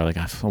programming it are like,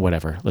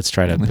 whatever. Let's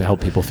try to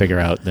help people figure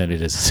out that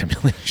it is a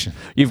simulation.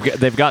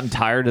 They've gotten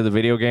tired of the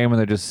video game and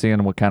they're just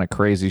seeing what kind of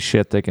crazy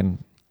shit they can.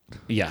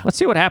 Yeah. Let's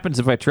see what happens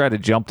if I try to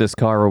jump this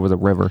car over the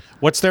river.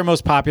 What's their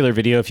most popular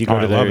video? If you go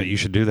I to love it. You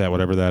should do that,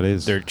 whatever that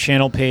is. their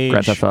channel page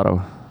Grand Theft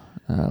Auto.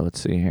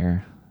 Let's see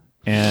here.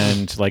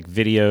 and like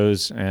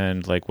videos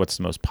and like what's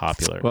the most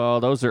popular?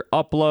 Well, those are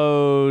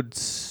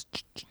uploads.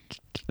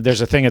 There's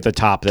a thing at the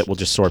top that will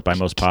just sort by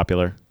most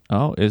popular.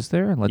 Oh, is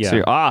there? Let's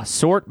Yeah. see.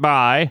 Sort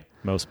by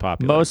Most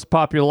popular. most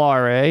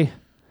populare.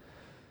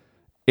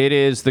 It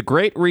is The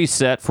Great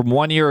Reset from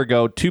 1 year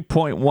ago,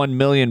 2.1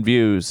 million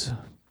views.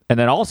 And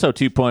then also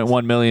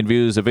 2.1 million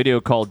views, a video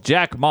called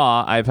Jack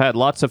Ma, I've had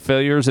lots of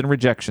failures and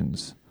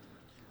rejections.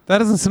 That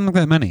doesn't seem like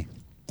that many.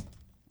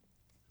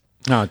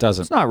 No, it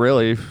doesn't. It's not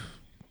really.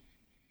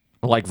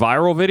 Like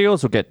viral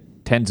videos will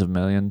get tens of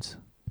millions.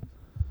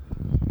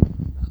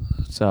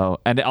 So,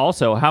 and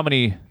also how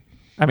many,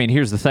 I mean,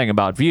 here's the thing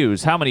about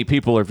views. How many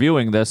people are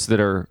viewing this that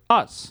are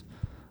us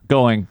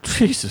going,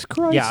 Jesus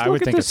Christ, Yeah, I would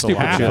look at think this it's a lot.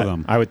 stupid half shit. of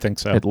them. I would think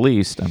so. At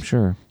least, I'm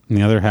sure. And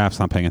the other half's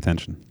not paying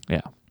attention.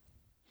 Yeah.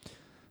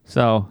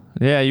 So,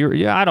 yeah,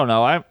 I don't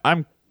know.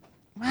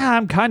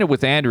 I'm kind of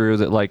with Andrew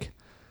that like,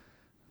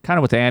 kind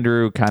of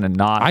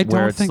not. I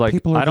where don't it's think like,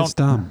 people are this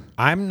dumb.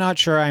 I'm not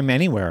sure I'm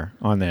anywhere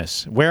on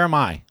this. Where am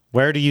I?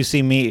 Where do you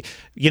see me?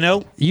 You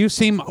know, You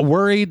seem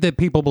worried that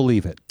people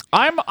believe it.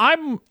 I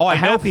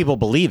know people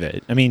believe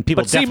it. I mean,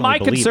 people But see, definitely my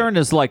believe concern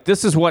is like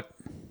this is what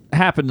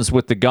happens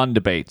with the gun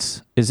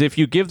debates. Is if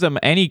you give them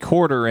any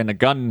quarter in a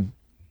gun,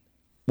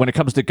 when it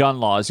comes to gun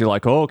laws, you're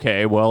like, oh,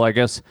 okay, well, I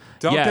guess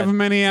Don't yeah, give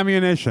them any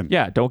ammunition.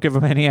 yeah, don't give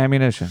them any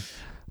ammunition,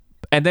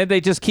 and then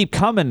they just keep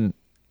coming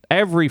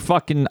every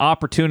fucking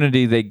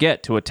opportunity they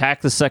get to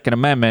attack the Second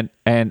Amendment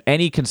and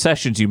any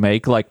concessions you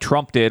make, like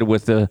Trump did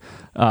with the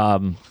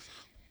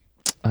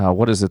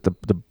what is it? The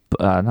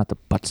not the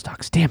butt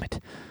stocks. Damn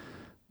it.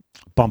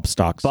 bump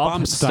stocks.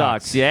 Bump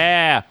stocks.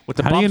 Yeah. With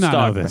the How do bump you not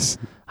stock. know this?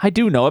 I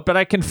do know it, but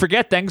I can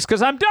forget things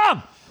because I'm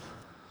dumb.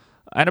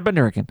 And I'm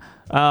American.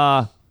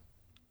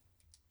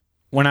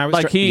 When I was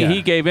Like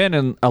he gave in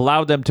and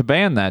allowed them to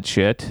ban that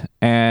shit,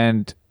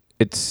 and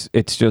it's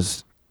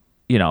just,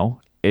 you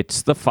know,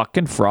 it's the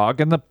fucking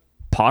frog in the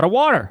pot of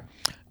water.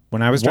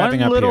 when I was driving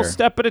One up little here,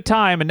 step at a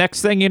time, and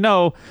next thing you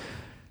know,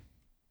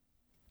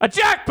 a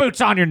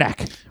jackboot's on your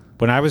neck.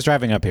 when I was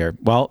driving up here,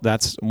 well,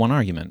 that's one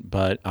argument,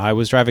 but I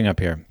was driving up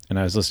here and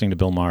I was listening to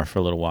Bill Maher for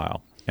a little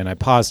while, and I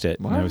paused it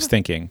and I was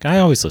thinking, I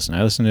always listen.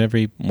 I listen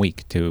every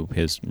week to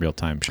his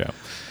real-time show.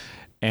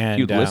 And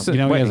You listen. you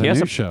know, he Wait, has a has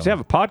new a show. Does he have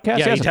a podcast?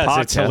 yeah, has he a does.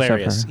 podcast, It's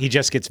hilarious. I've heard. He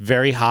just gets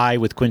very high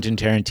with Quentin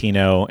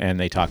Tarantino, and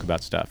they talk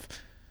about stuff.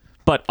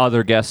 But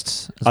other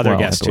guests, as Other well,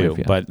 I guests believe,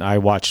 too, yeah. but I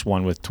watched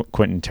one with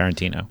Quentin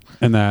Tarantino.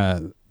 And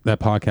that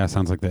podcast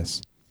sounds like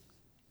this.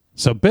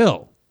 So,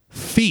 Bill,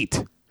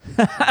 feet.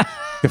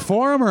 You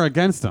for him or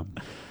against him?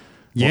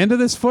 You into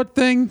this foot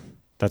thing?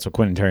 That's what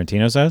Quentin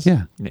Tarantino says?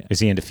 Yeah. Is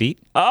he into feet?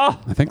 Oh,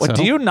 I think what, so.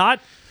 Do you not?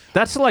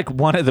 That's like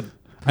one of the...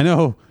 I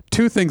know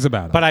two things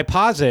about it. But I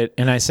pause it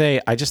and I say,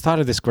 I just thought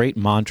of this great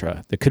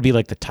mantra that could be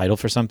like the title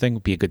for something,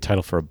 would be a good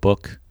title for a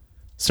book,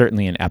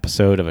 certainly an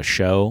episode of a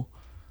show.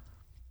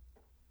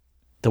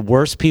 The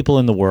worst people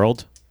in the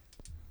world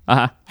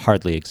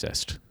hardly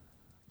exist.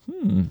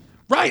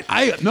 Right.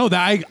 I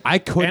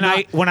could And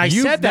not. when I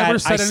You've said that, never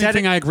said I said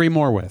anything it- I agree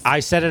more with. I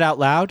said it out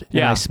loud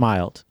and I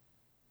smiled.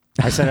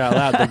 I said it out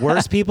loud. The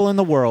worst people in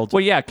the world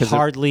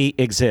hardly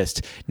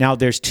exist. Now,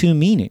 there's two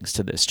meanings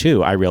to this,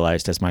 too. I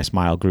realized as my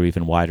smile grew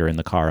even wider in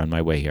the car on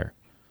my way here.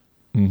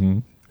 Mm-hmm.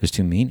 There's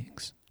two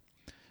meanings.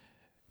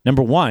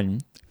 Number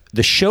one,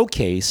 the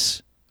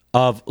showcase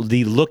of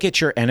the look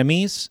at your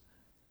enemies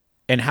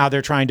and how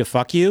they're trying to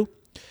fuck you.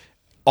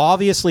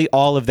 Obviously,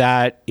 all of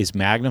that is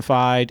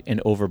magnified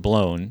and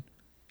overblown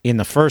in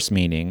the first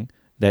meaning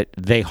that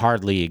they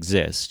hardly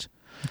exist.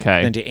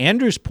 Okay. And to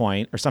Andrew's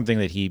point, or something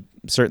that he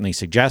certainly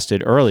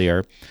suggested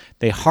earlier,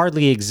 they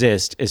hardly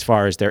exist as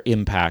far as their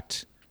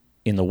impact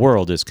in the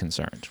world is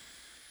concerned.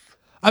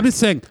 I'm just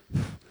saying,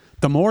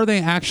 the more they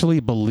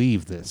actually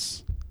believe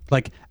this,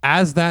 like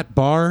as that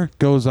bar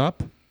goes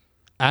up,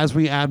 as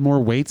we add more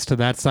weights to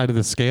that side of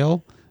the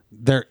scale,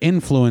 their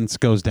influence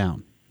goes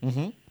down.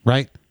 Mm-hmm.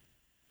 Right?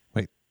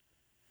 Wait,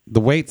 the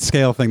weight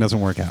scale thing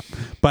doesn't work out.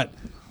 But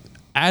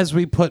as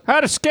we put...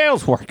 How do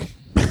scales work?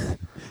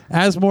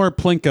 As more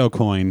Plinko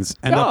coins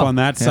end up on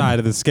that side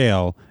of the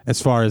scale,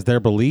 as far as their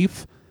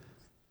belief,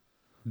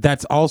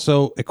 that's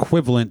also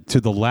equivalent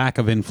to the lack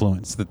of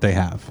influence that they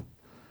have.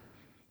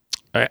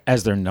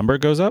 As their number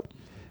goes up?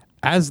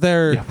 As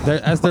their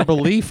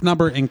belief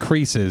number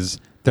increases,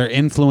 their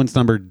influence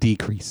number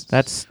decreases.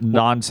 That's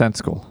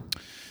nonsensical.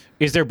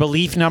 Is their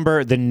belief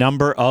number the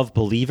number of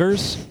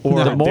believers?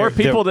 Or The more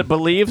people that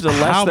believe, the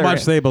less how they're-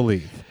 much they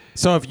believe.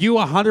 So if you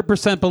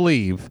 100%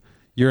 believe,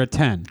 you're a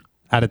 10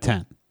 out of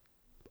 10.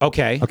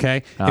 Okay.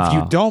 Okay? If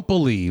you don't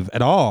believe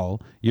at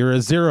all, you're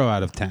a 0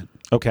 out of 10.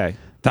 Okay.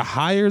 The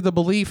higher the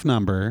belief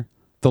number,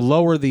 the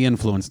lower the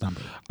influence number.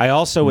 I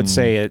also would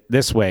say it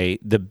this way.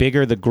 The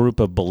bigger the group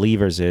of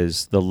believers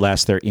is, the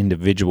less their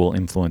individual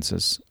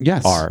influences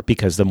are,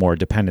 because the more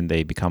dependent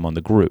they become on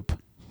the group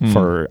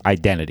for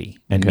identity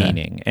and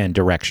meaning and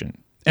direction.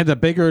 And the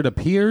bigger it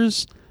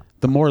appears,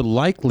 the more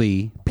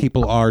likely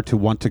people are to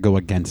want to go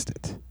against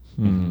it.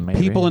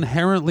 People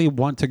inherently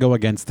want to go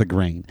against the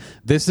grain.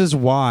 This is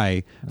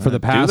why for the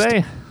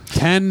past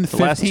 10,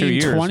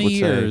 15, 20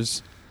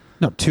 years...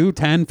 No, 2,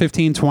 10,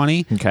 15,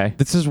 20. Okay.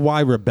 This is why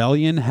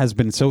rebellion has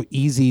been so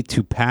easy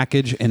to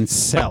package and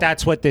sell. But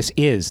that's what this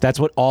is. That's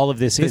what all of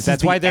this is.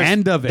 That's the why there's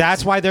end of it.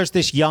 That's why there's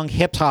this young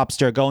hip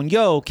hopster going,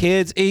 "Yo,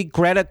 kids, ain't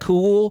Greta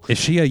cool?" Is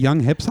she a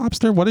young hip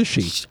hopster? What is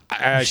she?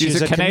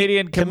 She's a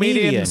Canadian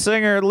comedian,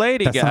 singer,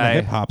 lady That's guy. not a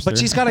hip hopster. But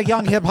she's got a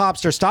young hip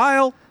hopster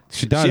style.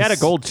 She does. She had a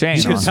gold chain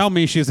You could on. tell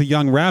me she's a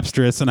young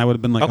rapstress, and I would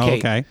have been like, Okay. oh,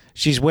 okay.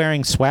 She's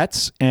wearing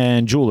sweats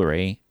and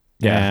jewelry.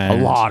 Yeah,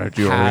 and a lot of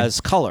jewelry. Has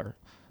color.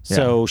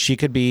 So she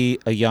could be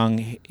a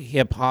young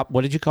hip hop.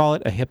 What did you call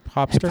it? A hip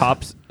hopster?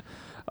 Pops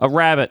a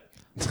rabbit.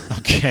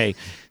 Okay.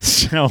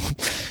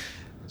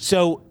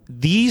 So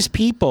these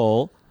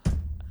people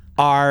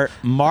are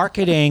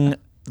marketing,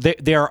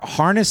 they're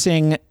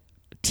harnessing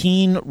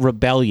teen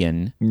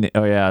rebellion.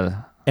 Oh,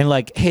 yeah. And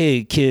like,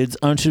 hey, kids,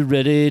 aren't you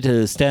ready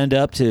to stand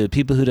up to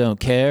people who don't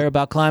care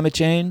about climate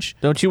change?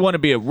 Don't you want to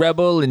be a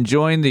rebel and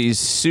join these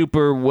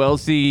super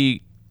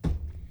wealthy,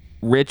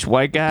 rich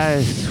white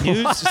guys?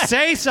 You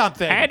say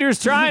something.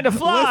 Andrew's trying to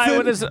fly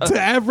with his... to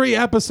every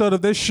episode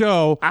of this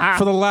show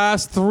for the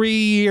last 3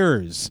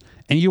 years,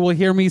 and you will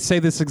hear me say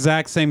this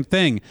exact same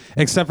thing,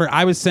 except for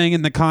I was saying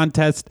in the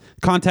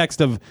context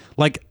of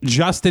like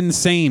Just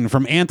Insane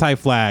from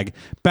Anti-Flag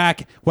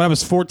back when I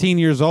was 14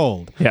 years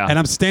old. Yeah. And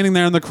I'm standing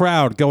there in the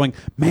crowd going,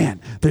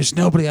 man, there's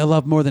nobody I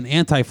love more than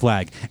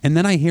Anti-Flag. And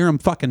then I hear him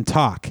fucking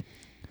talk.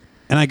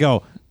 And I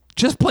go,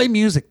 just play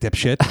music,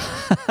 dipshit.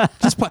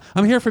 Just play.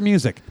 I'm here for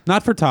music,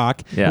 not for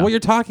talk. Yeah. And what you're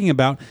talking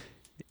about,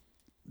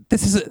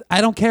 I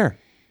don't care.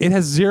 It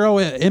has zero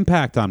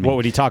impact on me. What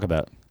would he talk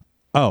about?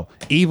 Oh,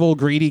 evil,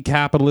 greedy,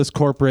 capitalist,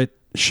 corporate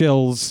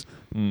shills,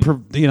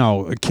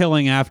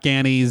 killing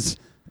Afghanis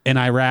in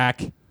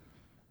Iraq and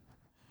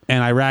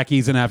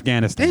Iraqis in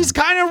Afghanistan. He's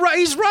kind of right.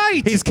 He's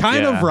right. He's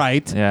kind of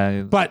right.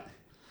 Yeah. But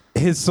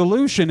his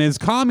solution is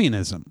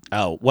communism.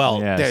 Oh,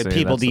 well, Yeah,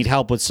 people need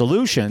help with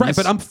solutions. Right,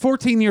 but I'm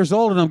 14 years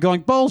old and I'm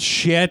going,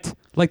 bullshit.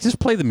 Like, just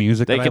play the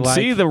music They that can I like.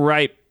 see the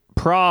right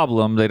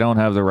problem. They don't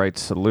have the right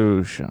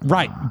solution.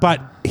 Right,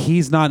 but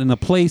he's not in a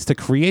place to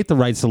create the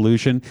right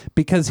solution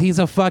because he's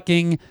a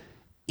fucking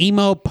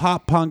emo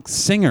pop punk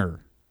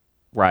singer.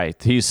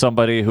 Right. He's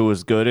somebody who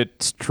is good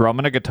at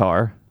strumming a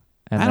guitar.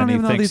 And I then don't even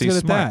he know thinks that he's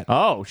he's good at smart. that.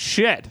 Oh,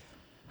 shit.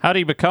 How do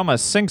you become a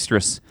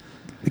singstress?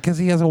 Because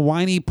he has a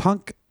whiny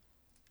punk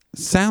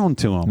sound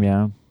to him.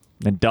 Yeah.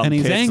 And dumb And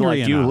he's kids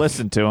angry like you enough.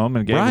 listen to him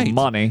and gave him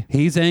money.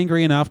 He's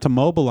angry enough to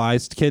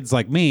mobilize kids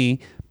like me,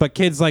 but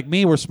kids like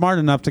me were smart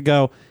enough to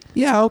go,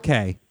 yeah,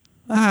 okay,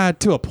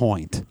 to a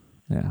point.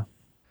 Yeah.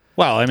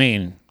 Well, I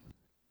mean,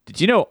 Did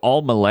you know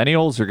all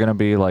millennials are going to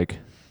be like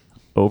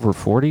over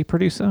 40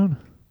 pretty soon?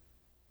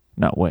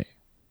 No, wait.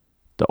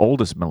 The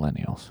oldest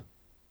millennials.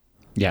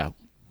 Yeah.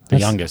 The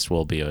youngest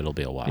will be. It'll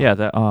be a while.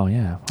 Yeah. Oh,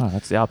 yeah. Wow,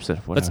 that's the opposite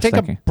of what Let's I was take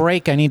thinking. a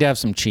break. I need to have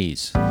some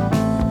cheese.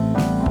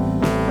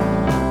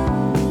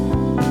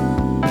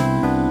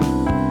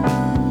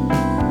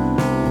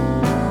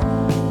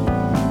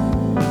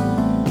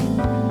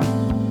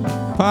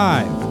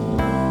 Five,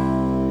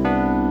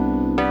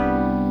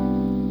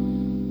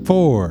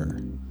 4,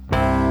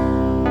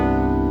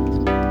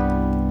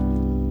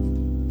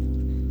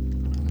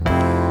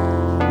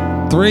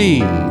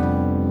 3,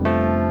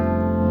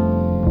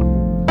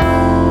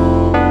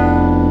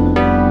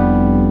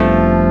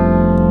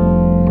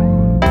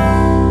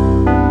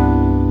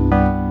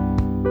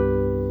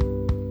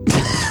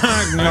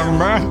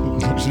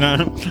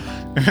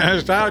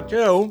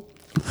 2.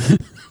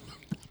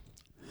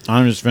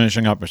 I'm just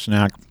finishing up a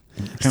snack.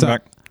 Came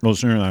back a little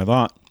sooner than I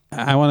thought.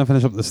 I want to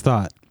finish up this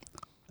thought.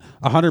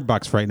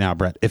 $100 right now,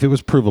 Brett. If it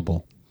was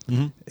provable,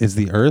 is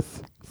the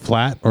Earth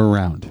flat or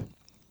round?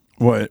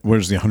 Where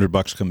does the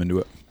 $100 come into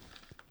it?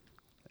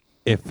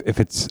 If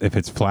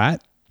it's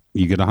flat,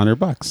 you get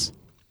 $100.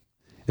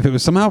 If it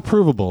was somehow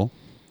provable,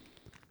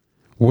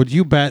 would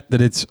you bet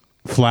that it's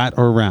flat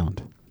or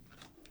round?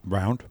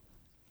 Round.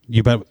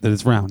 You bet that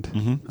it's round.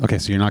 Mm-hmm. Okay,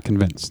 so you're not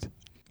convinced.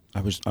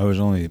 I was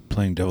only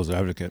playing devil's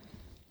advocate.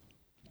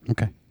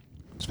 Okay,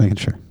 just making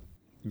sure.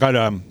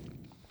 Got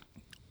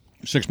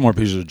 6 more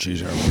pieces of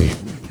cheese here.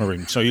 Hurry.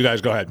 So you guys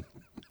go ahead.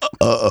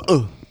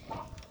 A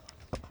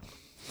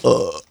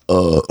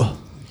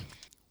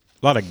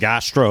lot of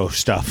gastro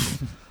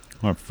stuff.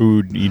 Or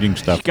food eating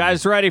stuff. You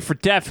guys ready for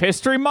Deaf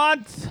History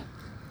Month?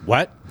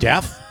 What?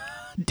 Deaf?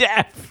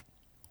 Deaf.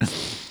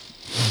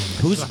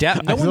 Who's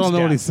deaf? No I one's don't know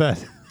deaf. what he said.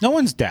 No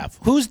one's deaf.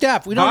 Who's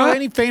deaf? We don't know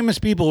any famous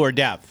people who are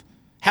deaf.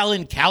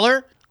 Helen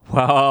Keller?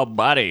 Well,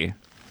 buddy.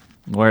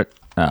 Where'd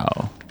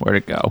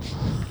it go?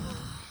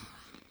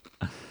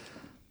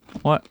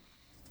 What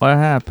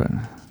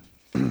happened?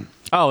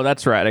 Oh,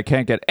 that's right. I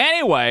can't get...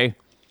 Anyway,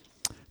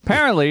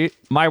 apparently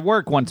my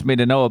work wants me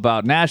to know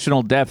about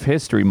National Deaf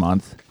History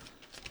Month.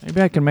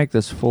 Maybe I can make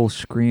this full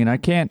screen. I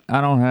don't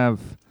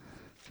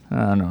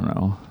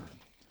know.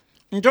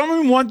 Tell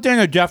me one thing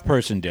a deaf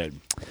person did.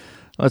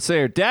 Let's see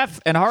here. Deaf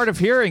and hard of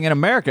hearing in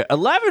America.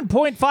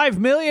 11.5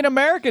 million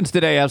Americans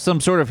today have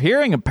some sort of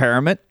hearing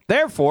impairment.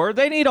 Therefore,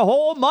 they need a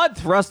whole month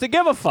for us to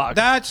give a fuck.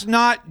 That's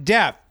not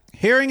deaf.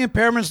 Hearing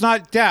impairment's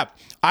not deaf.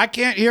 I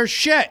can't hear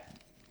shit.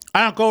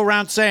 I don't go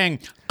around saying,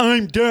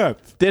 I'm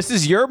deaf. This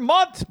is your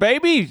month,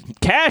 baby.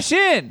 Cash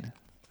in.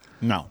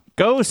 No.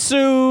 Go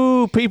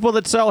sue people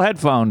that sell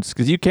headphones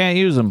because you can't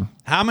use them.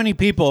 How many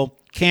people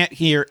can't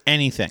hear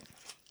anything?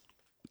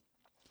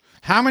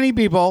 How many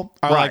people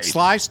are like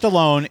Sly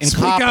Stallone in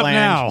Speak up Copland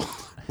now.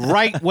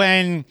 right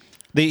when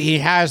he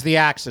has the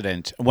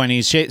accident, when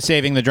he's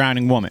saving the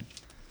drowning woman?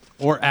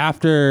 Or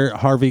after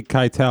Harvey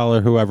Keitel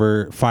or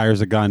whoever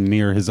fires a gun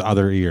near his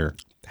other ear.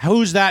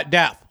 Who's that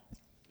deaf?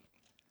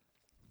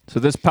 So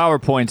this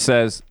PowerPoint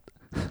says...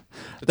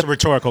 It's a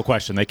rhetorical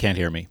question. They can't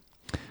hear me.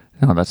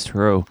 No, that's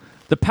true.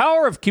 The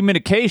power of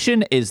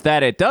communication is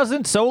that it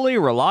doesn't solely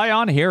rely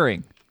on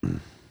hearing.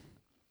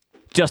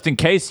 Just in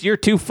case you're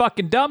too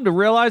fucking dumb to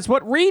realize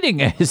what reading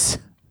is.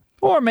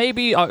 Or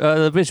maybe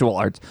visual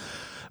arts.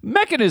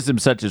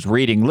 Mechanisms such as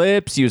reading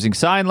lips, using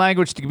sign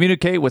language to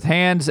communicate with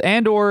hands,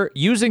 and or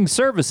using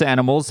service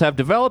animals have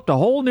developed a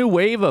whole new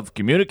wave of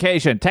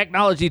communication.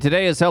 Technology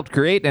today has helped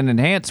create and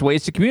enhance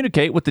ways to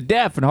communicate with the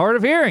deaf and hard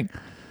of hearing.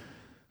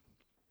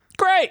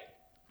 Great!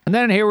 And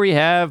then here we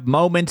have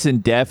moments in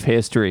deaf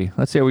history.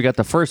 Let's see, we got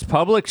the first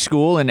public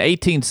school in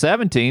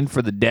 1817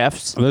 for the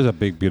deafs. Oh, there's a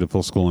big,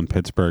 beautiful school in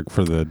Pittsburgh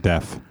for the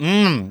deaf.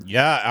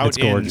 Yeah, out It's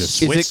in gorgeous.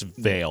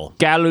 Swissvale.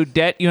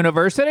 Gallaudet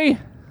University?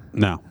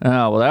 No.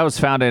 Oh, well, that was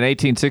founded in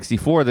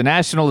 1864. The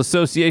National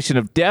Association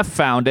of Deaf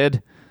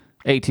founded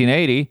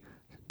 1880.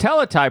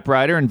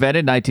 Teletypewriter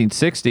invented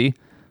 1960.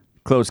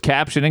 Closed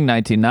captioning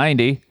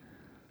 1990.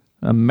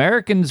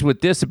 Americans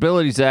with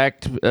Disabilities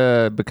Act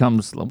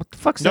becomes... What the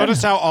fuck's that?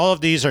 Notice how all of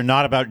these are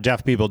not about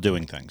deaf people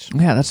doing things.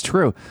 Yeah, that's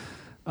true.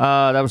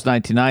 That was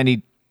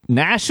 1990.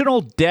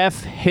 National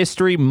Deaf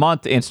History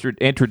Month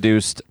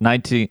introduced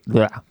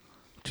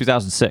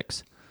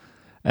 2006.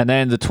 And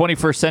then the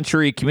 21st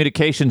Century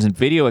Communications and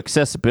Video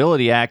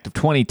Accessibility Act of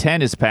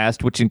 2010 is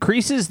passed, which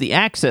increases the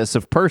access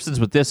of persons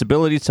with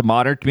disabilities to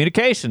modern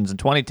communications in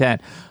 2010.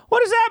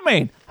 What does that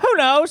mean? Who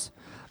knows?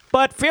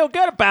 But feel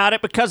good about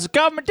it because the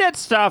government did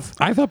stuff.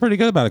 I felt pretty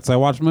good about it because I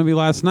watched a movie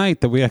last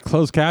night that we had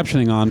closed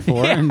captioning on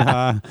for.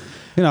 Yeah.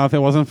 And, if it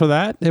wasn't for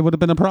that, it would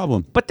have been a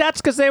problem. But that's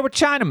because they were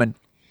Chinamen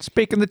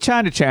speaking the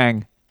China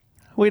Chang.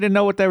 We didn't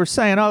know what they were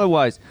saying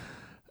otherwise.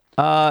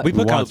 We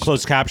put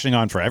closed captioning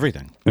on for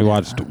everything. We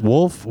watched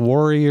Wolf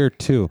Warrior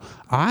 2.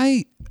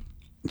 I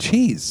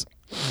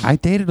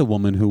dated a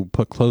woman who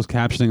put closed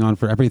captioning on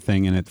for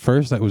everything, and at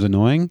first that was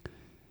annoying.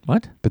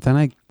 What? But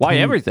then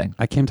everything?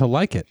 I came to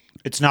like it.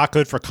 It's not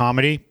good for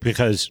comedy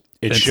because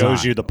it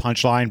shows you the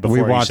punchline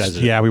before he says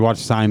it. Yeah, we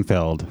watched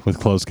Seinfeld with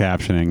closed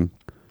captioning.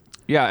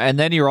 Yeah, and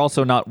then you're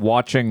also not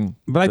watching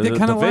But I did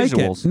kind of like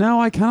visuals. it. No,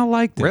 I kind of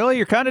liked it. Really?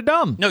 You're kind of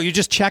dumb. No, you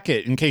just check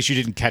it in case you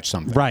didn't catch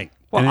something. Right.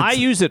 Well, And I it's-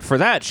 use it for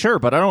that, sure,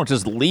 but I don't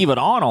just leave it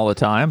on all the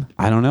time.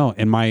 I don't know.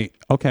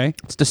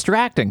 It's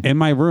distracting. In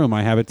my room,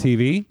 I have a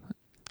TV.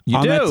 You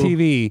on do? that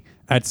TV,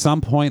 at some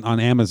point on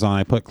Amazon,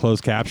 I put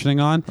closed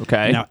captioning on.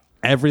 Okay. Now,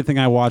 everything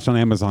I watch on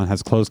Amazon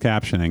has closed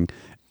captioning,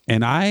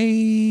 and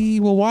I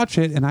will watch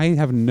it, and I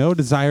have no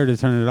desire to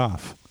turn it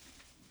off.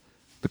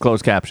 The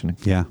closed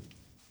captioning. Yeah.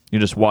 You're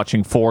just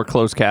watching for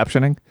closed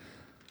captioning?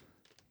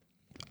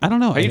 I don't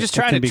know. Are you just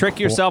trying to trick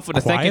yourself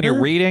into thinking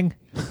you're reading?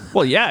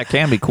 Well, yeah, it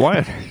can be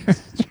quieter.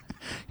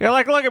 You're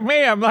like, look at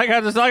me. I'm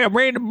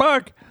reading a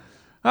book.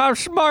 I'm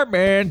smart,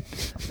 man.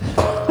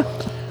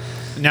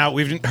 Now,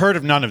 we've heard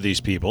of none of these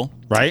people,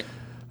 right?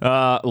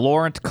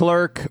 Laurent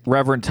Clerc,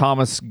 Reverend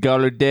Thomas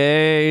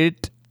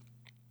Gallaudet,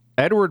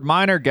 Edward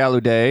Minor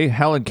Gallaudet,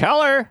 Helen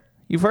Keller.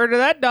 You've heard of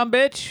that dumb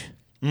bitch.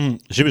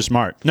 She was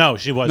smart. No,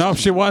 she wasn't. No,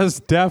 she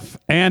was deaf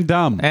and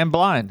dumb. And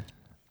blind.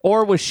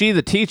 Or was she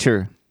the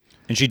teacher?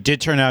 And she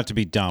did turn out to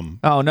be dumb.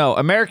 Oh, no.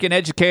 American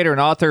educator and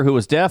author who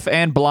was deaf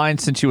and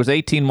blind since she was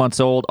 18 months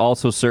old,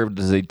 also served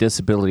as a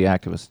disability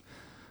activist.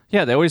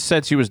 Yeah, they always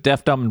said she was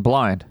deaf, dumb, and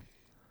blind.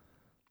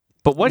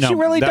 But was she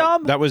really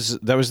dumb? That was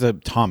the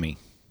Tommy.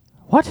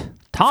 What?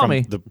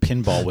 Tommy? From the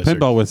Pinball Wizard.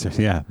 Pinball Wizard,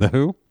 yeah. The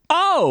Who?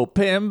 Oh,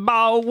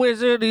 Pinball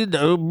Wizard. I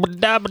don't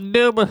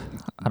know.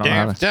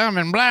 Deaf, dumb,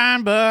 and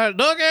blind, but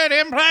look at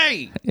him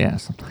play. Yeah,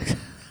 something like that.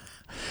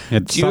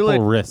 It's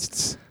supple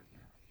wrists.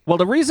 Well,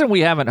 the reason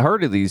we haven't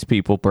heard of these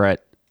people,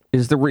 Brett,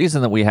 is the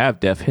reason that we have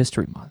Deaf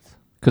History Month.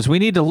 Because we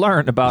need to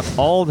learn about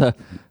all the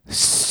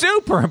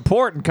super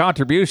important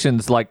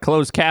contributions like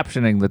closed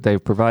captioning that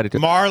they've provided to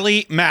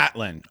Marlee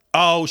Matlin.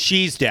 Oh,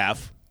 she's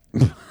deaf.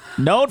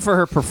 Known for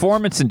her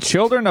performance in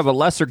Children of a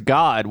Lesser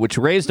God, which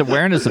raised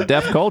awareness of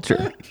deaf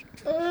culture.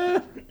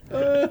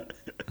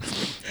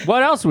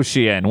 What else was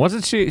she in?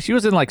 Wasn't she? She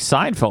was in like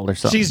Seinfeld or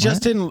something. She's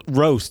just in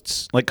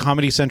roasts, like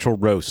Comedy Central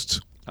roasts.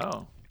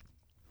 Oh.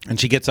 And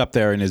she gets up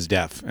there and is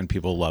deaf, and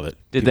people love it.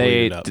 Did People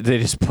eat it up. they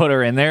just put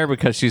her in there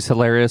because she's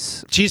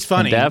hilarious? She's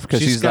funny. And deaf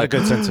because She's got like, a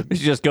good sense of. She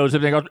just goes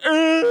up there and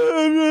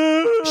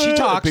goes. She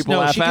talks. People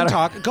No, laugh she at can her.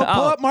 talk. Go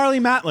pull up Marlee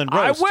Matlin.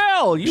 I roast.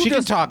 will. She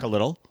can talk a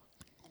little.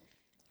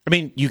 I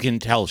mean, you can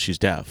tell she's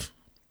deaf.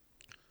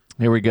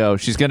 Here we go.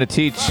 She's going to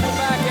teach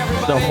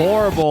the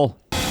horrible.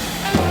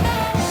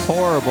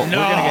 We're going to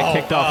get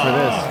kicked off for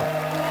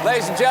this.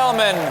 Ladies and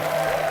gentlemen,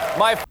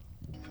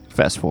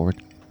 Fast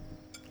forward.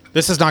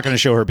 This is not going to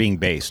show her being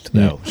based,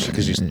 though,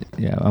 because she's.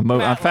 Yeah, I'm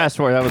fast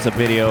forward. That was a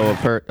video of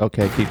her.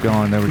 Okay, keep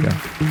going. There we go.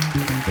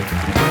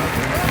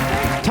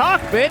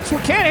 Talk, bitch.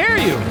 We can't hear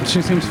you.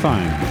 She seems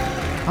fine.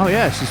 Oh,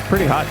 yeah. She's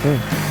pretty hot, too.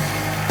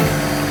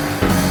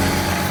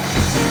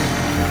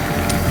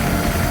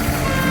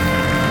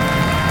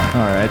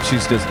 All right.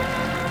 She's just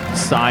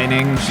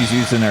signing. She's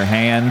using her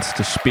hands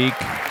to speak.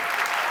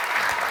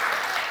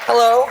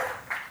 hello.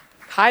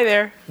 Hi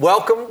there.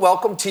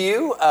 Welcome to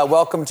you.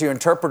 Welcome to your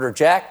interpreter,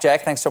 Jack.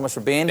 Jack, thanks so much for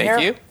being here.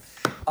 Thank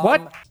you.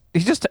 What?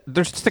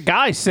 There's just a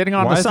guy sitting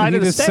on Why the side doesn't he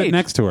of the just sit stage.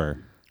 next to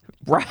her?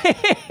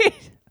 Right.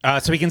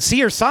 So we can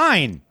see her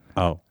sign.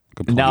 Oh,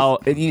 good point. No,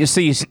 you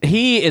see,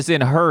 he is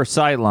in her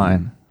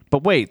sideline.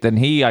 But wait, then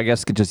he, I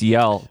guess, could just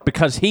yell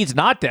because he's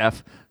not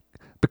deaf.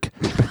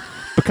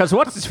 Because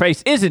what's his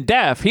face isn't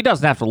deaf. He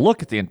doesn't have to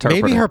look at the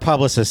interpreter. Maybe her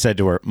publicist said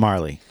to her,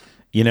 Marlee,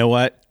 you know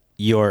what?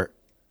 You're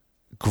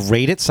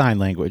great at sign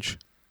language,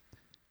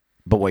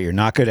 but what you're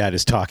not good at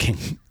is talking.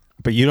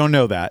 But you don't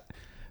know that.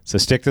 So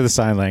stick to the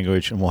sign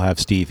language, and we'll have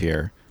Steve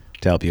here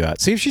to help you out.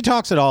 See if she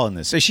talks at all in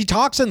this. So she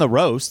talks in the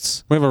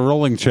roasts. We have a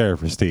rolling chair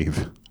for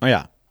Steve. Oh,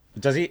 yeah.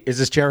 Does he? Is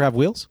this chair have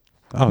wheels?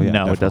 Oh, yeah.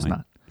 No, it does definitely.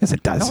 not. Yes,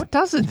 it does. No, it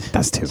doesn't. It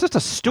does too. It's just a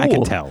stool. I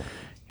can tell.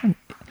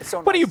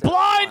 What are you,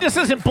 blind? This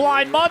isn't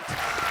Blind Month.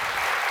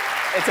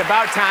 It's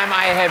about time.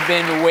 I have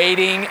been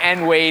waiting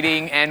and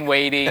waiting and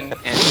waiting.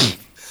 And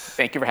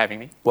thank you for having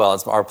me. Well,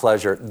 it's our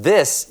pleasure.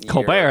 This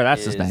Colbert, year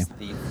that's his is name.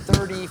 the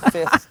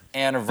 35th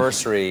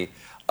anniversary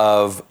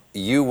of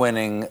you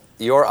winning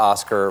your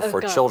Oscar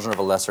for Children of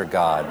a Lesser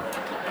God.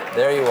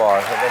 There you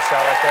are. Have that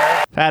shot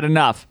right there? Had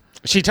enough.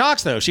 She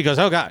talks, though. She goes,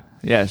 oh, God.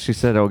 Yeah, she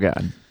said, oh,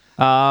 God.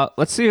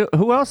 Let's see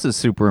who else is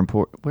super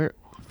important.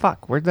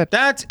 Where'd that?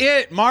 That's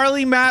it.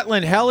 Marlee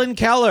Matlin, Helen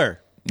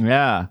Keller.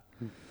 Yeah.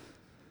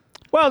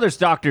 Well, there's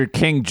Dr.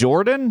 King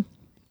Jordan,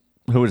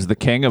 who is the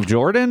king of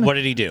Jordan. What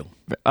did he do?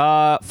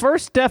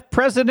 First deaf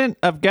president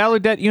of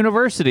Gallaudet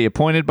University,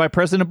 appointed by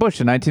President Bush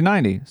in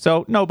 1990.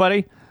 So,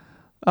 nobody.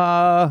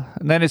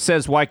 And then it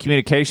says why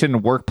communication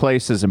in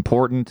workplace is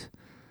important.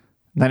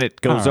 And then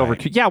it goes over.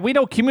 Yeah, we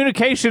know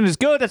communication is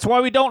good. That's why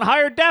we don't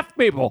hire deaf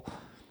people.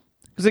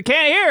 Because they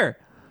can't hear.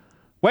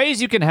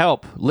 Ways you can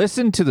help.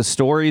 Listen to the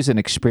stories and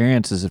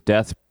experiences of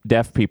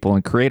deaf people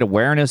and create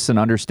awareness and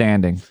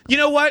understanding. You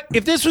know what?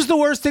 If this was the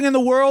worst thing in the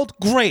world,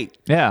 great.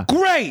 Yeah.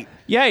 Great.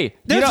 Yay.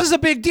 This is a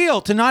big deal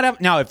to not have.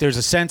 Now, if there's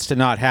a sense to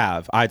not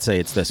have, I'd say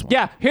it's this one.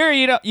 Yeah, here,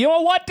 you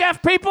know what,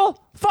 deaf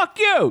people? Fuck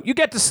you. You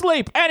get to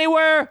sleep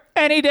anywhere,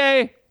 any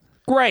day.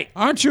 great.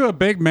 Aren't you a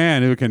big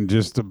man who can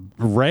just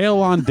rail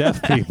on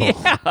deaf people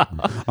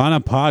on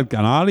an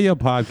audio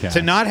podcast?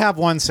 To not have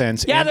one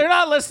sense. Yeah, they're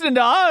not listening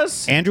to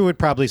us. Andrew would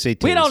probably say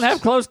taste. We don't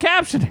have closed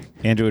captioning.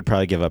 Andrew would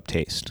probably give up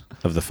taste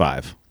of the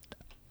 5.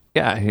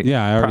 Yeah.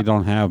 I already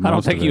don't have. I don't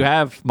most think of you it.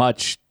 have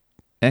much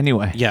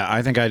anyway. Yeah,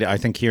 I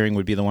think hearing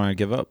would be the one I'd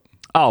give up.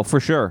 Oh, for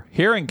sure.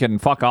 Hearing can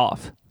fuck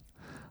off.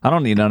 I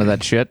don't need none of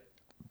that shit,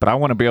 but I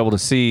want to be able to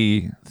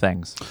see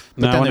things.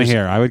 No, I want to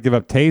hear. I would give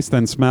up taste,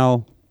 then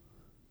smell.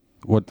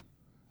 What?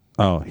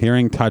 Oh,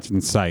 hearing, touch,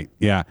 and sight.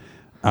 Yeah.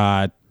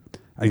 I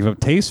give up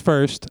taste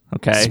first.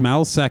 Okay.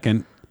 Smell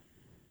second.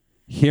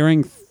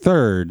 Hearing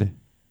third.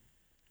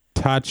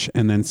 Touch,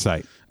 and then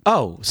sight.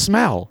 Oh,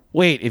 smell.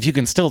 Wait, if you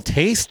can still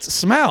taste,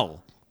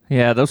 smell.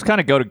 Yeah, those kind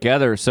of go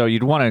together, so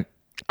you'd want to...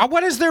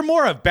 What is there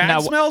more of? Bad Now,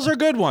 smells or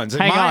good ones?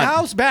 In hang my on.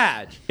 house,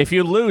 bad. If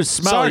you lose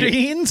smell...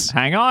 Sardines?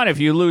 Hang on. If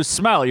you lose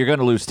smell, you're going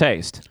to lose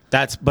taste.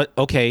 But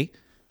okay.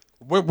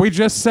 We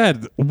just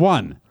said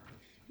one.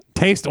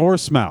 Taste or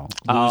smell.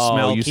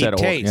 Smell, you keep said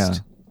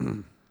taste. Yeah.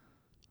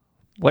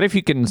 What if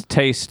you can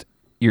taste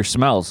your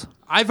smells?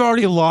 I've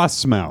already lost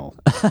smell.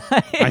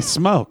 I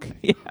smoke.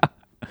 Yeah.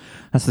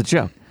 That's the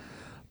joke.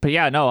 But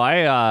yeah, no,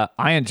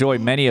 I enjoy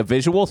many a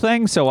visual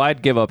thing, so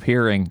I'd give up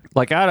hearing.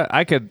 Like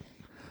I could...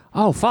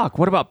 Oh, fuck.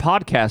 What about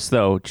podcasts,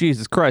 though?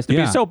 Jesus Christ. I'd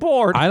be so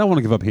bored. I don't want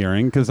to give up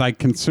hearing because I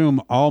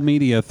consume all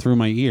media through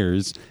my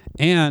ears.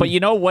 And But you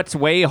know what's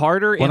way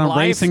harder when in I'm life?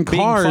 racing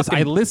Being cars, fucking-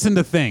 I listen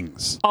to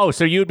things. Oh,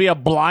 so you'd be a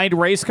blind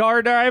race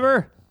car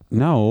driver?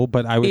 No,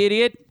 but I would.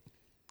 Idiot.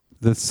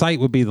 The sight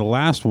would be the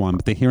last one,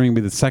 but the hearing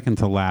would be the second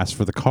to last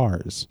for the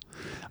cars.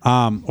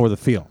 Or the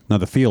feel. No,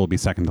 the feel would be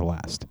second to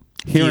last.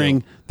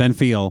 Hearing, then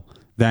feel,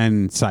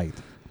 then sight.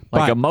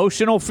 Like But-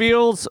 emotional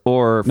feels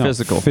or no,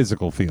 physical?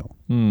 Physical feel.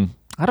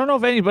 I don't know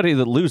of anybody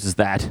that loses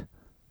that.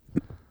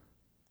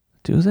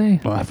 Do they?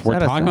 Well, if Is we're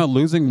that a talking thing? about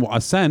losing a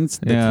sense,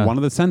 Yeah. it's one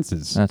of the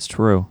senses. That's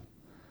true.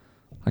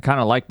 I kind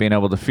of like being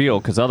able to feel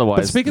because otherwise...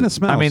 But speaking of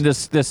smells- I mean,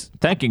 this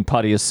thinking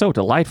putty is so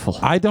delightful.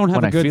 I don't have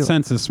when a I good feel it.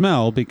 sense of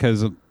smell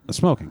because of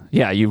smoking.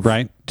 Yeah, you've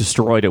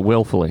destroyed it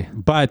willfully.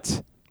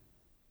 But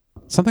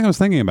something I was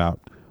thinking about,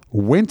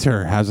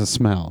 winter has a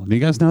smell. Do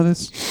you guys know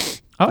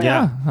this? Oh,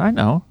 yeah. I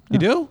know. You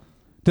do?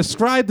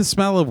 Describe the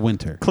smell of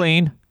winter.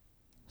 Clean.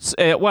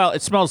 Well,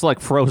 it smells like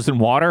frozen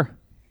water.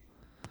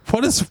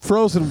 What does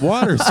frozen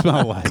water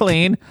smell like?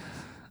 Clean.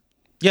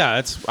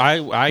 Yeah,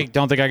 I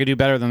don't think I could do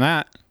better than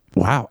that.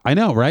 Wow, I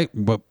know, right?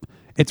 But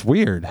it's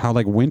weird how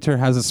like winter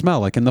has a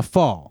smell. Like in the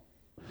fall,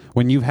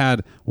 when you've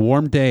had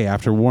warm day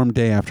after warm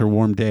day after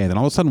warm day, then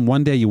all of a sudden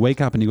one day you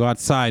wake up and you go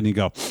outside and you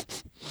go,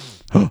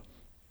 oh,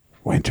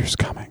 winter's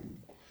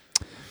coming.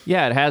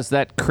 Yeah, it has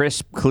that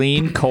crisp,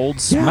 clean, cold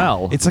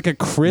smell. It's like a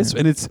crisp,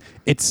 and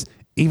it's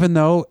even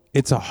though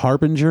it's a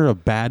harbinger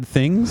of bad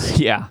things.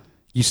 Yeah.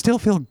 You still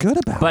feel good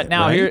about it. But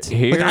now right?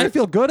 here like, I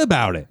feel good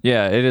about it.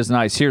 Yeah, it is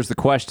nice. Here's the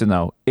question,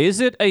 though. Is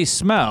it a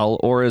smell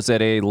or is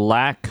it a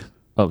lack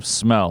of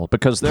smell?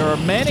 Because there are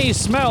many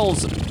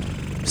smells.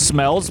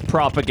 Smells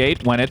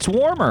propagate when it's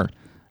warmer.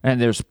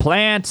 And there's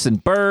plants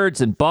and birds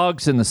and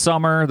bugs in the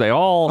summer. They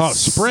all... Oh,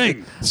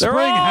 spring. They're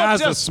Spring all has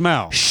a just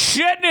smell.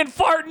 shitting and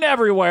farting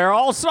everywhere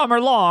all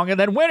summer long. And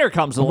then winter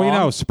comes along. We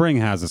know spring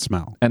has a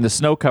smell. And the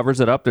snow covers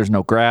it up. There's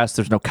no grass.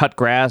 There's no cut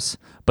grass.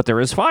 But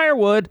there is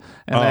firewood.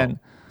 And then...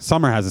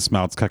 Summer has a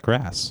smell. It's cut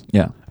grass.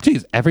 Yeah.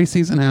 Geez, every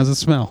season has a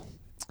smell.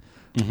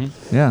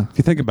 Yeah. If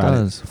you think about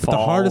it. But the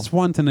Fall. hardest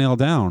one to nail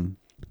down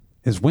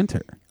is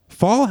winter.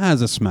 Fall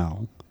has a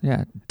smell.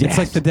 Yeah. It's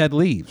like the dead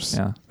leaves.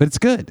 Yeah. But it's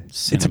good.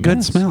 It's a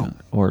good smell.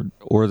 Or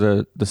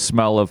the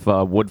smell of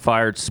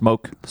wood-fired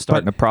smoke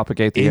starting to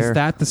propagate the air. Is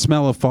that the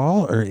smell of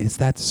fall or is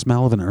that the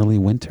smell of an early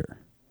winter?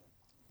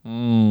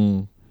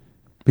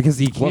 Because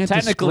you can't Well,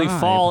 technically,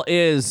 describe- fall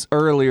is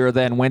earlier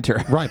than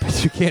winter. Right,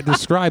 but you can't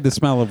describe the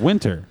smell of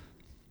winter.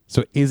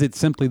 So is it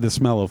simply the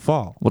smell of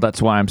fall? Well,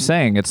 that's why I'm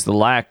saying it's the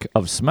lack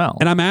of smell.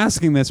 And I'm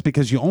asking this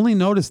because you only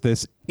notice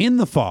this in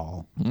the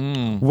fall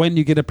when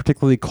you get a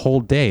particularly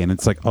cold day and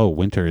it's like, oh,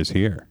 winter is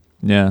here.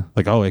 Yeah.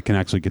 Like, oh, it can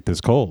actually get this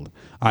cold.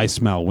 I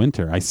smell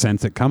winter. I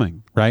sense it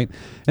coming, right?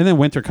 And then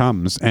winter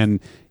comes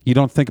and you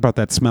don't think about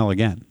that smell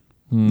again.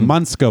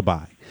 Months go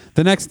by.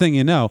 The next thing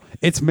you know,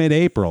 it's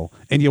mid-April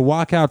and you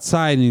walk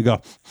outside and you go,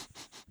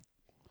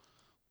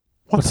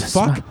 what the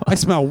fuck? I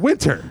smell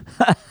winter.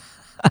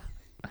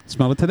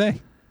 Smell it today.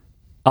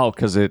 Oh,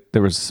 because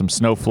there was some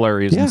snow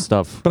flurries and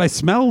stuff. But I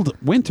smelled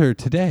winter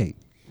today.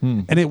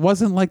 And it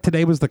wasn't like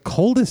today was the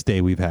coldest day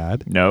we've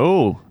had.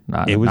 No,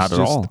 not It was not just,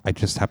 at all. I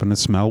just happened to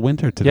smell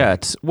winter today. Yeah,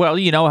 well,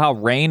 you know how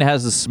rain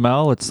has a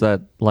smell? It's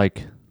that,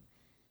 like,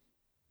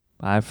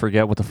 I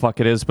forget what the fuck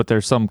it is, but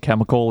there's some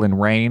chemical in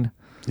rain.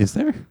 Is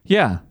there?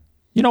 Yeah.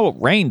 You know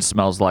what rain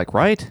smells like,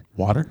 right?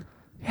 Water?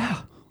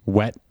 Yeah.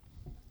 Wet?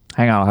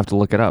 Hang on, I'll have to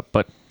look it up.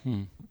 But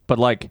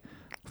like,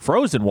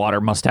 frozen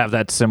water must have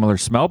that similar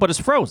smell, but it's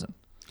frozen.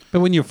 But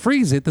when you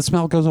freeze it, the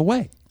smell goes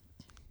away.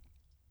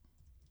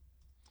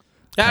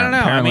 I don't know.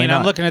 Apparently I'm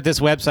not. looking at this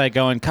website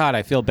going, God,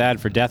 I feel bad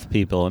for deaf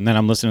people. And then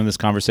I'm listening to this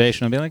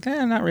conversation and be like,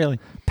 not really.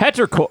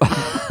 Petrichor.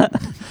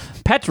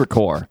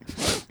 Petrichor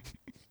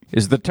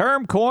is the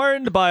term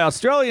coined by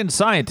Australian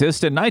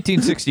scientists in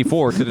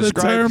 1964 to The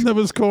describe term that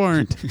was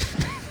coined.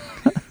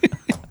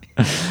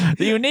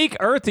 the unique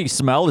earthy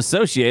smell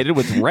associated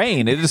with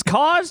rain. It is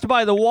caused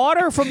by the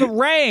water from the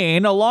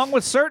rain, along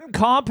with certain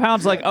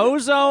compounds like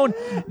ozone,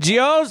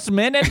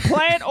 geosmin, and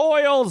plant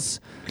oils.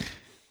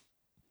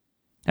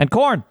 And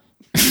corn.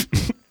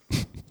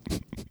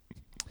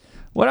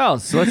 What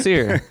else? Let's see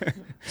here.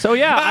 So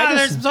yeah,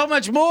 there's so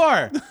much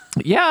more.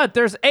 Yeah,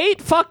 there's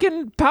 8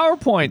 fucking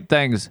PowerPoint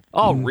things.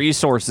 Oh,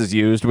 resources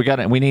used.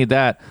 We need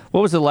that.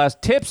 What was the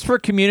last? Tips for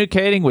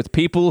communicating with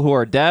people who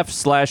are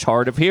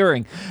deaf/hard of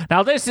hearing.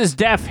 Now, this is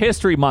Deaf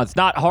History Month,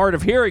 not Hard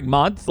of Hearing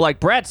Month, like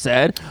Brett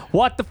said.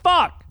 What the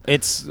fuck?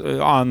 It's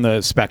on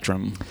the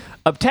spectrum.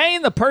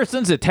 Obtain the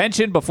person's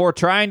attention before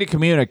trying to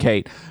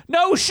communicate.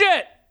 No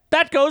shit.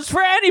 That goes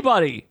for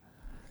anybody.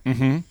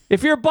 Mm-hmm.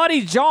 If your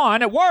buddy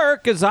John at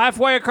work is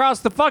halfway across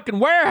the fucking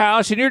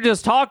warehouse and you're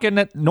just talking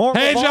at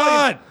normal Hey, volume-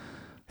 John!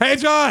 Hey,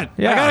 John!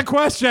 Yeah. I got a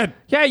question.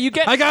 Yeah, you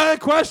get... I got a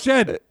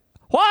question.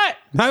 What?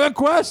 I have a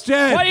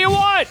question. What do you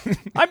want?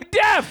 I'm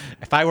deaf.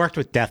 If I worked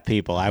with deaf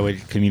people, I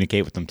would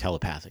communicate with them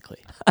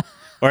telepathically.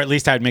 Or at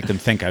least I would make them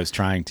think I was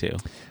trying to.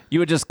 You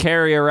would just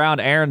carry around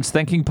Aaron's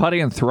thinking putty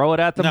and throw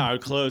it at them? No, I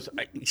would close.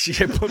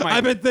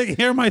 I've been thinking.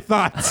 Here are my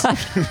thoughts.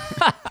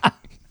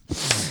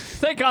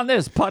 Think on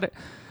this, putty.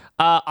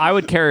 I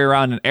would carry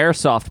around an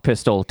airsoft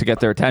pistol to get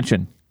their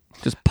attention.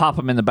 Just pop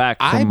them in the back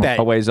I from bet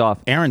a ways off.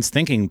 Aaron's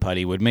thinking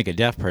putty would make a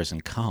deaf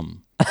person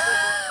come.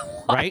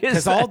 Right?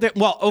 is Because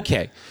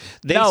okay.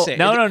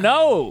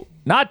 No.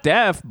 Not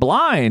deaf,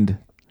 blind.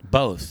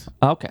 Both.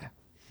 Okay.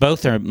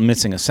 Both are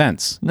missing a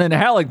sense. And then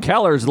Helen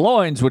Keller's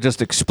loins would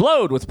just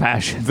explode with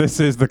passion. This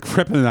is the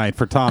kryptonite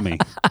for Tommy.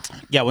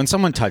 Yeah, when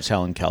someone touched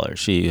Helen Keller,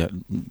 she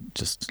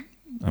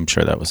I'm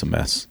sure that was a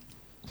mess.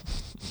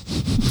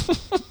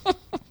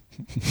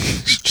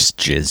 Just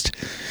jizzed.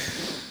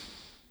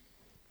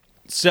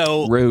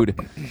 So rude.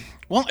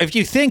 Well, if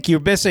you think you're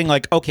missing,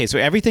 okay, so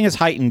everything is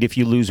heightened if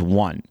you lose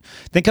one.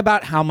 Think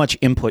about how much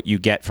input you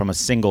get from a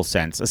single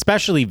sense,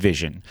 especially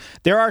vision.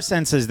 There are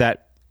senses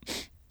that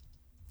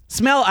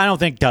smell, I don't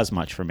think does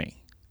much for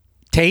me.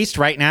 Taste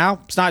right now,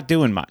 it's not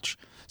doing much.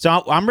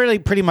 So I'm really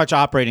pretty much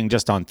operating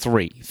just on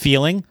 3.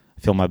 Feeling,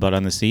 I feel my butt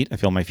on the seat. I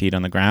feel my feet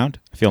on the ground.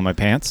 I feel my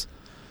pants.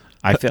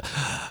 I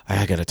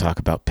got to talk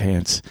about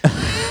pants.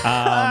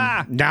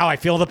 Now I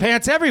feel the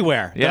pants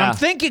everywhere. Yeah. I'm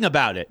thinking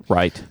about it.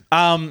 Right.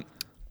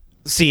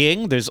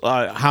 Seeing, there's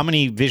how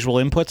many visual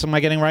inputs am I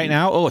getting right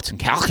now? Oh, it's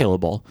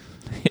incalculable.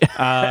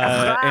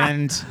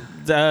 And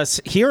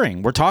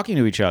hearing, we're talking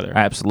to each other.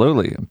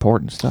 Absolutely.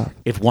 Important stuff.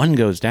 If one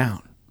goes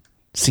down,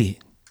 see,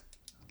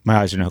 my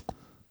eyes are now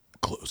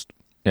closed.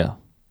 Yeah.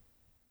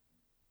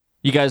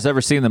 You guys ever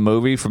seen the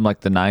movie from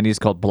the 90s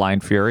called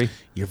Blind Fury?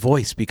 Your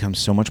voice becomes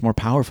so much more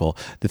powerful.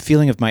 The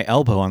feeling of my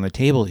elbow on the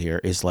table here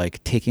is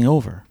like taking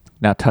over.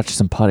 Now touch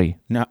some putty.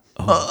 Now,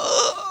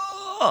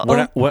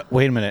 what?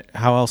 Wait a minute.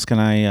 How else can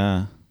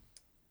I?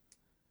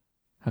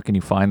 How can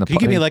you find the Can you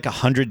putty? give me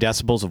 100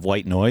 decibels of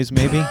white noise,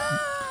 maybe?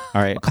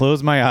 All right,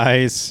 close my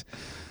eyes.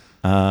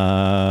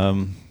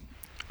 I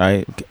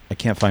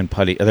can't find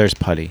putty. Oh, there's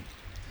putty.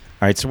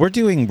 All right, so we're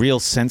doing real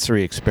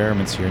sensory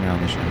experiments here now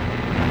on the show.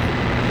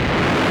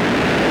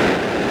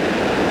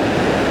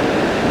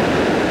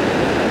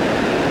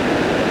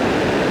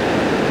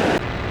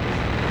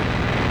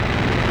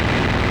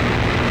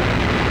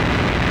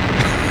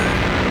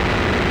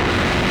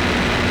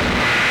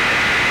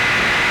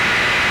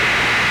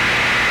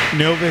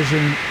 No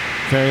vision,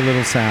 very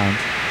little sound.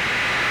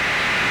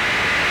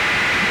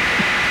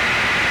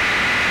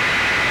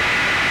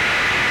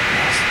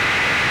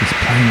 He's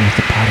playing with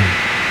the putty.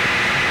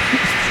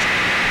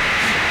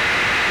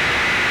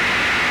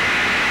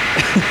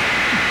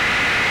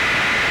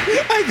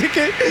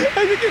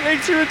 I think it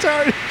makes you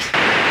retarded.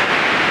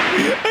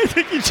 I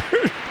think you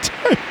turn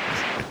retarded.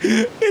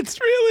 It's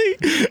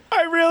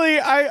really,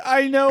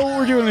 I know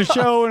we're doing a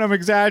show and I'm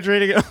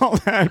exaggerating and all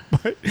that,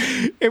 but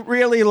it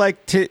really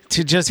to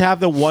just have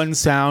the one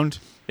sound.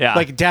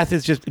 Yeah. Death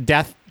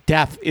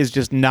is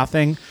just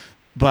nothing,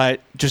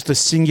 but just the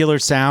singular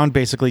sound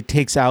basically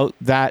takes out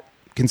that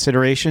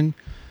consideration,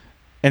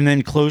 and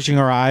then closing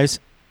our eyes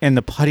and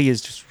the putty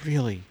is just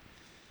really.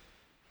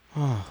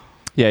 Oh.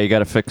 Yeah, you got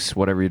to fix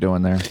whatever you're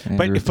doing there,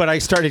 Andrew. But I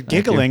started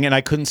giggling and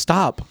I couldn't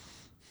stop.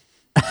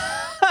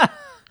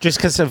 Just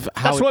because of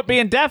how... That's what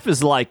being deaf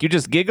is like. You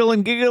just giggle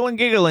and giggle and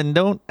giggle and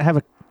don't have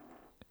a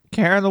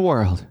care in the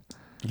world.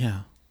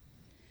 Yeah.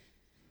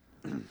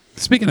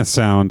 Speaking of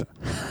sound,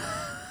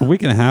 a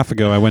week and a half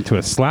ago, I went to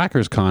a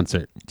Slackers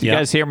concert. Do you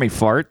guys hear me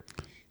fart?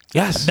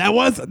 Yes. That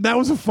was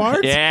a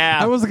fart? Yeah.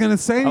 I wasn't going to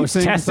say anything. I was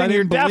 'cause testing I didn't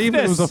your believe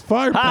deafness. it was a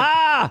fart. but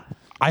Ah!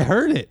 I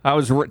heard it. I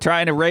was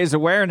trying to raise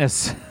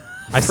awareness.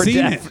 I seen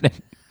deafness.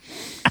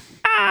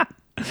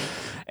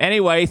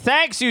 Anyway,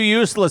 thanks, you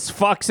useless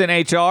fucks in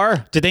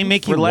HR. Did they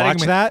make you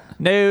watch that?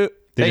 No.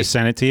 They just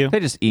sent it to you? They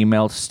just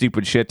emailed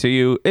stupid shit to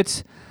you.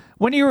 It's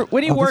when you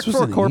work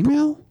for a corporate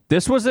email?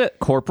 This was a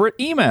corporate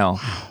email.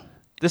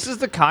 This is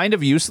the kind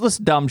of useless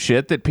dumb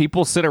shit that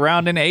people sit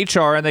around in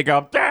HR and they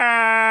go,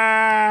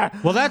 ah!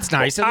 Well, that's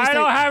nice. At least I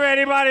don't have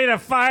anybody to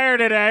fire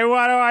today.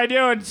 What do I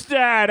do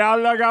instead? I'll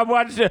look up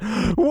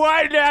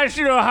what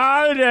national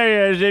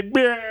holiday is it?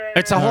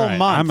 It's a whole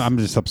month. I'm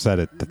just upset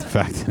at the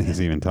fact that he's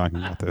even talking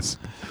about this.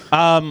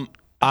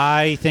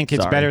 I think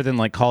it's Sorry. better than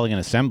like calling an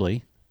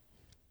assembly.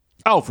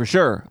 Oh, for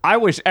sure. I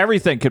wish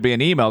everything could be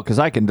an email because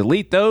I can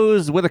delete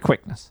those with a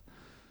quickness.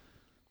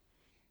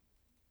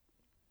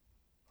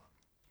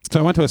 So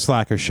I went to a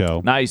Slacker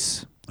show.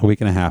 Nice. A week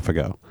and a half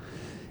ago.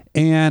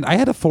 And I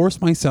had to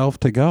force myself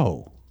to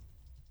go.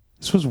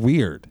 This was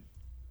weird.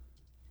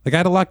 Like, I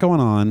had a lot going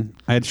on.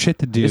 I had shit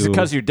to do. Is it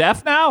because you're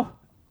deaf now?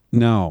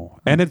 No.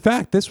 And in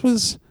fact, this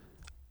was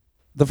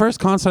the first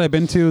concert I've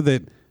been to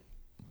that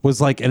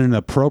was like in an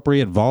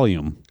appropriate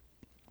volume.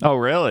 Oh,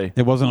 really?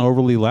 It wasn't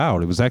overly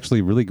loud. It was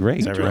actually really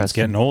great. Everyone's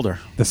getting older.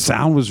 The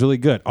sound was really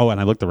good. Oh,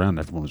 and I looked around.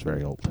 Everyone was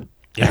very old.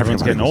 Yeah,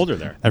 everyone's getting was- older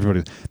there.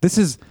 Everybody. This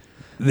is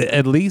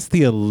at least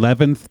the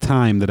 11th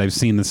time that I've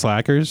seen the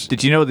Slackers.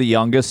 Did you know the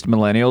youngest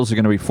millennials are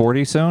going to be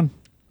 40 soon?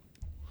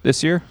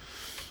 This year?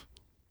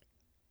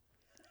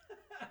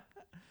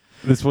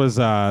 This was...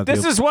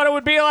 This is what it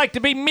would be like to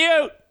be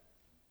mute.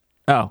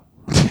 Oh.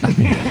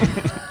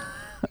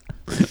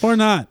 Or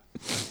not.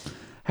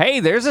 Hey,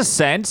 there's a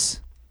sense.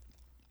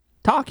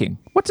 Talking.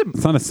 What's a...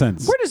 It's not a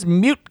sense. Where does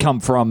mute come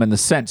from in the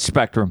sense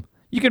spectrum?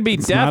 You can be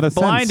not a deaf,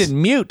 blind, sense.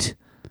 and mute.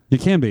 You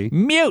can be.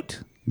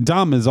 Mute.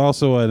 Dumb is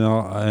also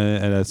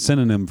a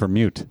synonym for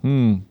mute.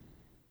 I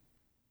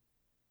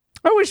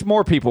wish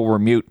more people were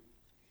mute.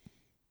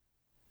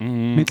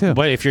 Me too.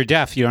 But if you're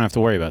deaf, you don't have to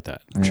worry about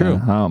that. True.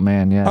 Yeah. Oh,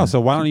 man, yeah. Oh, so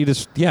why don't you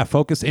just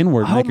focus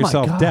inward, and Oh make my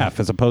yourself God. deaf,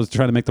 as opposed to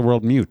trying to make the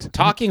world mute?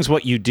 Talking's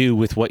what you do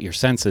with what your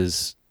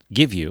senses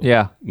give you.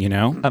 Yeah. You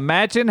know?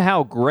 Imagine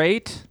how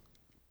great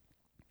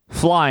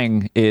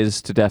flying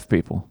is to deaf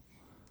people.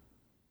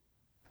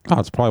 Oh,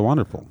 it's probably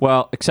wonderful.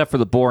 Well, except for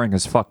the boring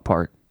as fuck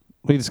part.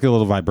 We just get a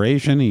little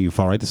vibration, and you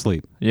fall right to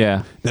sleep.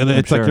 Yeah. And I'm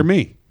it's like sure. you're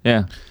me.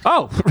 Yeah.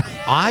 Oh.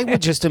 I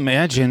would just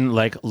imagine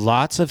like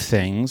lots of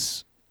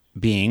things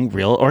being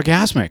real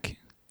orgasmic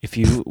if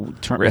you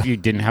if you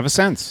didn't have a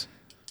sense.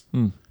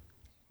 You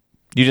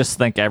just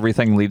think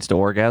everything leads to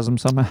orgasm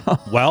somehow?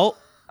 Well,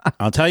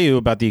 I'll tell you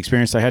about the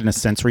experience I had in a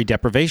sensory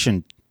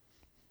deprivation.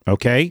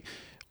 Okay?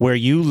 Where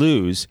you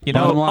lose. You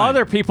know,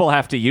 other people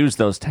have to use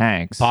those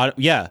tanks. But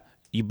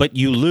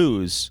you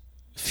lose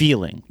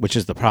feeling, which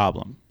is the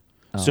problem.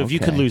 So if you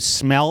could okay. lose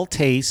smell,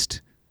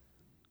 taste,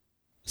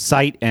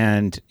 sight,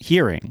 and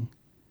hearing,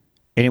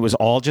 and it was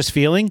all just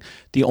feeling,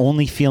 the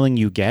only feeling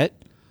you get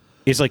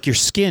is like your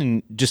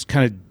skin just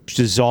kind of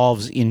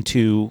dissolves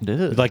into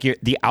like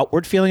the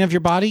outward feeling of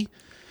your body.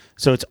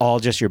 So it's all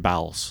just your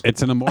bowels.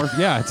 It's an amorphous.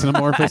 Yeah, it's an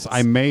amorphous.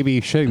 I may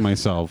be shitting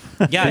myself.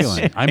 Yes.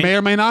 Feeling. I may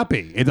or may not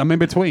be. I'm in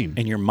between.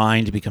 And your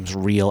mind becomes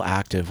real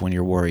active when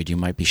you're worried you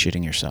might be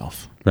shitting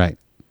yourself. Right.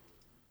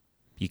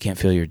 You can't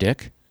feel your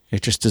dick.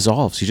 It just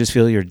dissolves. You just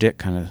feel your dick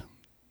kind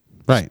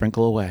of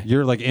sprinkle away.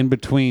 You're like in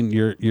between.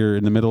 You're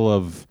in the middle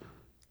of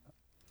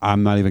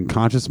I'm not even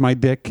conscious of my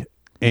dick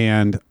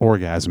and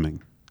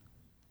orgasming.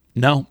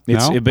 No,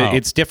 No?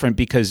 it's different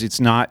because it's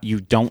not. You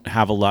don't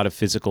have a lot of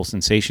physical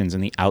sensations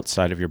in the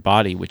outside of your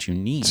body, which you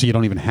need. So you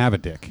don't even have a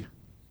dick.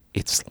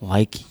 It's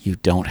like you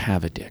don't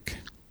have a dick.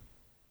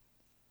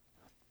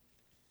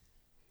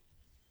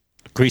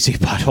 Greasy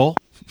butthole.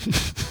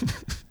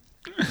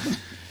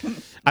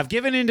 I've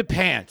given into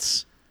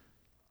pants.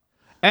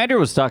 Andrew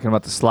was talking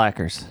about the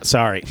Slackers.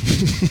 Sorry.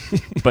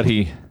 But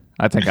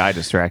I think I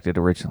distracted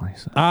originally.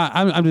 So.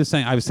 I'm just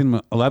saying, I've seen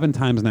them 11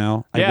 times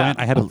now. Yeah.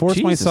 I had to force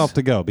Jesus. myself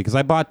to go because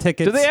I bought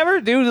tickets. Do they ever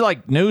do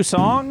like new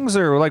songs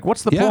or like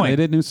what's the Yeah, point? they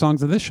did new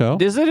songs at this show.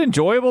 Is it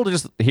enjoyable to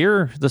just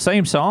hear the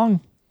same song?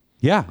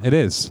 Yeah, it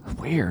is.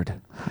 Weird.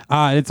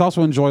 It's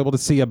also enjoyable to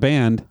see a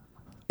band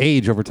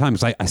age over time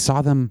because I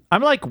saw them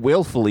I'm like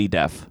willfully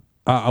deaf.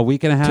 a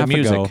week and a half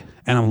music. ago,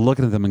 and I'm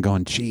looking at them and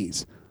going,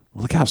 geez,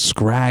 look how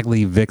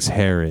scraggly Vic's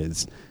hair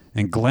is.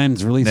 And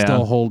Glenn's really Yeah.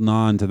 still holding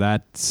on to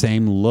that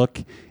same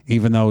look,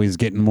 even though he's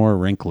getting more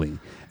wrinkly.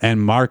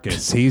 And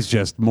Marcus, he's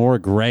just more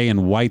gray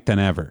and white than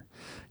ever.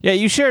 Yeah,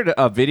 you shared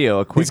a video,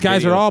 a quick These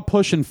guys video. are all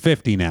pushing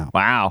 50 now.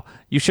 Wow.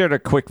 You shared a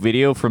quick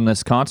video from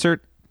this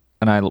concert,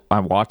 and I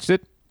watched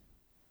it,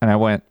 and I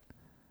went,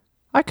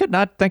 I could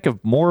not think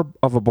of more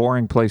of a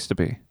boring place to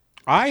be.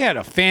 I had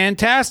a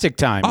fantastic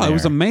time. Oh, there. it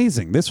was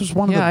amazing. This was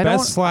one of Yeah, the I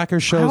best don't- Slacker I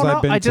shows don't I've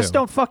know. been to. I just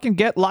don't fucking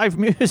get live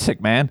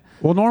music, man.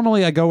 Well,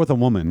 normally I go with a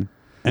woman,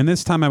 and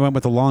this time I went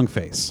with a long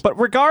face. But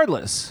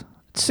regardless,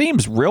 it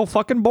seems real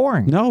fucking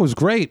boring. No, it was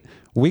great.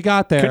 We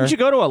got there. Couldn't you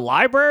go to a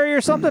library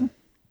or something?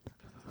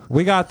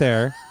 We got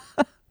there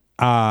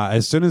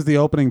as soon as the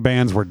opening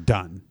bands were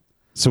done.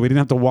 So we didn't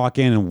have to walk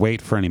in and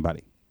wait for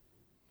anybody.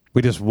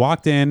 We just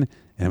walked in,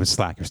 and it was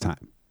Slackers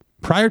time.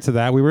 Prior to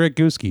that, we were at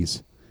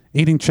Gooski's,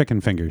 eating chicken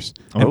fingers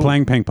and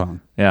playing ping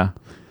pong. Yeah.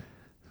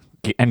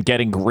 And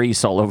getting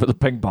grease all over the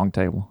ping pong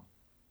table.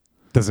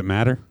 Does it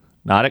matter?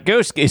 Not at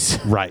Gooski's.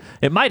 Right.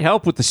 It might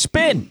help with the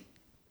spin.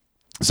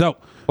 So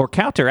Or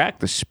counteract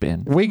the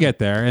spin. we get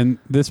there, and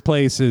this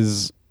place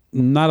is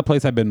not a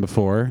place I've been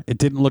before. It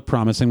didn't look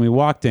promising. We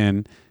walked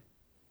in,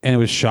 and it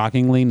was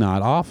shockingly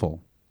not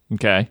awful.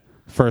 Okay.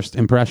 First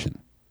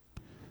impression.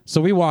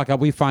 So we walk up,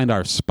 we find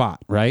our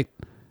spot, right?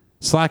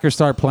 Slackers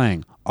start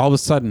playing. All of a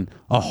sudden,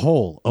 a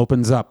hole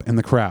opens up in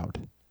the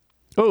crowd.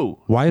 Ooh.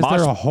 Why is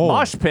there a hole?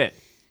 Mosh pit.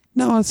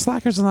 No,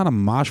 Slackers is not a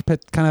mosh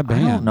pit kind of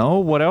band. I don't know.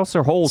 What else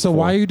are holes So for?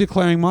 why are you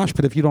declaring mosh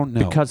pit if you don't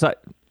know? Because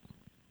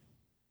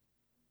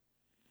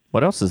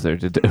what else is there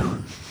to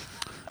do?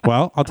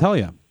 Well, I'll tell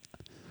you.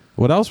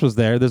 What else was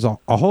there? There's a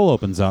hole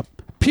opens up.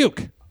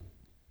 Puke.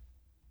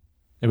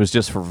 It was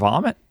just for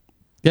vomit?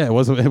 Yeah, it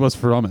was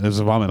for vomit. It was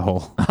a vomit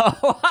hole.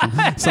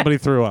 Somebody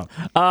threw up.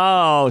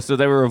 Oh, so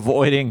they were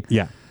avoiding.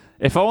 Yeah.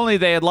 If only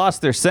they had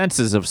lost their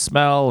senses of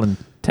smell and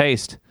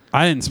taste.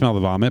 I didn't smell the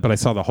vomit, but I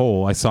saw the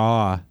hole. I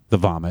saw the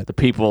vomit. The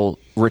people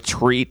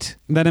retreat.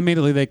 And then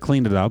immediately they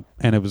cleaned it up,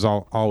 and it was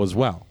all was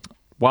well.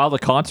 While the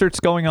concert's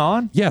going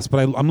on? Yes, but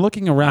I'm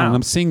looking around, and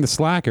I'm seeing the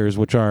Slackers,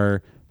 which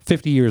are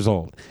 50 years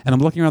old. And I'm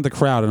looking around the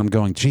crowd, and I'm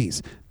going,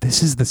 geez,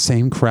 this is the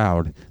same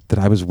crowd that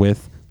I was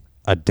with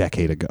a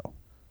decade ago.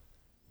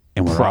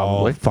 And we're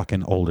all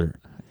fucking older.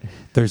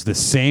 There's the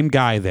same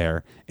guy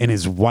there in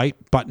his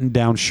white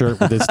button-down shirt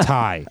with his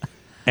tie.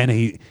 And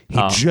he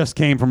just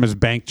came from his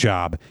bank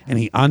job, and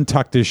he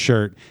untucked his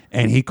shirt,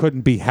 and he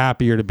couldn't be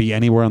happier to be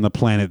anywhere on the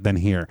planet than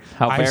here.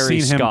 I've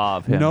seen him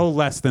scav him. no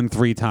less than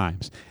 3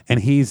 times.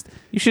 And he's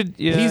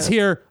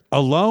here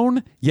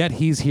alone, yet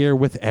he's here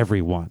with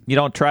everyone. You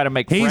don't try to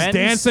make friends? He's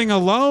dancing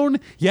alone,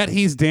 yet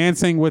he's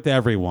dancing with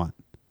everyone.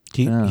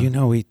 You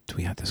know, we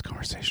had this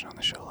conversation on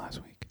the show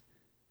last week.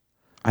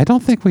 I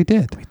don't think we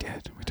did. We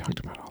did. We talked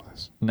about all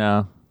this.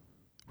 No.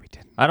 We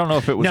didn't. I don't know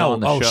if it was on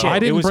the show. Shit. I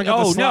didn't bring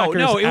up the Slackers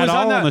it at was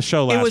all on the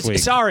show last week.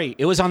 Sorry,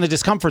 it was on the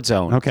Discomfort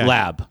Zone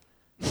lab.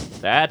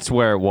 That's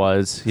where it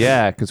was.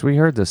 Yeah, because we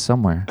heard this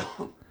somewhere.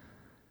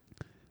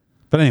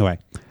 But anyway,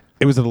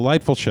 it was a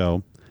delightful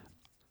show.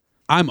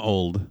 I'm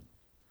old.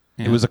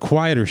 Yeah. It was a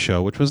quieter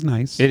show, which was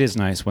nice. It is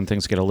nice when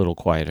things get a little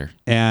quieter.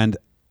 And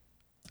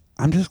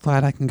I'm just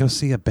glad I can go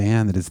see a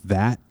band that is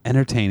that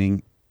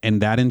entertaining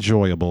and that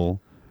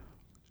enjoyable,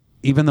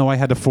 even though I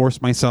had to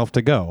force myself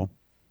to go.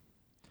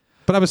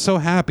 But I was so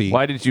happy.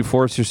 Why did you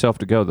force yourself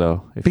to go,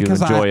 though, if you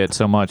enjoy it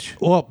so much?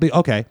 Well,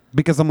 okay,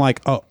 because I'm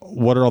like, oh,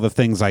 what are all the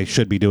things I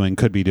should be doing,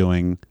 could be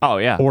doing? Oh,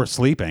 yeah. Or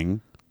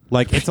sleeping.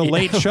 Like, it's a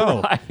late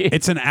show. Right.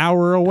 It's an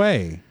hour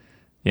away.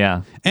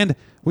 Yeah. And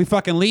we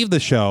fucking leave the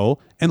show,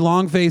 and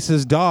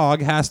Longface's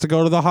dog has to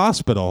go to the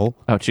hospital.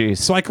 Oh, jeez.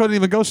 So I couldn't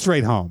even go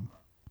straight home.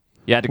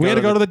 We had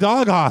to go to the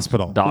dog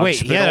hospital.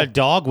 Wait, he had a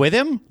dog with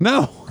him?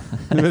 No.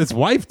 His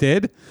wife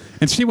did,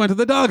 and she went to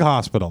the dog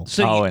hospital.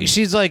 So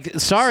she's like,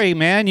 sorry,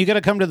 man, you got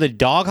to come to the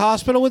dog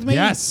hospital with me?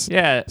 Yes.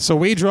 Yeah. So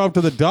we drove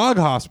to the dog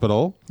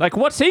hospital. Like,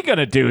 what's he going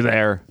to do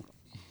there?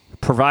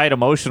 Provide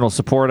emotional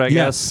support, I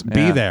guess?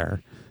 Be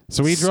there.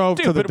 So we drove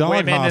to the Stupid dog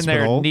women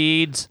hospital. and their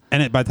needs.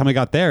 And by the time we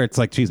got there, it's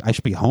like, geez, I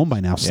should be home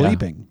by now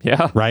sleeping.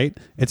 Yeah. Right?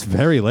 It's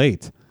very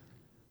late.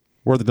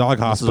 We're at the dog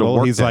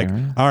hospital. He's like,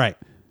 all right,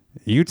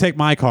 you take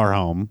my car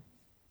home.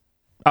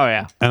 Oh,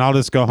 yeah. And I'll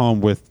just go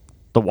home with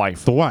the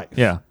wife.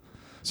 Yeah.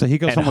 So he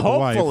goes home with the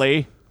wife.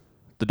 Hopefully,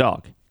 the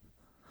dog.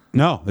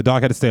 No, the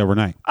dog had to stay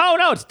overnight. Oh,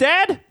 no, it's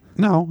dead?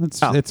 No,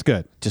 it's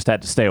good. Just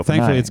had to stay overnight.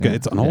 Thankfully, it's good.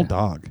 It's an old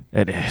dog.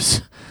 It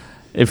is.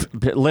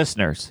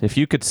 Listeners, if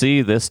you could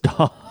see this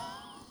dog.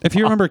 If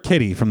you remember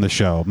Kitty from the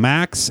show,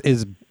 Max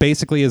is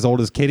basically as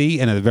old as Kitty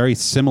and a very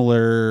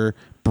similar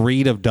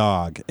breed of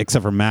dog,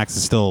 except for Max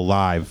is still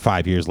alive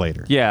 5 years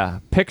later. Yeah.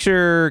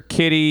 Picture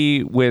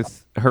Kitty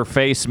with her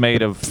face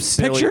made of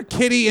Picture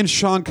Kitty and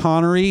Sean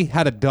Connery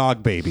had a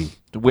dog baby.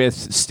 With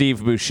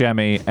Steve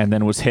Buscemi and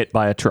then was hit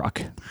by a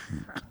truck.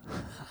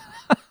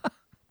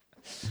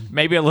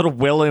 Maybe a little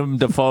Willem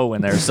Dafoe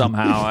in there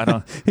somehow. I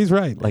don't. He's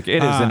right. Like,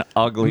 it is an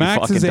ugly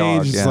Max's fucking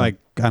dog. age is like,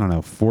 I don't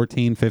know,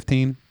 14,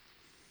 15.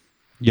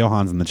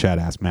 Johan's in the chat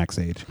asked Max's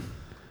age.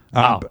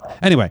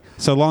 Anyway,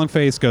 so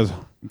Longface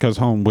goes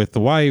home with the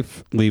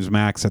wife, leaves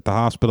Max at the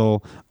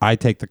hospital. I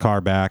take the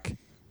car back.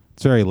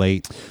 It's very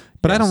late,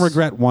 but I don't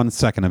regret 1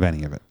 second of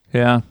any of it.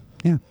 Yeah.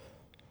 Yeah.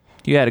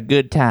 You had a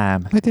good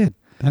time. I did.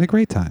 I had a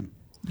great time.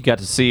 You got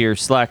to see your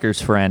Slackers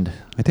friend.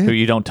 I did. Who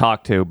you don't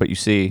talk to, but you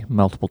see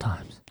multiple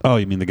times. Oh,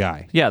 you mean the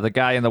guy? Yeah, the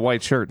guy in the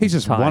white shirt. He's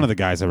just one of the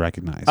guys I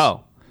recognize.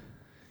 Oh.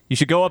 You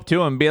should go up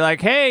to him and be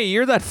like, hey,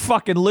 you're that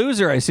fucking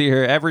loser I see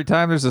here every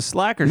time there's a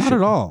Slacker Not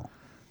at all.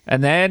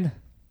 And then...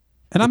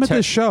 And I'm at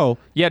this show.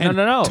 Yeah,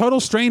 no. Total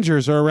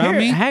strangers are around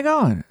me. Hang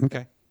on.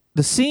 Okay.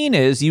 The scene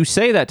is you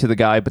say that to the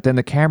guy, but then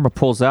the camera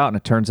pulls out and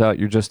it turns out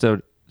you're just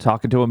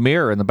talking to a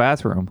mirror in the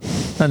bathroom.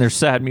 And there's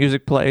sad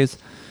music plays.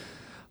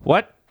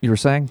 What? You were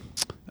saying?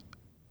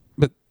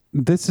 But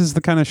this is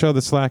the kind of show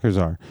the Slackers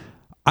are.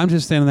 I'm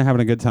just standing there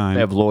having a good time. They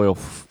have loyal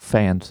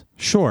fans.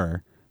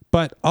 Sure.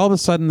 But all of a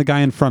sudden, the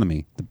guy in front of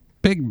me, the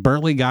big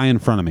burly guy in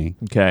front of me,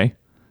 okay,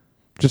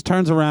 just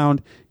turns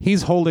around.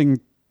 He's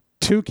holding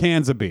 2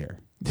 cans of beer.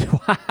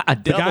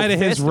 The guy to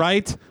his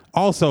right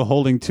also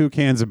holding 2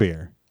 cans of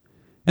beer.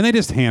 And they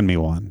just hand me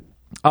one.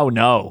 Oh,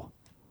 no.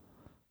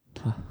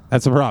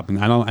 That's a problem.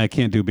 I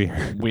can't do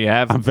beer.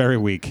 I'm very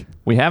weak.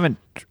 We haven't.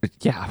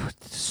 Yeah,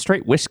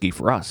 straight whiskey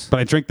for us. But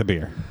I drink the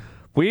beer.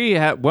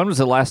 When was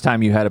the last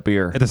time you had a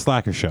beer? At a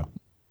Slacker show.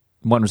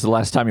 When was the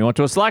last time you went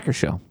to a Slacker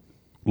show?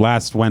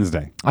 Last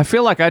Wednesday. I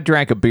feel like I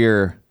drank a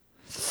beer.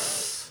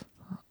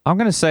 I'm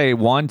going to say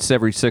once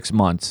every 6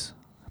 months.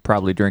 I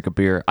probably drink a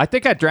beer. I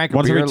think I drank a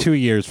once beer. Once every 2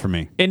 years for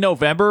me. In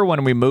November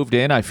when we moved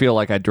in, I feel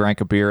like I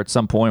drank a beer at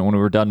some point when we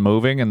were done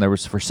moving, and there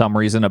was, for some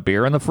reason, a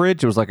beer in the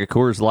fridge. It was like a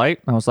Coors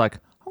Light. I was like,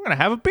 I'm going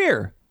to have a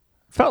beer.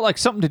 Felt like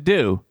something to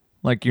do.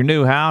 Like your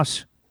new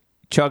house,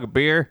 chug a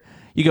beer.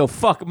 You go,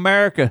 fuck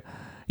America.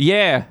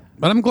 Yeah.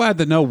 But I'm glad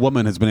that no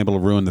woman has been able to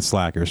ruin the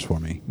Slackers for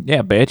me.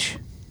 Yeah, bitch.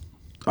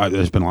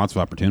 There's been lots of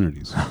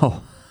opportunities.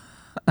 Oh.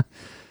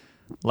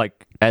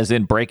 Like, as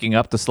in breaking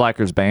up the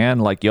Slackers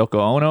band, like Yoko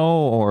Ono,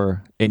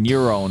 or in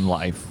your own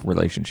life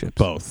relationships?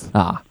 Both.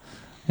 Ah,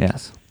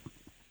 yes.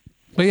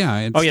 But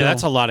yeah.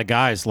 That's a lot of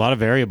guys, a lot of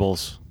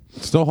variables.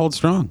 Still hold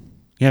strong.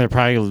 Yeah, they're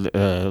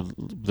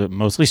probably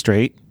mostly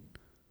straight.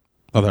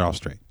 Oh, they're all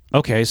straight.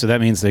 Okay, so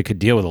that means they could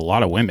deal with a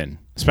lot of women,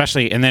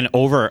 especially, and then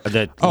over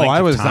the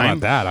I was time. talking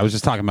about that. I was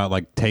just talking about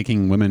like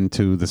taking women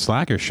to the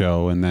Slacker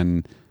show and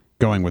then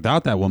going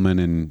without that woman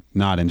and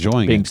not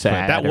enjoying being it.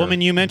 sad. That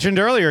woman you mentioned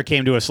earlier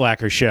came to a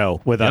Slacker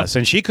show with us,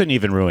 and she couldn't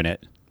even ruin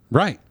it.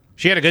 Right.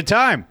 She had a good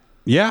time.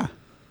 Yeah.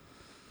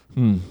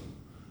 Who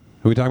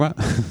are we talking about?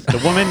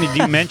 The woman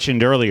you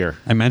mentioned earlier.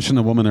 I mentioned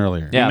a woman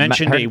earlier. Yeah, you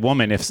mentioned a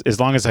woman, as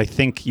long as I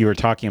think you were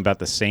talking about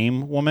the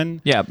same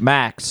woman. Yeah,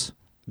 Max.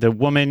 The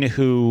woman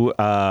who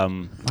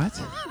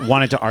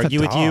wanted to argue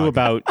with you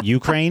about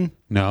Ukraine.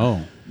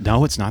 No,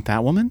 it's not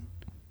that woman.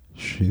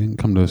 She didn't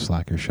come to a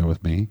Slacker show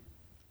with me.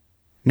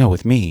 No,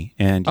 with me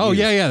and you.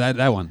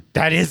 That one.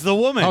 That is the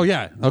woman. Oh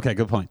yeah. Okay,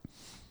 good point.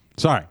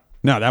 Sorry.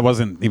 No, that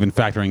wasn't even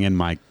factoring in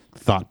my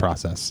thought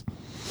process.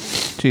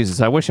 Jesus,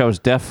 I wish I was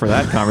deaf for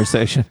that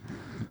conversation.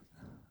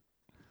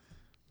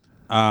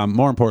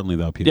 More importantly,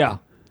 though, Peter. Yeah.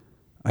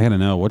 I gotta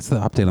know, what's the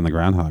update on the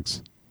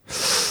groundhogs?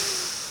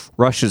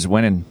 Russia's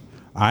winning.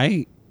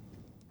 I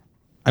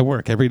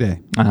work every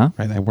day. Uh-huh.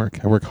 Right? I work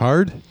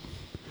hard.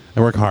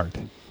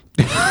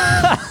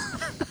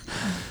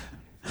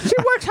 She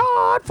works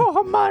hard for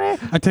her money.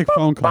 I take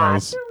phone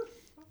calls.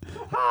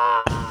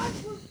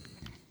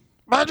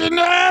 But you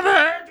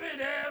never did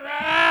it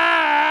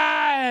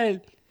right.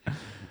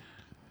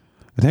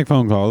 I take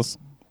phone calls.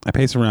 I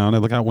pace around. I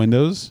look out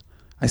windows.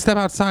 I step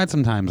outside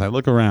sometimes. I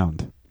look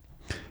around.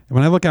 And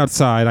when I look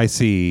outside, I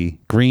see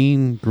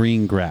green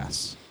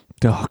grass.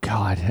 Oh,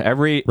 God.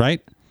 Every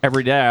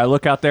day I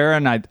look out there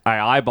and I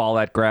eyeball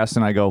that grass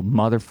and I go,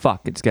 motherfuck,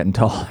 it's getting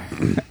taller.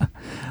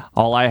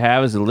 All I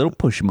have is a little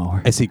push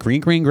mower. I see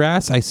green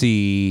grass. I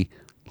see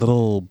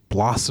little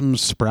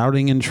blossoms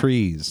sprouting in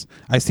trees.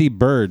 I see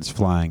birds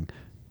flying.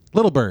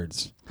 Little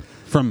birds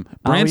from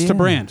branch to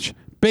branch.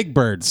 Big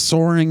birds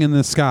soaring in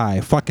the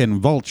sky.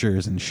 Fucking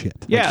vultures and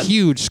shit. Yeah. Like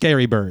huge,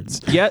 scary birds.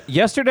 Yeah.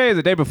 Yesterday or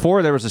the day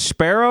before, there was a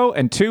sparrow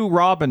and 2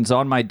 robins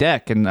on my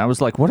deck. And I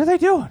was like, what are they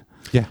doing?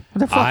 Yeah.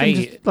 They're fucking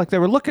just, like they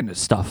were looking at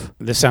stuff.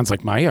 This sounds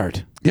like my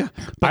yard. Yeah.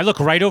 I look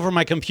right over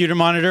my computer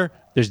monitor.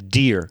 There's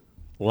deer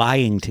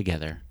laying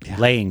together.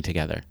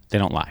 They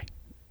don't lie.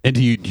 And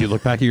do you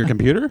look back at your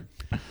computer?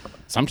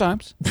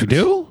 Sometimes. You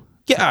do?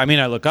 Yeah, I mean,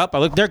 I look up.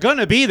 They're going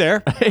to be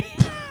there.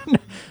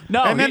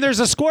 No. And then there's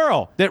a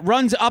squirrel that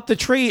runs up the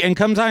tree and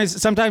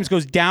sometimes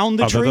goes down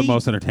the tree. They're the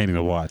most entertaining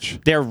to watch.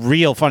 They're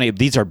real funny.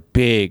 These are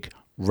big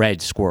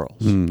red squirrels.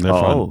 They're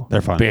fun.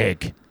 They're fun.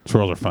 Big.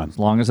 Squirrels are fun. As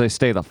long as they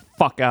stay the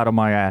fuck out of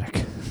my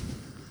attic.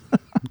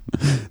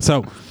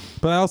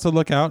 But I also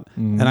look out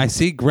and I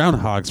see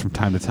groundhogs from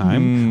time to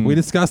time. We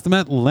discussed them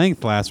at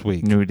length last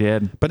week. We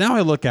did. But now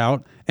I look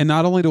out and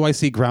not only do I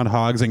see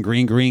groundhogs and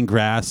green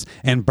grass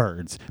and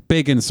birds,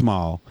 big and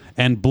small,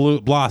 and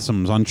blue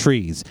blossoms on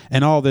trees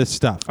and all this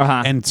stuff.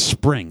 And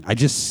spring. I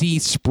just see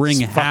spring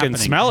happening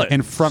smell it.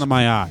 in front of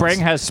my eyes. Spring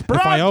has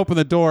sprung. If I open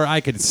the door,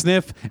 I could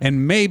sniff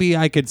and maybe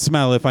I could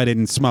smell if I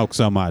didn't smoke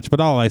so much.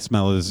 But all I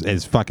smell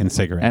is fucking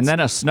cigarettes. And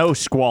then a snow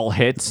squall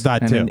hits.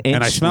 That too.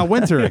 And I smell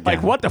winter again.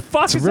 Like, what the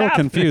fuck it's real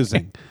confusing.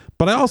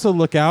 But I also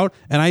look out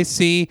and I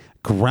see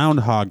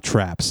groundhog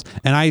traps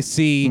and I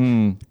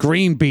see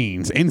green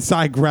beans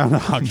inside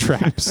groundhog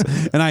traps.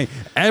 And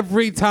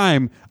every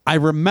time I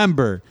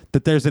remember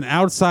that there's an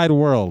outside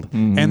world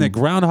and that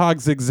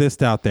groundhogs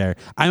exist out there,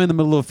 I'm in the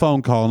middle of a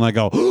phone call and I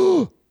go,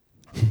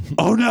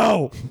 oh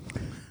no.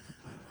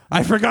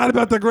 I forgot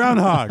about the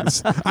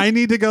groundhogs. I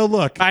need to go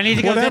look. I need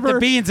to go get the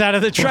beans out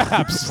of the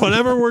traps.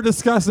 Whatever we're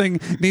discussing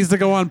needs to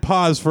go on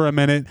pause for a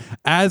minute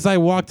as I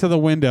walk to the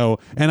window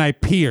and I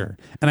peer.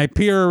 And I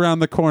peer around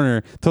the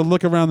corner to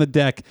look around the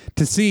deck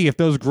to see if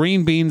those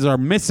green beans are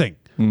missing.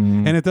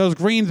 And if those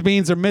green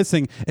beans are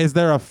missing, is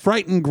there a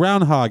frightened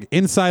groundhog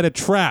inside a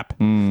trap,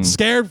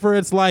 scared for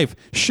its life,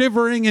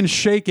 shivering and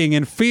shaking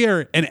in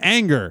fear and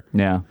anger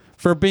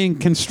for being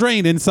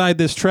constrained inside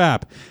this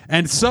trap?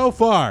 And so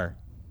far,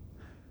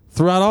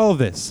 throughout all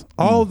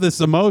of this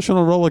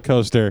emotional roller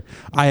coaster,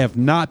 I have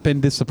not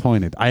been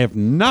disappointed. I have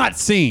not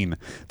seen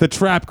the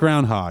trap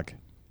groundhog.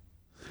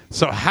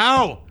 So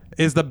how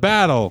is the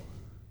battle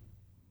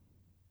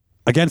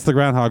against the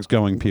groundhogs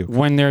going puke.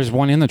 When there's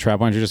one in the trap,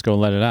 why don't you just go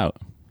let it out?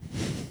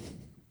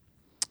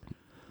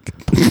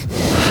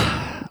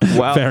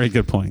 Well, very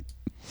good point.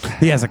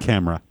 He has a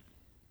camera.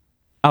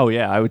 Oh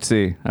yeah, I would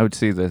see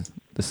the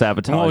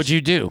sabotage. What would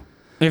you do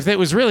if it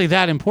was really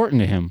that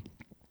important to him?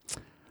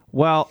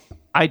 Well,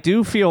 I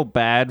do feel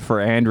bad for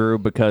Andrew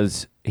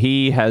because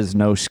he has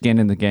no skin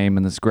in the game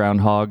in this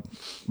groundhog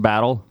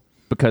battle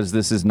because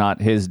this is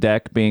not his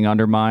deck being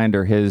undermined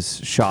or his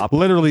shop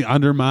literally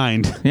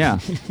undermined. Yeah.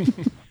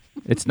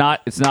 It's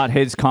not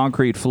his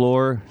concrete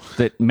floor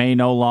that may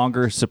no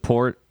longer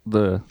support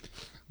the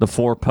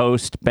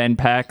 4-post bend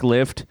pack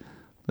lift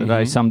that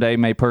I someday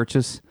may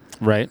purchase.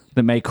 Right.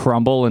 That may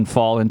crumble and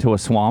fall into a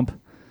swamp.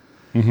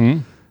 Mm-hmm.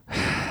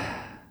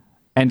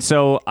 And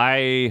so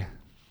I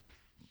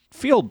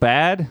feel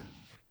bad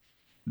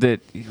that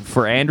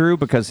for Andrew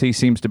because he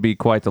seems to be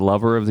quite the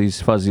lover of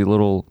these fuzzy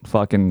little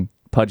fucking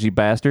pudgy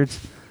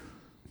bastards.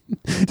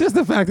 Just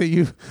the fact that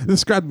you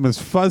described them as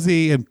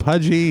fuzzy and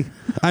pudgy.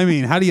 I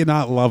mean, how do you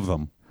not love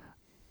them?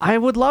 I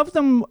would love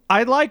them.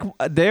 I like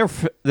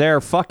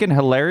they're fucking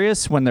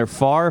hilarious when they're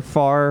far,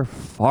 far,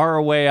 far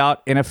away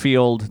out in a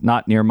field,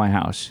 not near my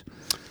house.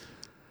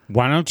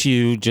 Why don't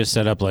you just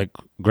set up like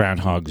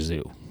Groundhog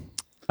Zoo?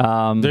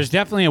 There's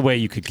definitely a way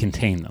you could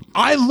contain them.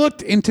 I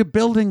looked into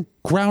building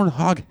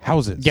groundhog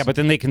houses. Yeah, but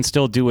then they can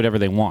still do whatever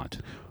they want.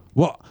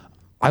 Well,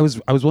 I was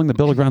willing to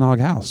build a groundhog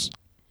house.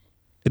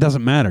 It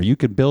doesn't matter. You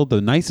could build the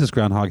nicest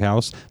groundhog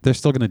house. They're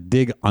still going to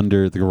dig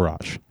under the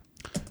garage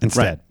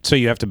instead. Right. So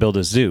you have to build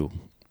a zoo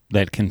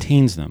that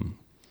contains them.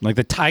 Like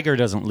the tiger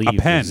doesn't leave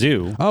the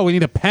zoo. Oh, we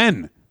need a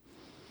pen.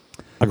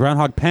 A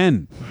groundhog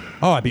pen.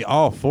 Oh, I'd be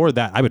all for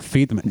that. I would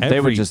feed them every They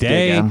would just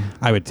day. dig,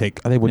 I would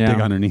take. They would dig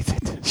underneath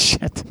it.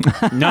 Shit.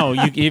 No,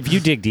 if you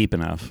dig deep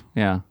enough.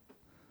 Yeah.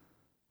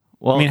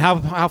 Well, I mean,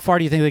 how far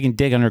do you think they can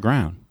dig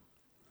underground?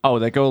 Oh,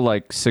 they go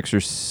like 6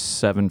 or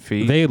 7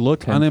 feet. They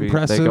look 10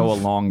 unimpressive. Feet. They go a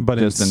long but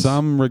distance. in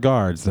some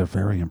regards, they're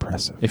very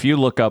impressive. If you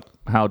look up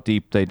how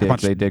deep they dig, How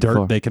much they dig dirt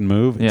for. they can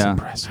move. It's Yeah.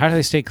 impressive. How do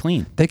they stay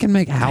clean? They can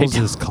make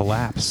houses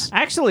collapse.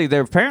 Actually,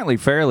 they're apparently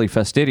fairly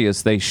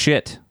fastidious. They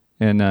shit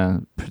in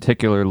a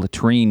particular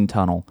latrine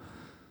tunnel.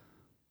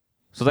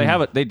 So they have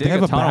it. They dig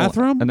have a tunnel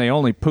bathroom? and they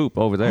only poop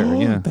over there.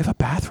 Yeah. They have a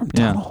bathroom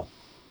Yeah. tunnel.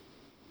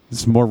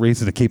 There's more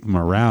reason to keep them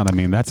around. I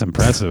mean, that's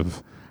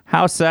impressive.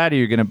 How sad are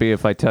you going to be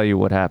if I tell you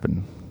what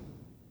happened?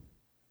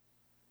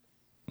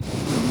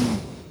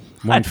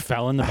 One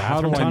fell in the How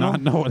bathroom do I tunnel?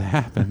 not know what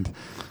happened?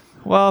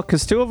 Well,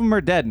 because 2 of them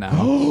are dead now.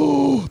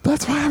 Oh,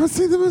 that's why I haven't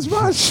seen them as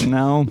much.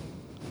 No.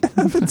 I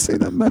haven't seen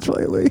them much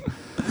lately.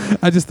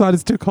 I just thought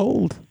it's too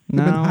cold.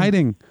 They've been No.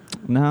 hiding.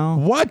 No.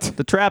 What?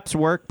 The traps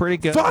work pretty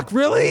good. Fuck,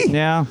 really?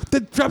 Yeah.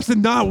 The traps did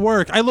not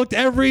work. I looked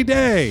every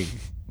day.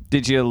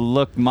 Did you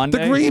look Monday?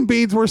 The green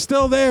beans were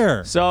still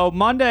there. So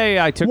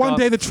Monday I took One off.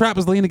 day the trap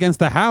was leaning against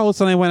the house,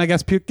 and I went, I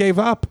guess Puke gave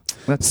up.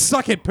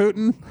 Suck it,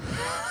 Putin.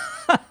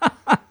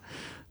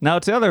 No,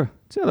 it's the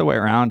other way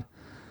around.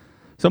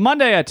 So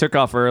Monday I took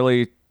off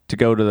early to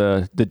go to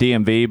the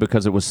DMV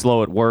because it was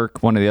slow at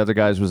work. One of the other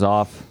guys was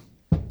off.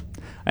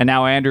 And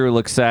now Andrew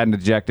looks sad and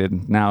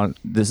dejected. Now,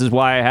 this is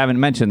why I haven't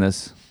mentioned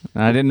this.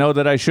 I didn't know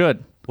that I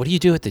should. What do you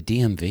do at the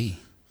DMV?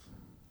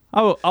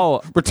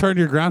 Oh, Return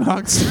your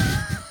groundhogs.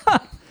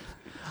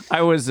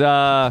 I was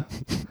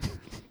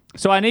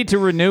so I need to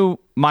renew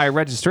my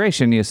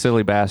registration, you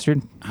silly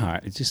bastard. All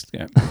right, just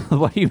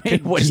What do you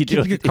mean? What do you do?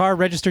 Keep your car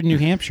registered in New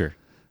Hampshire.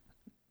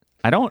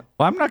 I'm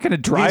not going to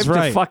drive to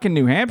right. fucking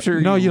New Hampshire.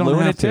 No, you don't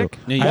lunatic.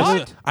 have to. No,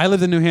 What? I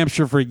lived in New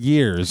Hampshire for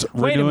years,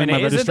 Wait a renewing minute, my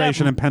isn't that-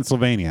 registration in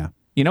Pennsylvania.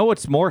 You know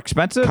what's more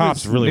expensive?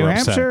 Cops Is really New were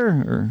upset. Hampshire?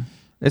 Or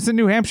isn't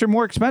New Hampshire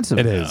more expensive?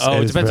 It is. Oh,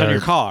 it is depends on very-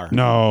 your car.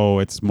 No,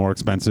 it's more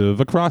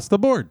expensive across the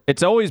board.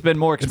 It's always been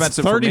more It's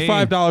expensive for me.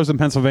 $35 in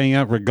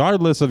Pennsylvania,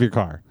 regardless of your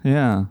car.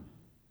 Yeah.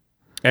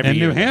 Every In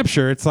year. New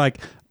Hampshire, it's like,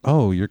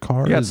 oh, your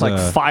car Yeah, is it's like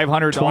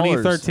 $500.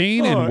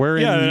 2013, and we're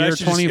in the year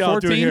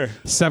 2014.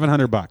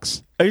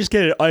 $700. I just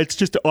get it. It's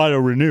just auto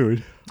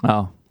renewed.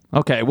 Oh,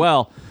 okay.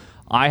 Well,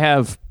 I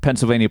have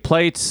Pennsylvania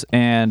plates,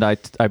 and I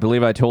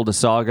believe I told a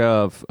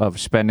saga of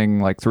spending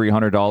like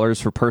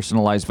 $300 for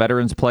personalized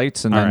veterans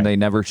plates, and All then right. they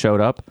never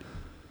showed up.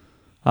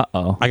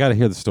 Uh-oh. I got to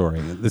hear the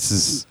story. This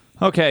is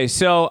Okay,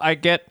 so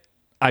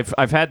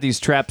I've had these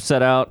traps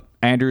set out.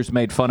 Andrew's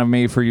made fun of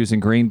me for using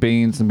green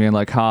beans and being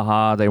like,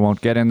 haha, they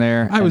won't get in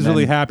there. I was And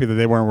really then happy that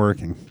they weren't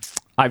working.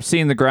 I've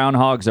seen the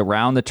groundhogs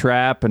around the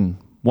trap, and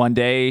one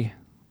day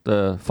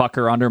the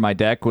fucker under my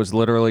deck was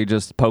literally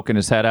just poking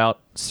his head out,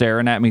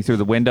 staring at me through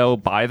the window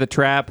by the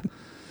trap.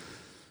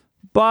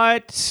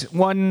 But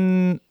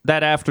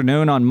that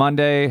afternoon on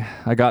Monday,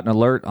 I got an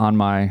alert on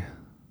my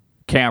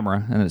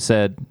camera, and it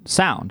said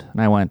sound.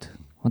 And I went,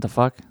 what the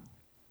fuck?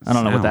 I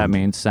don't know what that Sound.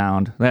 means,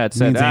 sound. That It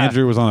said, means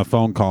Andrew was on a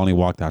phone call and he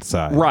walked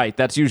outside. Right,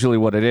 that's usually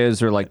what it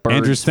is, or like birds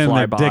Andrew's standing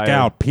fly there, by. dick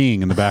out,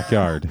 peeing in the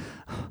backyard.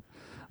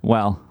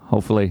 Well,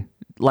 hopefully.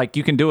 Like,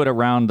 you can do it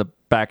around the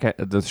back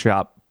of the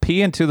shop.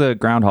 Pee into the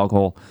groundhog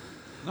hole.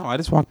 No, I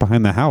just walk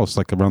behind the house,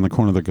 like around the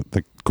corner of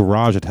the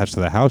garage attached to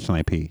the house, and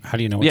I pee. How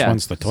do you know which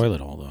one's the toilet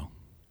hole, though?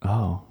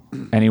 Oh.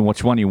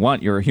 Which one you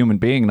want. You're a human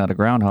being, not a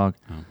groundhog.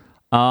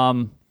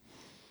 Oh.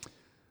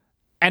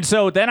 And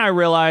so then I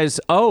realized,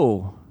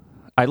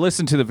 I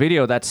listened to the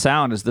video. That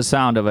sound is the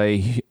sound of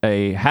a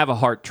have a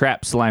heart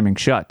trap slamming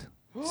shut.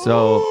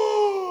 So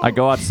I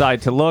go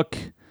outside to look,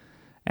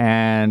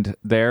 and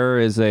there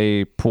is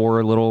a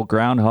poor little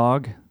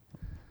groundhog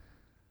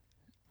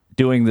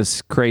doing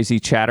this crazy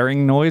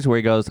chattering noise where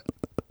he goes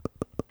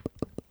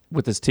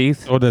with his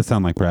teeth. What does that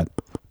sound like, Brett?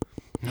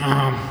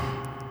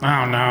 Oh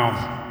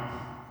no.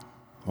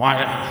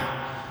 Why?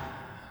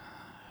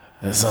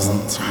 This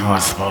isn't how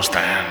it's supposed to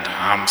end.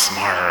 I'm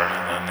smarter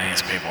than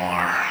these people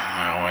are.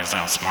 I always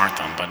outsmart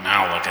them, but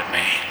now look at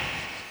me.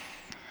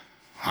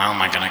 How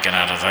am I gonna get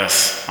out of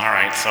this?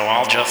 Alright, so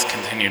I'll just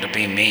continue to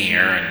be me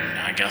here, and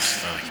I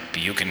guess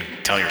you can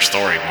tell your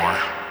story more.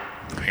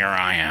 Here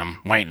I am.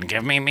 Wait,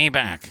 give me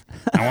back.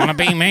 I want to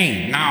be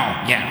me. No,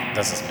 yeah,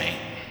 this is me.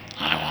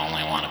 I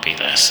only want to be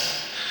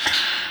this.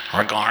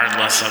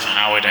 Regardless of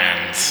how it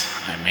ends.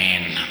 I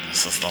mean,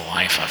 this is the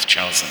life I've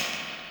chosen.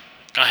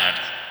 Go ahead.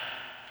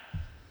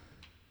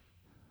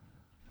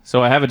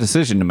 So I have a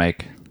decision to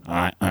make.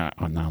 No,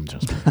 I'm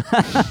just...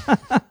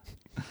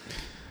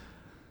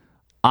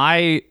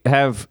 I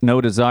have no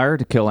desire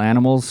to kill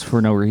animals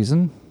for no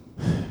reason,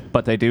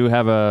 but they do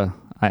have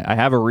I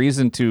have a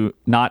reason to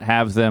not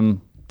have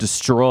them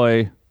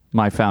destroy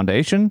my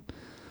foundation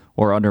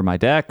or under my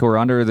deck or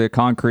under the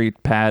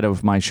concrete pad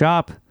of my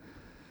shop.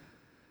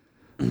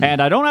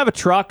 And I don't have a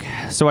truck,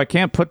 so I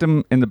can't put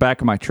them in the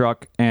back of my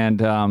truck. And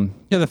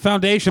the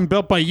foundation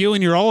built by you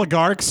and your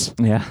oligarchs.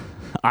 Yeah,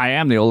 I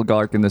am the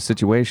oligarch in this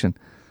situation.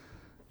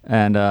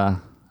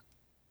 And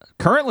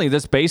currently,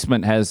 this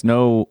basement has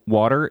no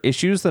water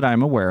issues that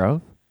I'm aware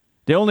of.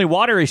 The only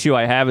water issue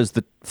I have is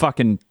the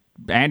fucking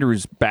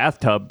Andrew's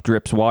bathtub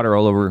drips water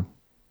all over,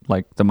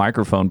 like the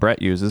microphone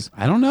Brett uses.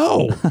 I don't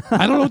know.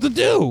 I don't know what to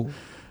do.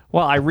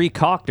 Well, I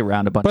recaulked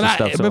around a bunch of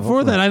stuff. So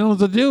before that, I don't know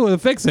what to do to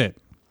fix it.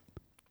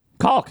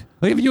 Caulk.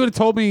 Like if you would have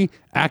told me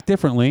act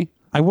differently,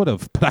 I would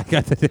have. But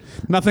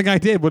nothing I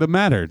did would have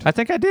mattered. I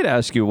think I did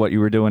ask you what you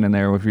were doing in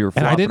there if you were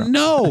flopping. And I didn't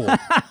know.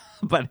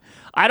 But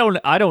I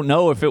don't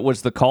know if it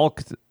was the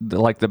caulk,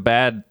 like the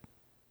bad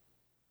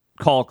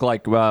caulk,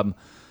 like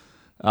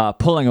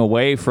pulling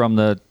away from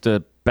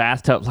the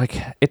bathtub.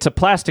 Like it's a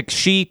plastic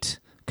sheet,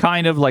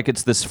 kind of like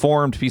it's this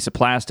formed piece of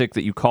plastic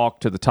that you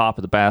caulk to the top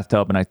of the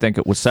bathtub, and I think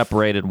it was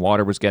separated and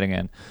water was getting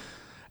in.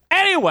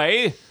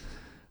 Anyway,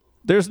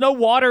 there's no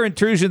water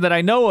intrusion that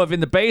I know of in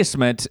the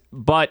basement,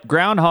 but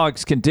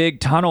groundhogs can dig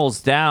tunnels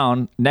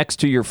down next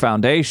to your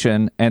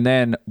foundation, and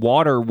then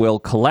water will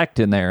collect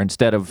in there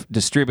instead of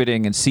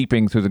distributing and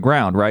seeping through the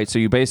ground, right? So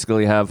you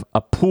basically have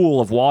a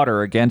pool of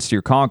water against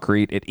your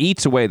concrete. It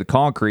eats away the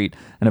concrete,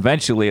 and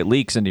eventually it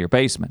leaks into your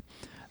basement.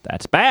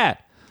 That's bad.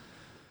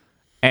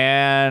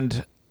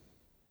 And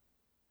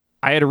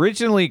I had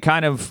originally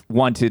kind of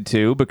wanted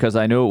to, because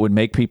I knew it would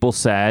make people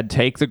sad,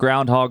 take the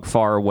groundhog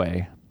far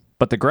away.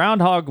 But the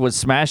groundhog was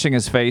smashing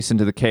his face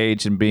into the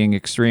cage and being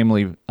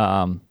extremely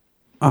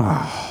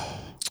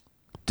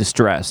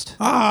distressed.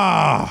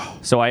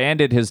 So I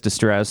ended his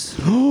distress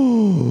with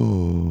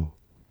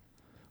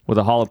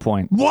a hollow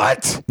point.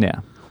 What?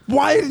 Yeah.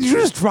 Why did you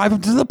just drive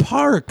him to the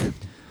park?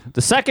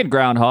 The second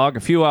groundhog,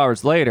 a few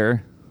hours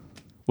later,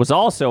 was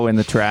also in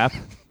the trap,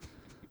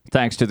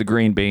 thanks to the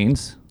green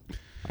beans.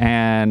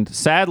 And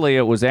sadly,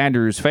 it was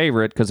Andrew's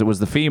favorite because it was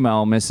the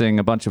female missing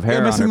a bunch of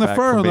hair on her back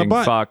fur from on the being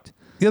butt. fucked.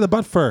 Yeah, the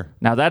butt fur.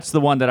 Now, that's the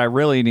one that I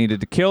really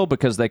needed to kill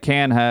because they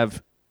can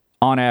have,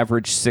 on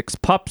average, 6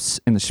 pups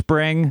in the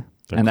spring.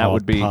 They're that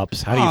would be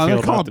pups. How do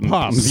you feel about them?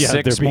 Pups. Yeah,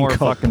 6 more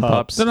fucking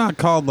pups. They're not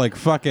called like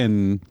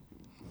fucking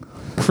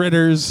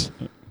critters.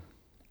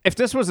 If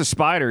this was a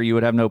spider, you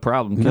would have no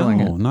problem killing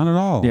it. No, not at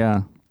all.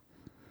 Yeah.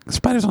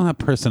 Spiders don't have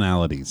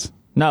personalities.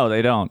 No,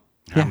 they don't.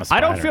 Yeah. I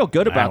don't feel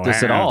good about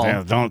this at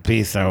all. Don't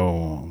be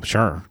so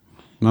sure.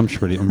 I'm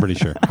pretty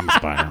sure. I'm a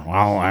spider.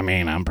 Well, I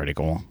mean, I'm pretty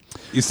cool.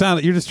 You're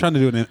just trying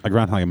to do a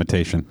groundhog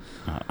imitation.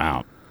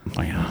 Out.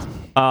 Oh, yeah.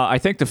 I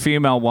think the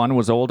female one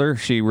was older.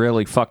 She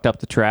really fucked up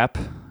the trap.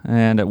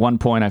 And at one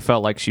point, I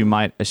felt like she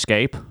might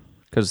escape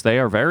because they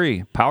are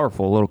very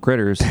powerful little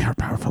critters. They are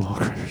powerful little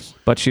critters.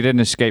 But she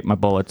didn't escape my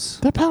bullets.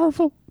 They're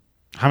powerful.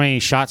 How many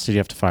shots did you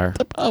have to fire?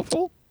 They're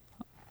powerful.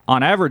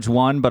 On average,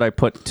 1, but I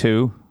put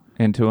 2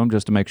 into them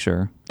just to make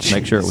sure.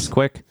 Make sure it was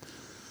quick.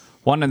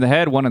 1 in the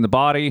head, 1 in the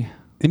body.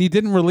 And you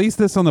didn't release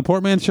this on the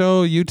Portman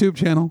Show YouTube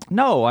channel?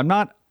 No, I'm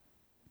not.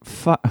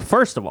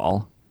 First of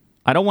all,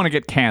 I don't want to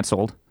get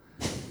canceled.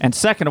 And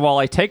second of all,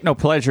 I take no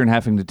pleasure in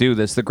having to do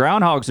this. The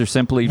groundhogs are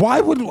simply... Why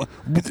would...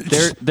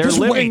 They're just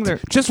living... Wait.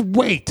 Just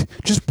wait.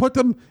 Just put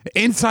them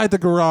inside the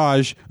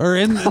garage or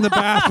in the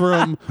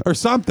bathroom or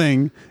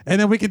something, and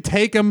then we can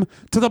take them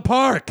to the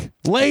park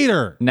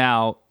later.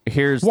 Now,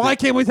 Why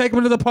can't we take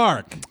them to the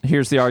park?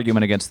 Here's the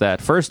argument against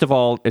that. First of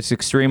all, it's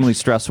extremely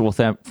stressful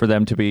for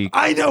them to be...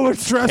 I know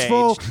it's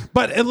stressful,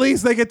 but at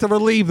least they get to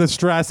relieve the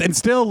stress and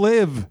still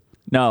live.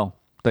 No,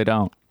 they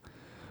don't.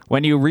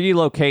 when you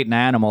relocate an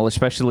animal,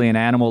 especially an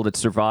animal that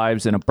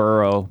survives in a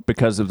burrow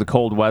because of the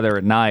cold weather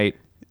at night,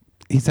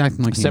 he's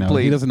acting like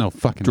simply he doesn't know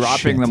fucking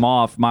dropping shit. them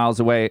off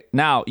miles away.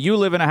 Now, you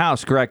live in a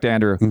house, correct,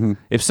 Andrew? Mm-hmm.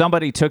 If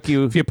somebody took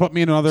you... If you put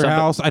me in another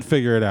house, I'd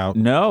figure it out.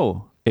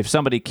 No. If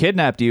somebody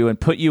kidnapped you and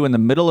put you in the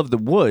middle of the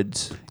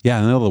woods... Yeah,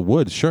 in the middle of the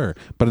woods, sure.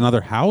 But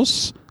another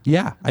house?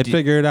 Yeah, I'd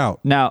figure it out.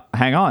 Now,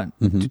 hang on.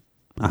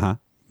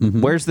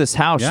 Where's this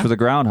house for the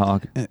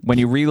groundhog? When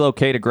you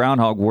relocate a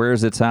groundhog,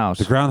 where's its house?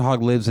 The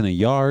groundhog lives in a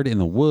yard, in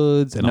the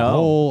woods, in a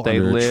hole,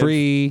 under a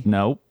tree.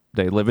 No,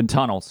 they live in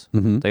tunnels.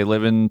 They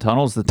live in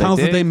tunnels that Tunnels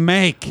they that they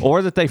make.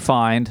 or that they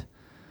find.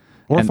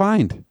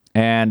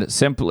 And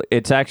simply,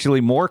 it's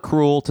actually more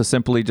cruel to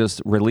simply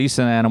just release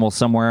an animal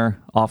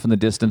somewhere off in the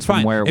distance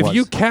from where it was. If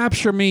you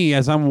capture me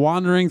as I'm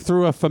wandering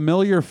through a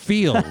familiar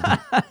field,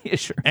 yeah,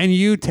 sure. and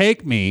you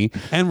take me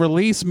and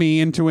release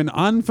me into an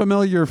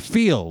unfamiliar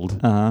field,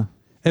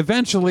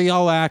 eventually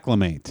I'll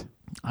acclimate.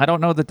 I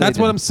don't know that That's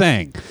what I'm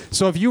saying.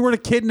 So if you were to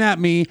kidnap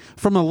me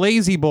from a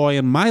lazy boy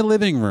in my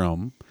living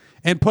room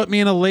and put me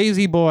in a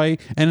lazy boy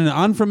in an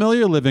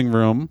unfamiliar living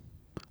room,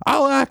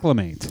 I'll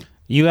acclimate.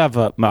 You have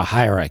a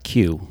higher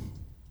IQ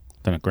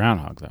than a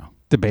groundhog, though.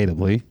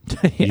 Debatably.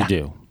 You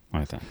do,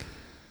 I think.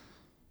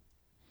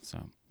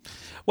 So,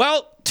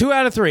 well, 2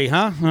 out of 3,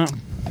 huh?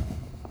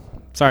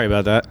 Sorry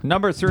about that.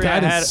 Number 3,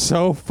 That I is had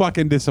so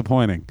fucking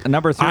disappointing.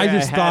 Number 3, I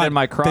just thought in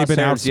my they've been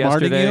crosshairs outsmarting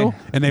yesterday. you,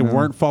 and they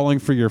weren't falling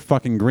for your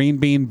fucking green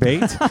bean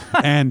bait,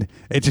 and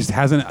it just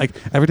hasn't. Like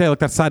every day I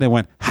looked outside and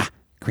went, "Ha,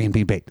 green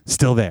bean bait,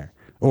 still there,"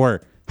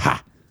 or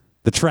 "Ha,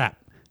 the trap."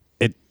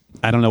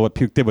 I don't know what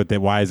Puke did with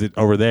it. Why is it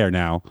over there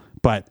now?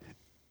 But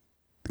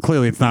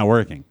clearly it's not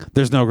working.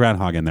 There's no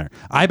groundhog in there.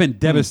 I've been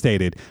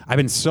devastated. I've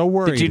been so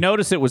worried. Did you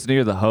notice it was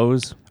near the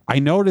hose? I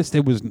noticed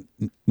it was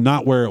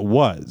not where it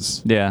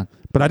was. Yeah.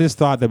 But I just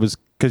thought that was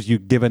because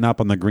you'd given up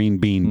on the green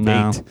bean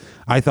No. bait.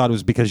 I thought it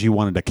was because you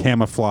wanted to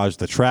camouflage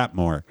the trap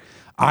more.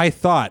 I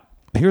thought,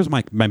 here's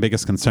my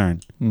biggest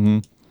concern.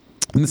 And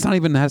it's not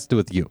even has to do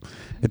with you.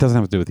 It doesn't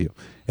have to do with you.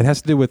 It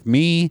has to do with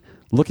me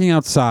looking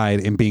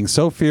outside and being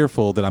so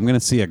fearful that I'm going to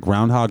see a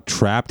groundhog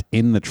trapped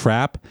in the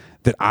trap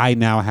that I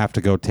now have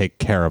to go take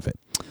care of it.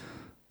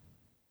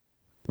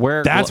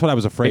 That's what I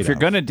was afraid of. If you're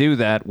going to do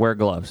that, wear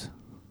gloves.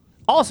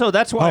 Also,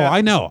 that's why... I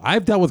know.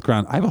 I've dealt with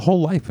I have a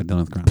whole life I've done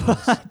with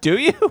groundhogs. Do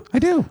you? I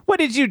do. What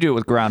did you do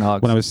with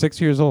groundhogs? When I was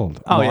 6 years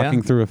old,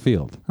 walking through a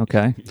field.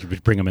 Okay. You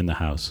would bring them in the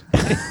house.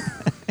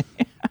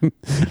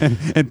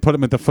 and put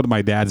them at the foot of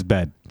my dad's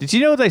bed. Did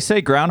you know they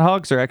say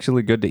groundhogs are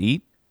actually good to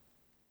eat?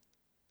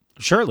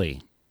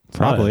 Surely.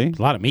 Probably.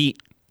 A lot of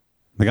meat.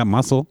 They got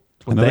muscle.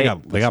 I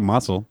know they got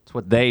muscle. That's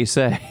what they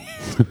say.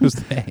 Who's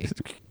they?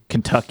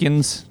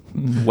 Kentuckians,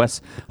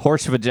 West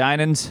horse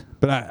vaginans.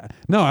 But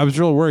I was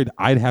real worried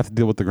I'd have to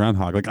deal with the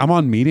groundhog. Like I'm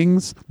on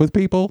meetings with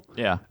people.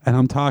 Yeah. And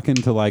I'm talking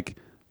to like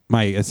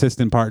my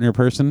assistant partner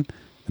person,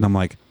 and I'm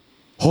like,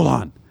 hold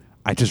on.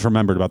 I just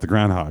remembered about the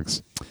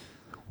groundhogs.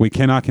 We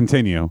cannot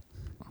continue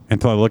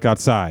until I look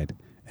outside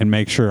and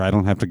make sure I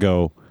don't have to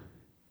go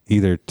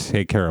either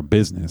take care of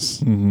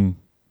business,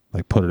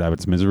 like put it out of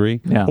its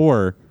misery,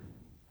 or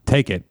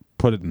take it,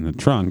 put it in the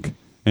trunk,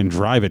 and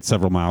drive it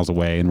several miles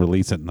away and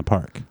release it in the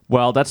park.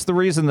 Well, that's the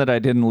reason that I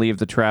didn't leave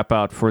the trap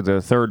out for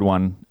the third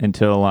one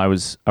until I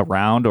was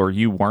around or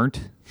you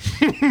weren't,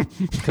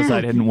 because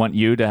I didn't want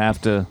you to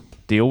have to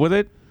deal with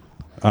it.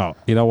 Oh,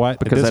 you know what?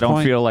 Because I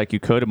don't feel like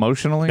you could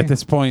emotionally. At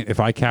this point, if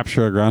I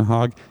capture a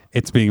groundhog,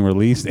 it's being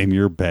released in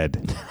your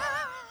bed.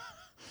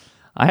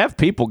 I have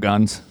people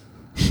guns.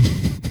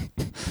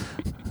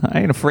 I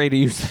ain't afraid to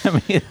use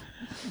them either.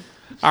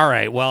 All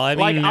right. Well, I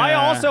mean, I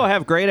also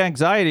have great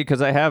anxiety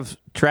because I have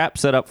trap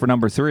set up for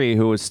number 3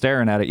 who was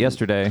staring at it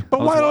yesterday.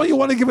 But why don't you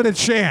want to give it a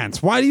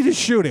chance? Why do you just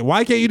shoot it?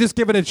 Why can't you just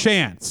give it a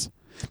chance?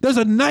 There's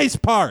a nice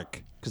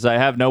park. Because I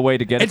have no way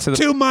to get it to the... It's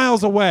 2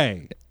 miles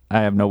away. I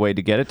have no way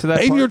to get it to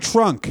that In park? your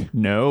trunk.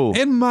 No.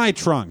 In my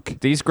trunk.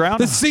 These ground...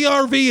 The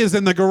CRV is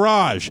in the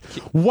garage.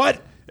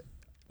 What?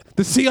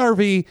 The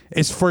CRV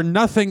is for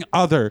nothing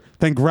other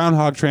than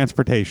groundhog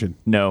transportation.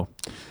 No.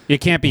 It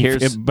can't be,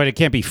 but it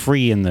can't be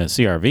free in the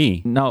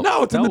CRV. No,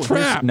 it's in the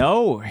trap.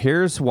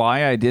 Here's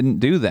why I didn't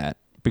do that.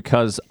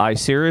 Because I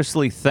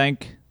seriously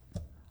think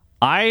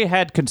I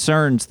had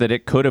concerns that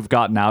it could have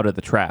gotten out of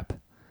the trap.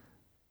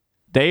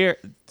 They're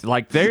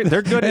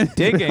good at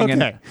digging. Okay.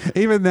 And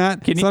even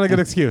that, it's not a good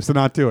excuse to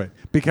not do it.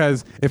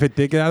 Because if it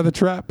did get out of the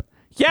trap,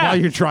 while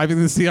you're driving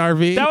the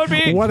CRV, that would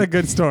be what a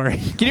good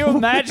story. Can you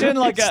imagine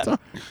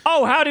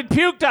how did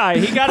Puke die?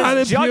 He got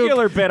his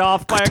jugular bit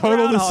off by a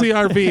total the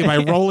groundhog. CRV by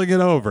rolling it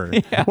over.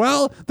 Yeah.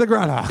 Well, the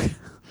groundhog.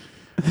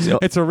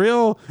 It's a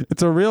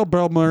real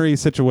Bill Murray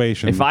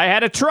situation. If I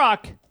had a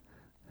truck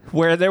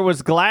where there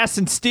was glass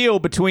and steel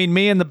between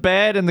me and the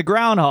bed and the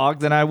groundhog,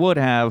 then I would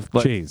have.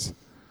 But jeez,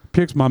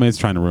 Puke's mom is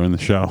trying to ruin the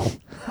show.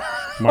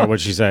 What'd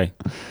she say?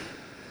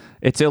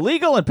 It's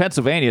illegal in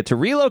Pennsylvania to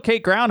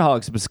relocate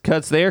groundhogs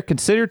because they are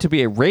considered to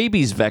be a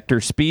rabies vector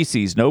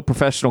species. No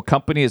professional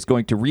company is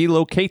going to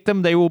relocate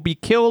them. They will be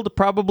killed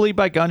probably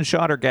by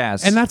gunshot or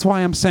gas. And that's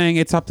why I'm saying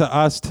it's up to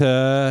us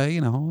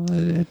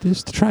to,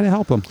 just to try to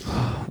help them.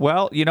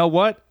 Well, you know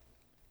what?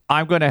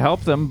 I'm going to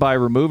help them by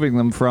removing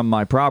them from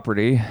my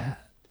property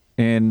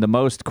in the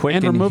most quick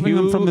and removing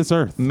them from this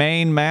earth.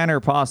 humane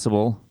manner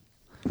possible.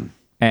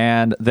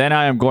 And then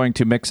I am going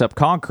to mix up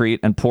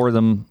concrete and pour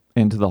them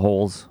into the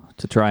holes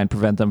to try and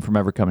prevent them from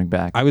ever coming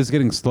back. I was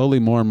getting slowly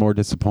more and more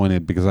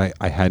disappointed because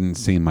I hadn't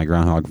seen my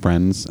groundhog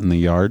friends in the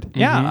yard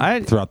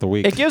throughout the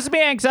week. It gives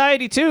me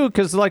anxiety, too,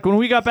 because like when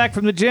we got back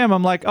from the gym,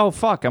 I'm like, oh,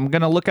 fuck, I'm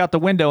going to look out the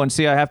window and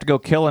see I have to go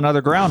kill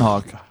another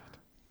groundhog.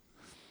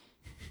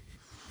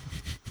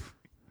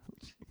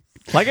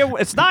 Like,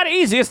 it's not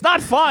easy. It's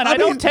not fun. I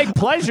don't take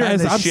pleasure in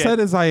this shit. As upset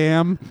as I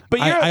am, but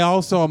I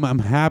also am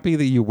happy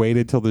that you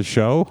waited till the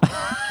show.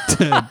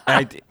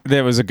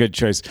 That was a good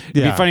choice.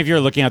 It'd be funny if you were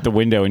looking out the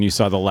window and you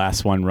saw the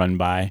last one run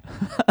by,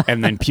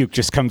 and then Puke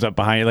just comes up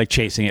behind you, like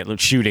chasing it,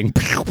 shooting.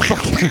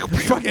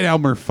 Fucking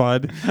Elmer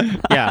Fudd.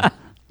 Yeah.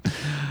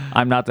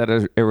 I'm not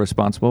that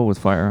irresponsible with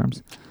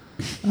firearms.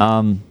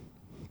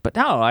 But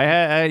no,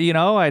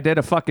 I did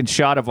a fucking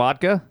shot of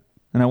vodka.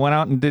 And I went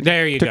out and took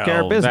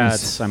care of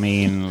business.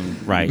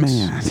 Right.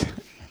 Man.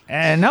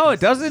 And no, it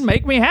doesn't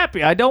make me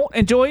happy. I don't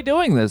enjoy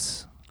doing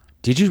this.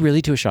 Did you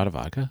really do a shot of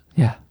vodka?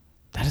 Yeah.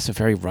 That is a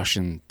very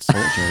Russian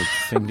soldier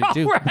thing to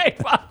do.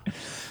 Right.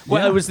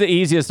 Well, it was the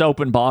easiest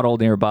open bottle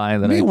nearby.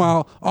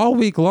 Meanwhile, all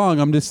week long,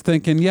 I'm just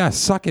thinking,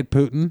 suck it,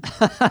 Putin.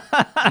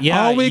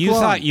 Yeah, all week you long.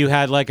 thought you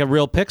had like a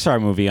real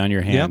Pixar movie on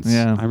your hands.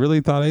 Yep. Yeah, I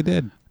really thought I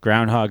did.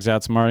 Groundhogs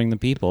outsmarting the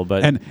people,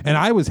 but and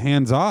I was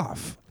hands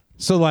off.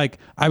 So, like,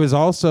 I was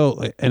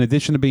also, in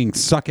addition to being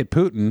suck at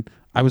Putin,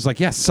 I was like,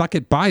 suck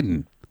at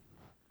Biden.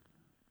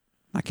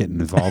 Not getting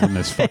involved in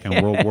this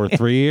fucking World War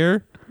III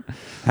here.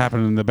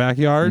 Happening in the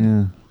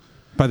backyard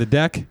by the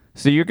deck.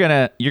 So you're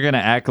gonna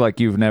act like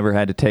you've never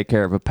had to take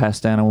care of a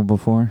pest animal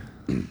before?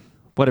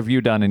 What have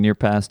you done in your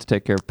past to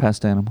take care of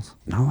pest animals?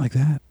 Not like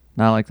that.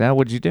 Not like that?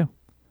 What'd you do?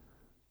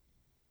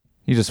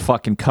 You just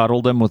fucking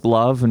cuddled them with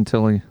love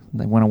until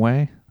they went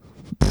away?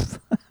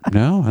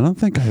 No, I don't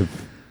think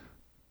I've...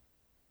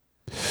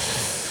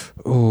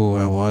 Oh,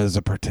 I was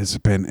a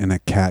participant in a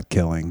cat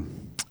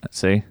killing.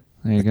 See?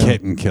 There you a go.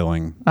 Kitten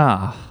killing.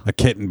 A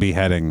kitten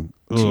beheading.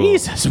 Ugh.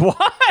 Jesus,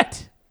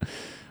 what?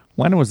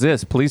 When was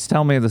this? Please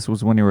tell me this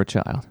was when you were a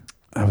child.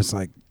 I was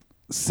like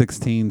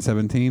 16,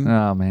 17.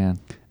 Oh, man.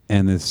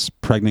 And this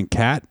pregnant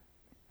cat,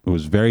 who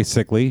was very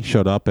sickly,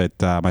 showed up at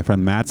my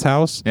friend Matt's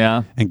house.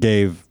 Yeah. And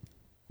gave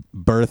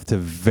birth to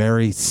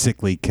very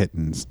sickly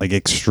kittens, like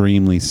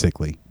extremely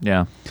sickly.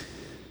 Yeah.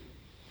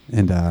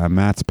 And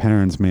Matt's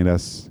parents made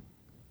us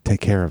take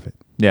care of it.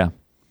 Yeah.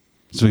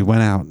 So we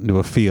went out into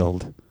a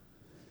field,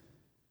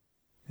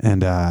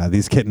 and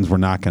these kittens were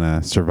not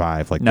going to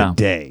survive the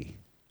day.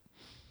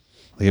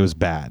 Like, it was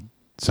bad.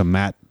 So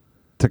Matt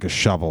took a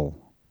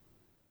shovel,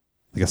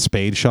 like a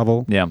spade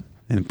shovel,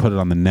 and put it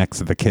on the necks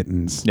of the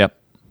kittens. Yep.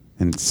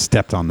 And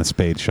stepped on the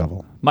spade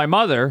shovel. My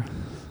mother.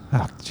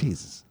 Oh,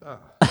 Jesus.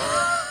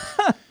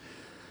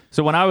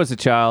 So when I was a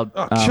child...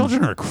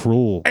 children are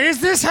cruel. Is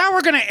this how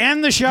we're going to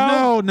end the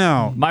show?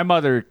 No. My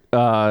mother,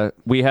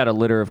 we had a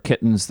litter of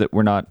kittens that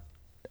were not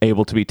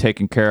able to be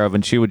taken care of,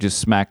 and she would just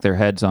smack their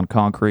heads on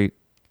concrete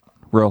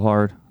real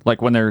hard.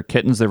 Like when they're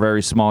kittens, they're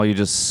very small. You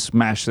just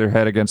smash their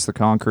head against the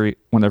concrete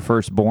when they're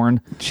first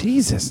born.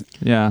 Jesus.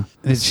 Yeah.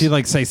 Did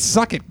she say,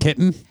 suck it,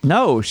 kitten?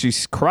 No, she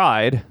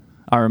cried,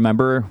 I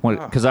remember,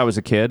 because I was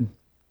a kid.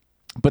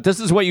 But this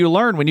is what you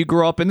learn when you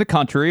grow up in the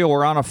country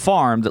or on a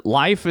farm, that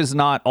life is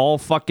not all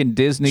fucking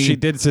Disney. She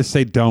did just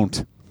say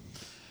don't.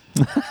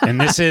 And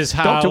this is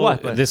how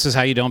what? This is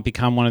how you don't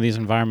become one of these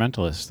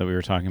environmentalists that we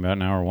were talking about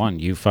in hour one.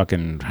 You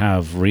fucking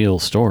have real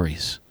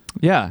stories.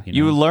 Yeah,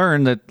 you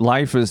learn that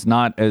life is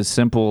not as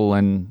simple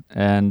and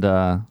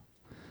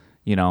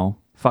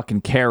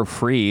fucking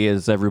carefree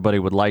as everybody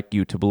would like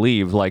you to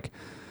believe. Like,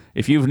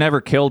 if you've never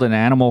killed an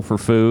animal for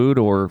food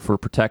or for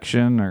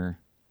protection or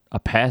a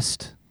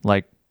pest,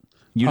 like,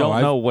 you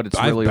don't know what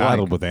it's really like. I've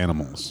battled with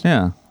animals.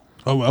 Yeah.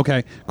 Oh,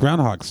 okay.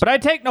 Groundhogs. But I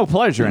take no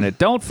pleasure in it.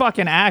 Don't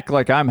fucking act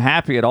like I'm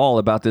happy at all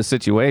about this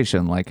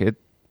situation. Like,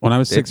 when I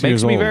was 6 years old, it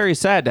makes me old, very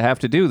sad to have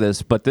to do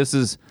this. But this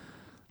is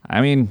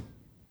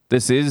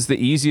the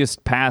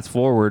easiest path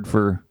forward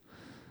for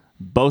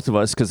both of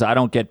us, because I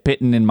don't get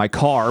bitten in my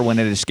car when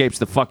it escapes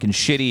the fucking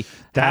shitty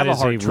That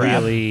is a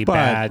trap. really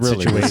bad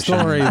situation. The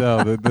story,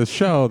 though, the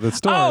show.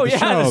 Oh,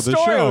 yeah, the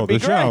story would be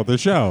great. The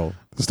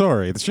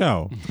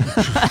show.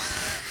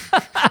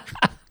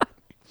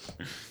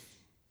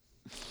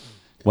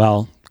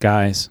 Well,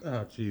 guys,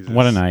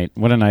 what a night.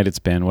 What a night it's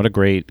been. What a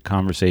great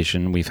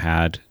conversation we've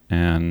had.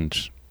 And,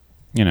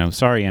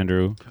 sorry,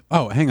 Andrew.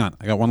 Oh, hang on.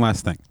 I got one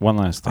last thing. One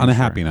last thing. On a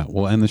happy note.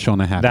 We'll end the show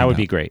on a happy note. That would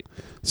be great.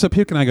 So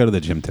Puke and I go to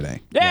the gym today.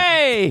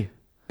 Yay!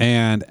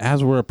 And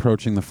as we're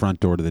approaching the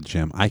front door to the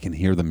gym, I can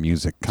hear the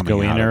music coming out.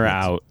 Go in or of it.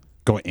 out?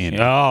 Go in.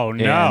 Oh,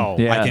 no.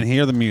 Yeah. I can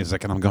hear the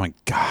music, and I'm going,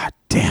 God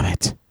damn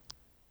it.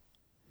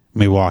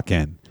 We walk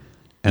in,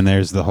 and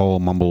there's the whole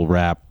mumble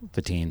rap.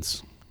 The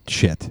teens.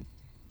 Shit.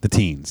 The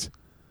teens.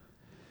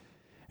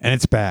 And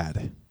it's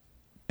bad.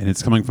 And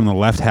it's coming from the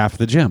left half of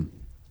the gym.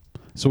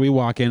 So we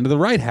walk into the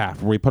right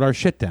half where we put our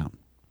shit down,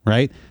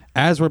 right?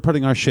 As we're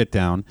putting our shit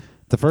down,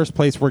 the first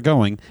place we're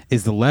going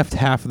is the left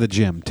half of the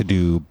gym to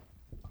do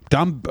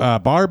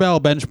barbell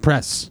bench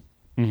press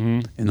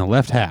in the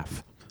left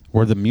half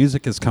where the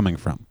music is coming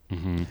from.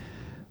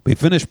 We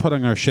finish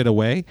putting our shit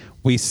away.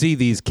 We see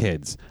these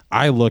kids.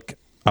 I look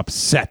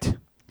upset.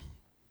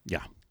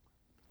 Yeah.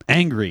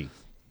 Angry.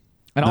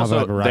 And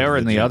also, they're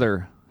in the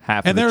other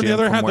half of the gym. And they're in the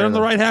other half. They're in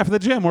the right half of the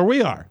gym where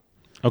we are.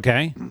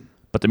 Okay.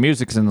 But the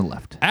music's in the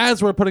left.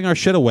 As we're putting our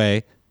shit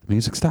away, the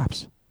music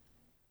stops.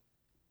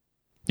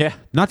 Yeah.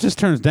 Not just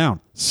turns down,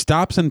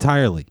 stops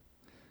entirely.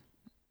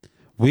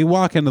 We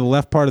walk into the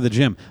left part of the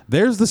gym.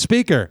 There's the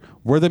speaker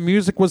where the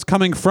music was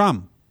coming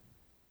from.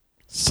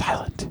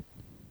 Silent.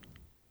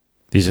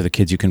 These are the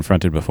kids you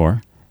confronted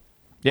before?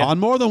 Yeah. On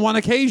more than one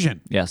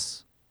occasion.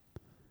 Yes.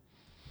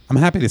 I'm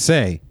happy to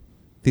say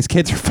these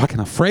kids are fucking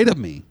afraid of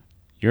me.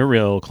 You're a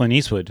real Clint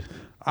Eastwood.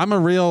 I'm a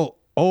real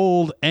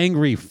old,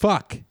 angry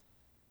fuck.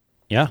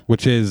 Yeah.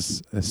 Which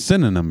is a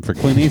synonym for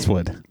Clint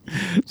Eastwood.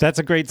 That's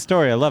a great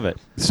story. I love it.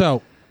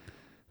 So,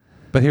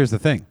 but here's the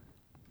thing.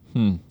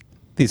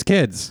 These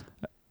kids,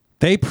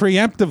 they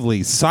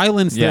preemptively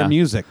silenced their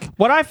music.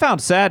 What I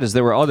found sad is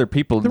there were other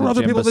people in the gym. There were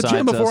other people in the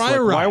gym before I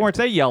arrived. Why weren't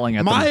they yelling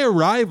at My them?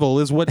 arrival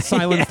is what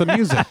silenced the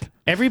music.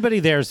 Everybody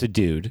there's a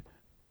dude.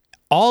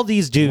 All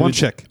these dudes One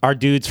chick. are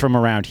dudes from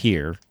around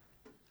here.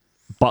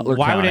 Butler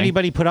Why would County.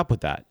 anybody put up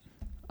with that?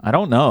 I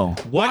don't know.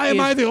 Why am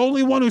I the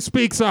only one who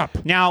speaks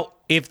up? Now,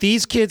 if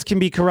these kids can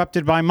be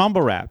corrupted by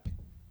mumble rap,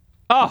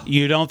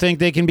 you don't think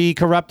they can be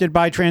corrupted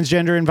by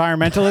transgender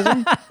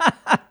environmentalism?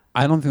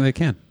 I don't think they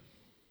can.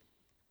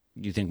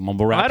 You think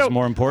mumble rap is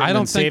more important I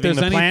than don't think saving there's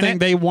the anything planet?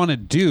 they want to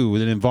do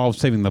that involves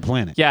saving the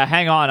planet. Yeah,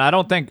 hang on. I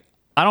don't think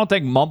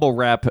mumble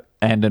rap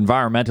and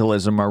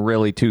environmentalism are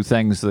really two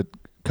things that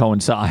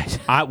coincide.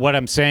 What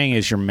I'm saying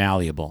is you're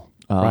malleable,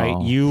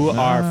 right? You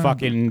are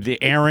fucking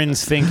the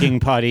Aaron's thinking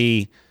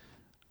putty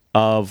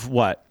of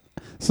what?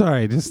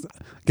 Sorry, just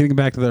getting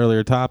back to the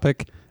earlier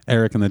topic.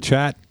 Eric in the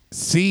chat.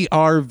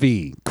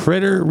 CRV,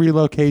 Critter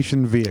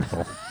Relocation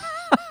Vehicle.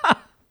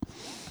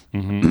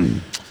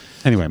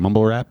 Anyway,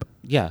 mumble rap.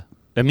 Yeah.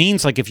 It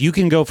means like if you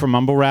can go for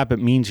mumble rap, it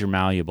means you're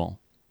malleable.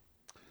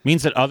 It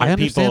means that other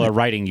people are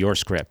writing your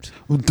script.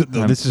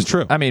 This is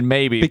true. I mean,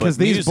 maybe. Because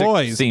but these music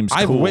boys, seems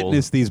I've cool.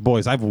 witnessed these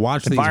boys. I've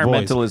watched these boys.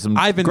 Environmentalism.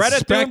 I've Greta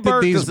inspected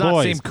Thunberg these does not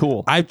boys. seem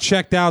cool. I've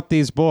checked out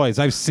these boys.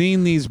 I've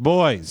seen these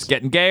boys.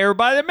 Getting gayer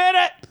by the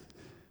minute.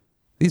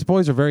 These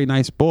boys are very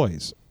nice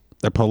boys.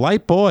 They're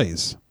polite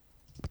boys.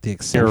 But the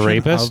exception You're a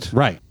rapist? of,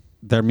 right.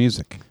 Their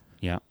music.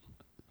 Yeah.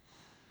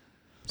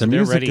 Their they're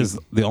music ready. is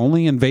the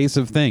only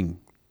invasive thing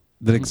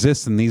that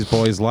exists in these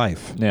boys'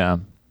 life. Yeah.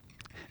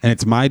 And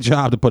it's my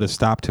job to put a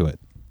stop to it.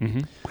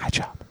 My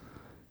job.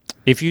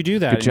 If you do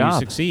that, Good and job. you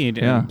succeed,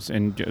 Yeah.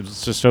 and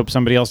just hope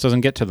somebody else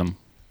doesn't get to them.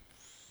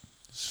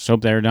 Just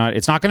hope they're not.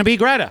 It's not going to be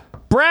Greta.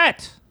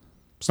 Brett.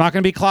 It's not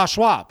going to be Klaus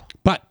Schwab.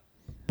 But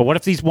what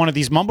if one of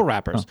these mumble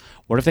rappers?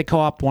 What if they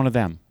co-opt one of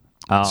them?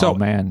 Oh, So,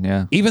 man,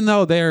 yeah. even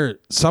though they're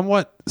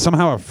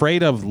somehow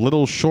afraid of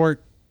little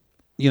short,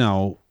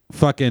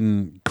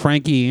 fucking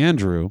cranky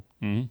Andrew,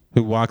 who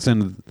walks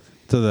into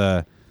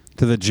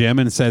the gym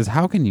and says,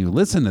 "How can you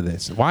listen to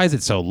this? Why is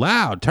it so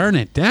loud? Turn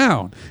it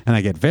down." And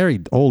I get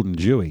very old and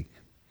Jewy.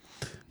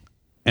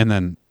 And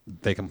then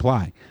they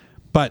comply.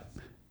 But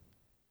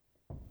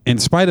in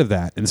spite of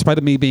that, in spite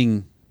of me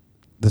being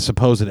the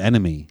supposed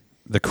enemy,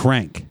 the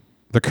crank,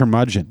 the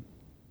curmudgeon,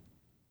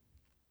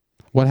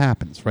 what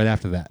happens right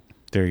after that?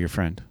 They're your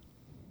friend.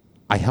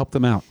 I help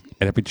them out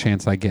at every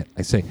chance I get.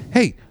 I say,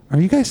 "Hey, are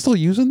you guys still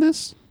using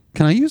this?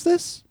 Can I use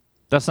this?"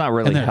 That's not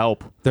really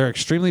help. They're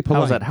extremely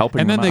polite. How's that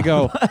helping And then them they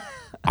out? go,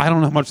 "I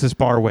don't know how much this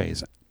bar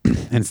weighs."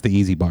 And it's the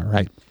easy bar,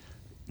 right?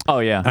 Oh,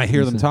 yeah. And I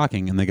hear them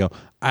talking, and they go,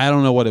 "I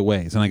don't know what it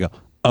weighs." And I go,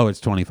 "Oh, it's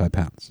 25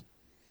 pounds."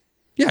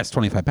 Yeah, it's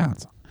 25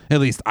 pounds. At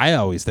least I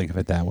always think of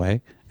it that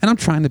way. And I'm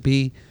trying to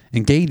be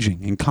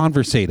engaging and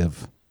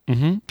conversative.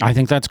 I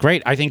think that's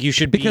great. I think you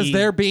should Because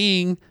they're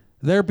behaving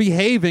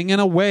in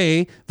a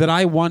way that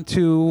I want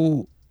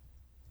to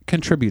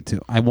contribute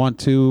to. I want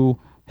to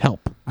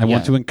help. I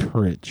want to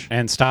encourage.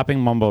 And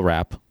stopping mumble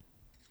rap.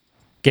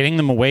 Getting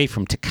them away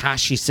from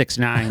Tekashi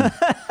 6ix9ine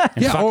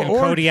and fucking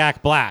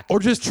Kodiak Black. Or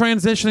just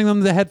transitioning them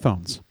to the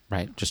headphones.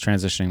 Right, just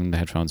transitioning them to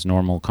headphones.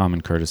 Normal,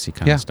 common courtesy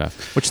kind of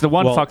stuff. Which the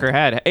one fucker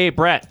had. Hey,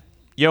 Brett.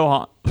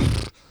 Johan.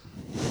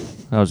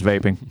 I was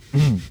vaping.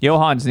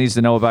 Johans needs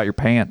to know about your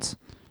pants.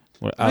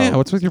 Yeah,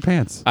 what's with your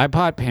pants? I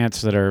bought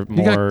pants that are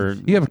more...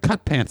 You have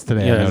cut pants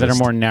today. Yeah, that are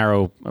more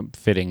narrow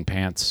fitting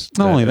pants.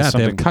 Not only that,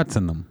 they have cuts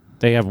in them.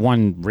 They have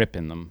one rip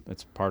in them.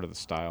 That's part of the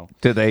style.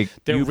 They're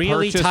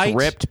really purchase tight.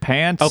 ripped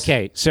pants?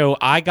 Okay, so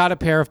I got a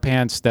pair of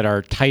pants that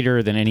are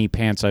tighter than any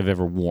pants I've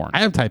ever worn.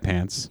 I have tight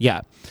pants.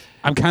 Yeah.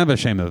 I'm kind of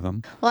ashamed of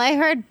them. Well, I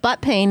heard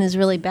butt pain is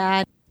really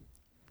bad.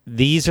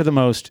 these are the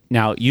most.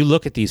 Now you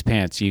look at these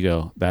pants, you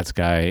go, "That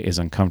guy is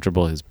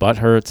uncomfortable. His butt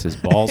hurts. His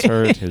balls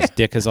hurt. His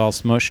dick is all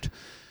smushed."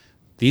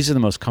 These are the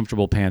most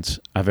comfortable pants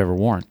I've ever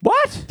worn.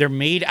 What? They're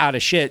made out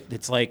of shit.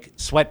 It's like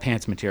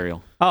sweatpants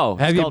material. Oh,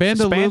 Have you been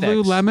to spandex.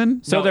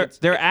 Lululemon? So No,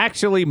 they're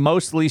actually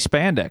mostly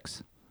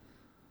spandex.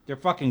 They're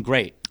fucking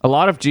great. A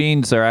lot of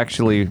jeans are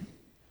actually,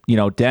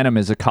 denim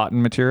is a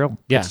cotton material.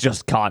 Yeah. It's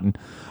just cotton.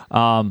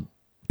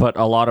 But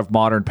a lot of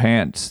modern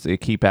pants, they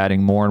keep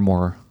adding more and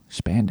more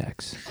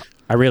spandex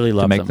I really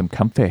love to make them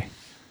comfy.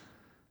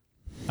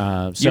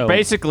 So You're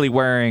basically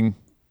wearing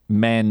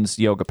men's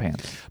yoga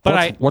pants.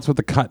 But What's with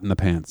the cut in the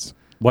pants?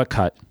 what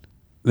cut?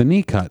 The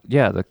knee cut.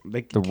 Yeah, the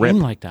Came rip.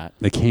 like that.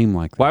 They came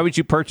like that. Why would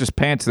you purchase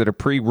pants that are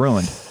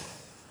pre-ruined?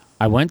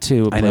 I went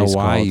to. I know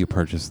why you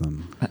purchased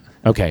them.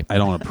 Okay. I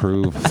don't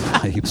approve.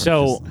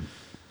 So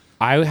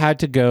I had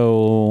to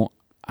go.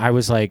 I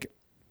was like,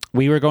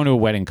 we were going to a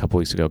wedding a couple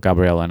weeks ago,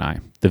 Gabriella and I,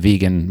 the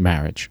vegan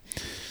marriage.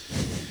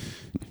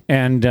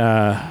 And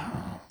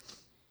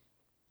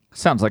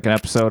Sounds like an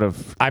episode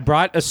of. I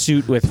brought a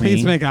suit with please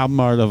me. make album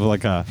art of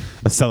like a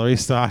celery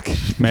stalk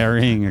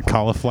marrying a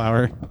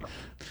cauliflower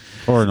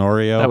or an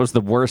Oreo. That was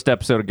the worst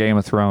episode of Game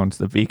of Thrones,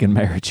 the vegan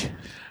marriage.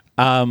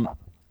 The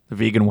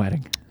vegan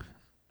wedding.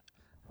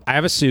 I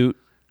have a suit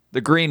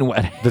The green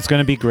wedding. that's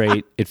going to be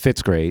great. It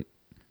fits great.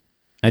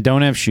 I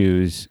don't have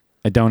shoes.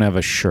 I don't have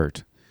a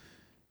shirt.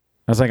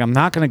 I was like, I'm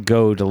not going to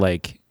go to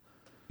like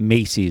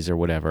Macy's or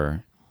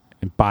whatever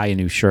and buy a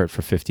new shirt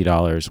for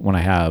 $50 when I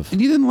have. And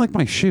you didn't like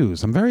my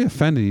shoes. I'm very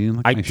offended you didn't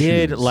like I my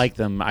did shoes. like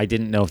them. I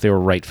didn't know if they were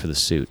right for the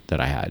suit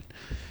that I had.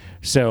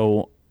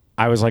 So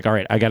I was like, all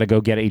right, I got to go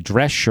get a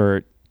dress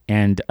shirt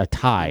and a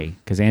tie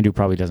because Andrew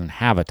probably doesn't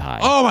have a tie.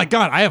 Oh my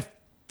God. I have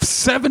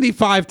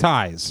 75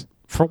 ties.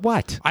 For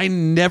what? I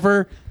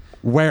never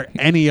wear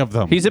any of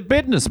them. He's a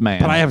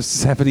businessman. But I have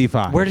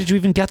 75. Where did you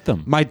even get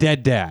them? My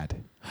dead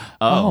dad.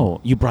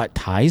 Oh, you brought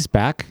ties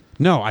back?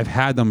 No, I've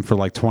had them for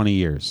like 20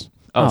 years.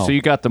 Oh, so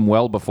you got them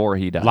well before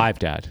he died. Live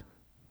dad.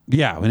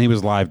 Yeah, when he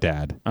was live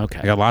dad. Okay.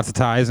 I got lots of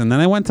ties. And then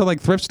I went to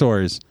like thrift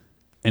stores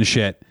and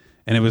shit.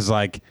 And it was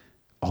like,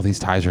 all these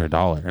ties are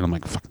 $1. And I'm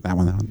like, fuck, that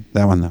one, that one,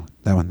 that one, that one,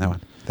 that one, that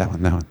one, that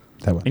one, that one,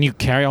 that one. And you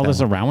carry all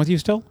this around with you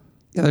still?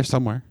 Yeah, they're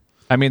somewhere.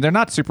 I mean, they're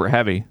not super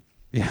heavy.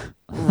 Yeah.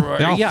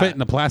 They all Yeah. fit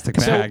in a plastic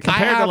So bag.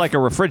 Compared to have- like a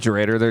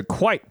refrigerator, they're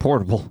quite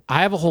portable.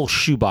 I have a whole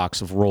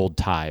shoebox of rolled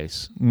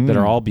ties that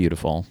are all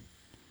beautiful.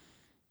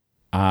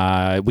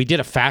 We did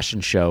a fashion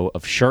show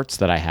of shirts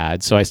that I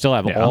had, so I still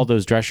have all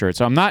those dress shirts.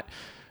 So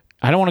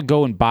I don't want to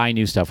go and buy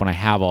new stuff when I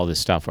have all this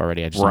stuff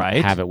already. I just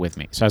don't have it with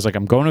me. So I was like,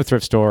 I'm going to a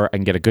thrift store. I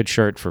can get a good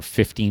shirt for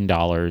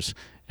 $15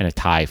 and a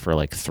tie for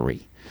like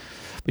 $3.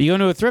 But you go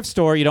into a thrift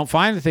store, you don't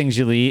find the things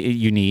you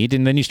need,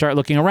 and then you start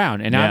looking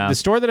around. And now the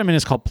store that I'm in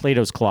is called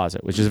Plato's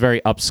Closet, which is a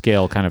very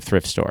upscale kind of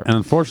thrift store. And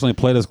unfortunately,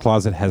 Plato's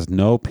Closet has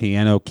no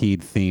piano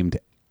keyed themed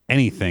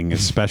anything,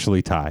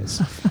 especially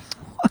ties.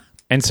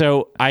 And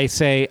so I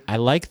say, I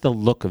like the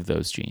look of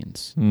those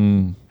jeans. I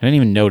didn't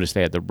even notice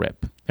they had the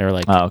rip. They were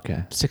like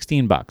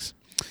 $16.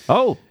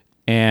 Oh.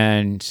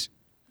 And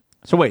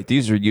so wait,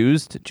 these are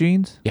used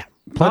jeans? Yeah.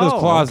 Plato's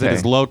Closet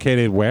is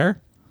located where?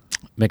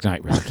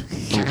 McKnight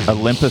Road.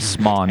 Olympus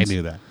Mons. I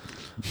knew that.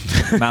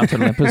 Mount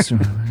Olympus.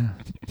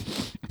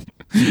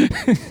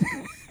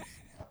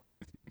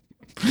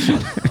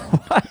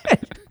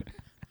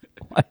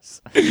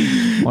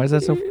 Why is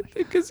that so funny?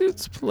 Because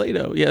it's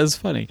Plato. Yeah, it's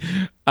funny.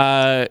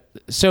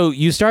 So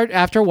you start,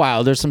 after a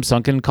while, there's some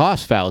sunken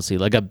cost fallacy.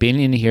 Like, I've been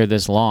in here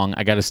this long.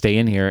 I got to stay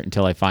in here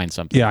until I find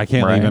something. Yeah, I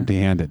can't leave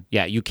empty-handed.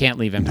 Yeah, you can't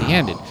leave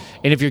empty-handed.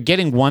 And if you're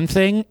getting one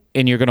thing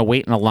and you're going to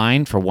wait in a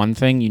line for one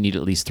thing, you need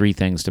at least 3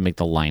 things to make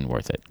the line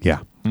worth it. Yeah.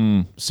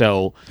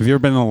 So have you ever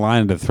been in a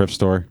line at a thrift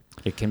store?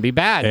 It can be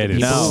bad. It The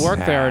is people who work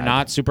there are sad.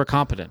 not super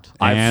competent.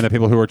 And the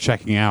people who are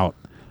checking out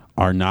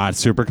are not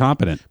super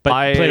competent. But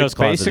I Plato's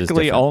Closet is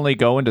basically different. only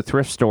go into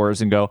thrift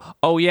stores and go,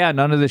 oh yeah,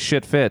 none of this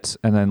shit fits,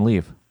 and then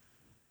leave.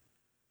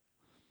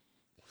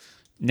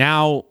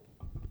 Now,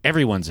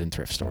 everyone's in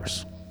thrift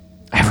stores.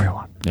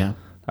 Everyone. Yeah.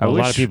 I A lot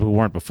wish of people who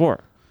weren't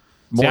before.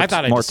 See, I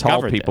thought I more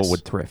tall discovered people this.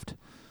 would thrift.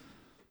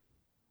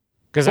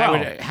 Because I Well,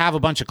 would have a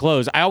bunch of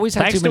clothes. I always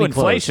had Thanks too to many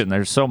inflation,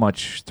 there's so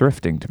much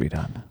thrifting to be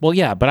done. clothes. Well,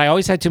 yeah, but I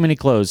always had too many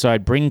clothes, so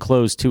I'd bring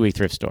clothes to a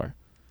thrift store.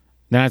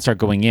 Then I'd start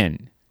going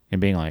in and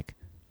being like,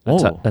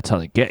 That's how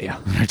they get you.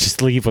 I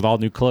just leave with all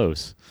new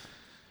clothes.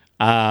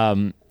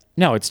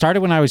 No, it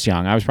started when I was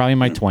young. I was probably in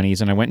my 20s,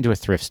 and I went into a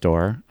thrift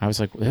store. I was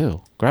like,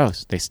 ew,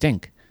 gross. They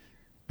stink.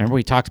 Remember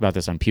we talked about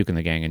this on Puke and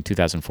the Gang in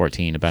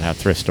 2014 about how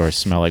thrift stores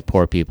smell like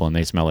poor people and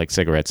they smell like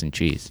cigarettes and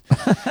cheese.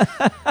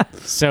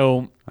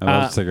 So I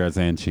love cigarettes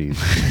and cheese.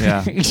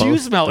 Yeah, you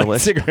smell like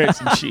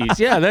cigarettes and cheese.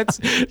 Yeah,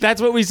 that's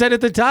what we said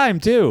at the time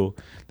too.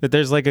 That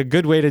there's like a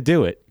good way to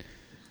do it.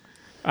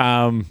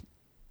 I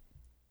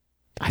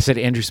said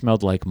Andrew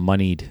smelled like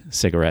moneyed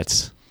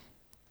cigarettes,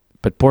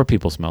 but poor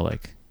people smell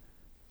like,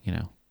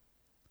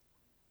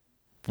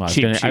 Well,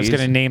 I was going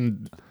to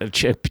name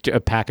a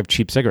pack of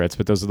cheap cigarettes,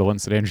 but those are the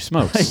ones that Andrew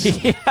smokes.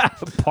 Yeah,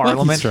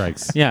 Parliament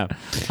strikes. Yeah.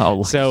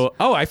 Oh, So,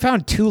 I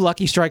found 2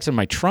 Lucky Strikes in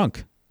my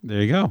trunk.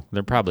 There you go.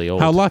 They're probably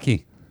old. How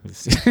lucky.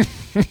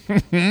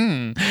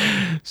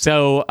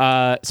 So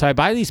I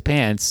buy these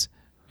pants,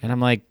 and I'm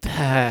like,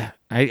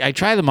 I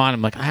try them on.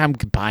 I'm like, I'm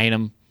buying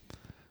them.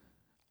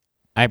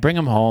 I bring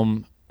them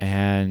home,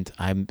 and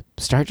I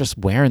start just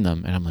wearing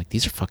them, and I'm like,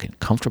 these are fucking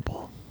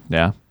comfortable.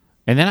 Yeah.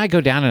 And then I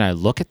go down and I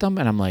look at them,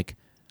 and I'm like,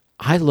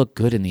 I look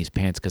good in these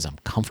pants because I'm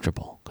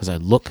comfortable, because I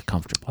look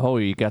comfortable. Oh,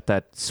 you got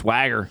that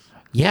swagger.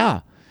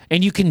 Yeah.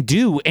 And you can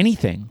do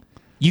anything.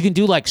 You can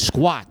do like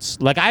squats.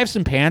 Like I have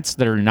some pants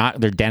that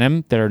they're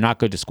denim that are not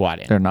good to squat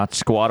in. They're not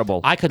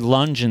squattable. I could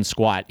lunge and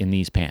squat in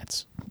these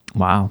pants.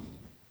 Wow.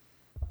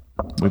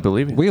 We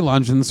believe it. We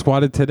lunged and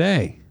squatted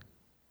today.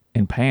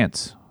 In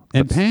pants.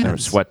 In They're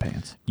pants.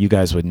 sweatpants. You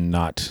guys would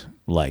not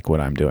like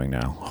what I'm doing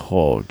now.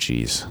 Oh,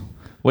 geez.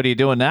 What are you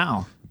doing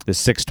now? The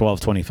 6,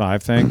 12,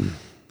 25 thing.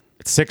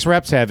 It's 6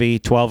 reps heavy,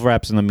 12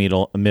 reps in the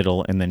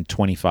middle, and then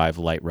 25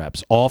 light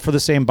reps. All for the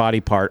same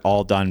body part,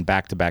 all done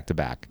back to back to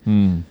back.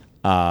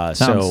 Sounds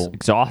So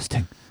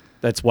exhausting.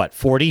 that's what,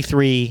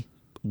 43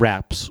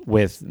 reps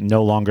with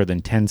no longer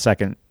than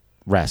 10-second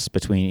rests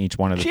between each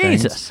one of the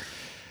Jesus. things.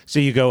 So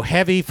you go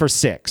heavy for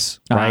 6,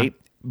 right?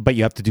 But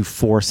you have to do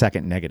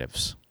 4-second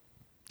negatives.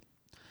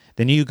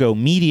 Then you go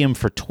medium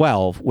for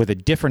 12 with a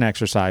different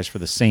exercise for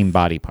the same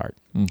body part.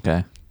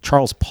 Okay.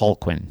 Charles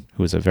Poliquin,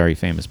 who is a very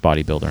famous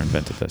bodybuilder,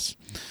 invented this.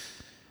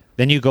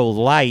 Then you go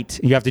light.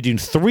 You have to do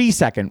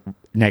 3-second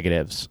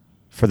negatives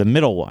for the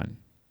middle one.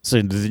 So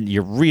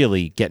you're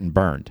really getting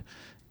burned.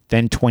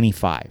 Then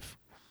 25.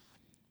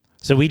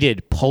 So we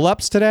did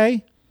pull-ups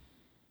today.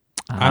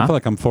 I feel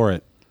like I'm for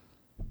it.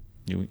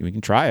 We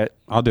can try it.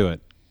 I'll do it.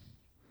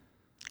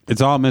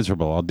 It's all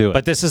miserable. I'll do it.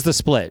 But this is the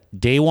split.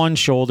 Day 1,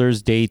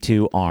 shoulders. Day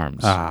 2,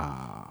 arms.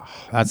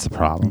 That's the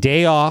problem.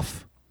 Day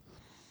off,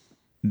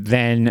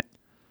 then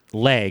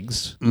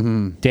legs.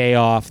 Day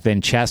off,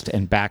 then chest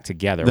and back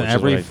together. Then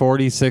every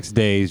 46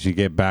 days, you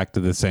get back to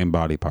the same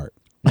body part.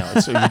 No,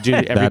 so you do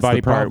every That's body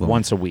the part problem.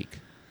 once a week.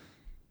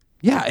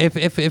 Yeah,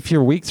 if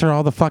your weeks are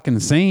all the fucking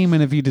same,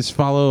 and if you just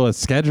follow a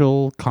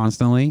schedule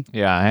constantly.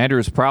 Yeah,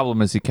 Andrew's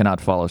problem is he cannot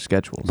follow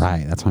schedules.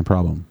 Right, that's my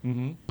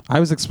problem. I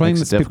was explaining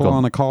Makes this it to people difficult.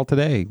 on a call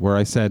today where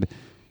I said,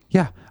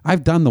 yeah,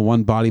 I've done the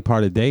one body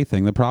part a day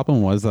thing. The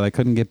problem was that I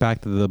couldn't get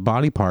back to the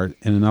body part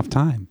in enough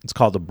time. It's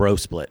called the bro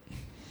split.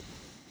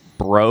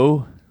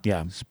 Bro?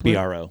 Yeah,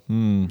 BRO.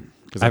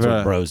 Because I that's have what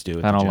a- bros do.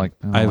 At I the don't gym. like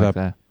I have a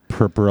that.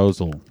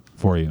 proposal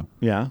for you.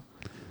 Yeah.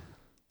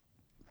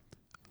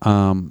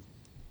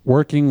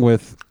 Working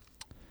with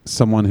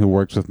someone who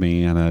works with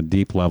me on a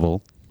deep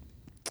level,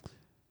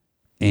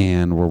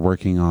 and we're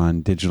working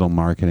on digital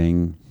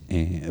marketing,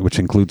 which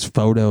includes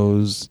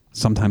photos,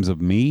 sometimes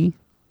of me.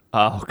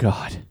 Oh,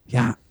 God.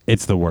 Yeah,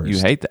 it's the worst. You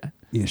hate that.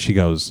 Yeah, she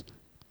goes,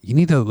 you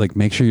need to like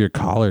make sure your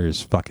collar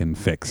is fucking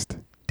fixed,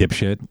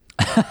 dipshit.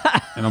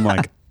 And I'm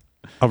like,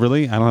 oh,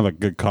 really? I don't have a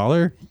good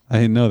collar? I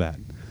didn't know that.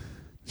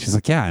 She's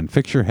like, yeah, and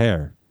fix your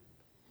hair.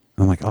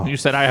 And I'm like, oh, You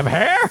said I have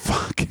hair?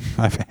 fuck,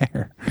 I have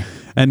hair.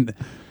 And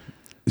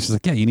she's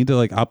like, yeah, you need to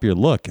like up your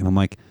look. And I'm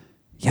like,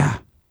 yeah,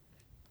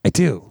 I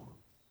do.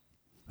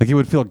 Like it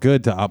would feel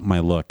good to up my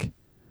look,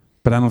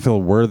 but I don't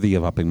feel worthy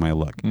of upping my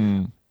look.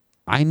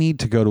 I need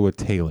to go to a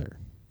tailor.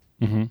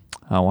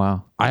 Oh,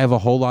 wow. I have a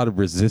whole lot of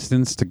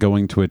resistance to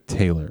going to a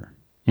tailor.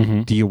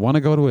 Do you want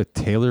to go to a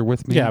tailor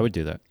with me? Yeah, I would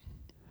do that.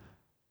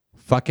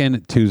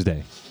 Fucking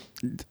Tuesday.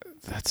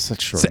 That's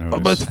such short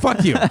notice. But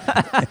fuck you.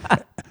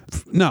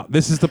 No,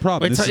 this is the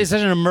problem. Wait, so is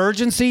it an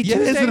emergency? Yeah,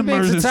 it is Tuesday an makes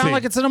emergency. it sound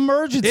like it's an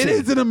emergency. It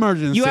is an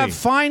emergency. You have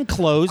fine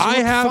clothes. You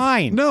look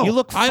fine. No, you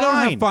look fine. I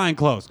don't have fine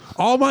clothes.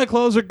 All my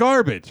clothes are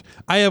garbage.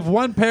 I have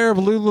one pair of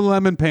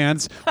Lululemon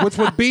pants, which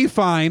would be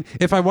fine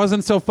if I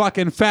wasn't so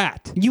fucking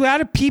fat. You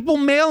had people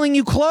mailing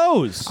you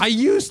clothes. I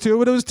used to,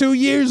 but it was 2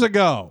 years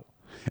ago.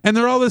 And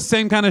they're all the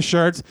same kind of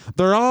shirts.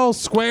 They're all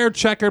square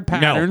checkered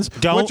patterns,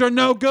 which are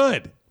no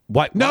good.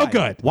 What? No Why?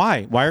 good.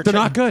 Why? Why are They're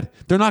not good.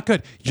 They're not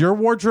good. Your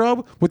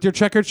wardrobe with your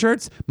checkered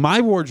shirts,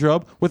 my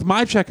wardrobe with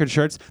my checkered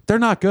shirts, they're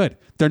not good.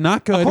 They're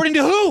not good. According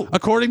to who?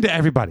 According to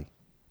everybody.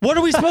 What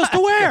are we supposed to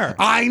wear?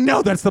 I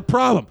know, that's the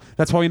problem.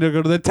 That's why we need to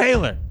go to the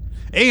tailor.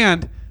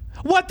 And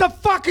what the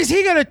fuck is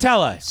he going to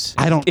tell us?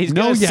 I don't He's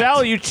know going to yet.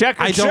 sell you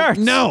checkered I shirts.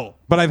 don't know.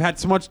 But I've had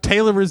so much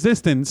tailor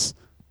resistance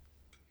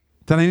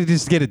that I need to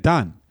just get it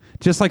done.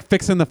 Just like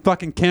fixing the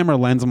fucking camera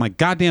lens on my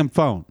goddamn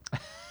phone.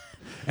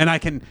 And I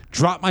can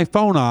drop my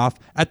phone off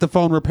at the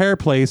phone repair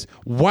place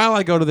while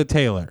I go to the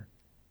tailor.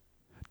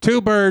 2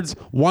 birds,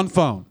 1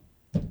 phone.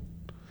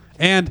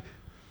 And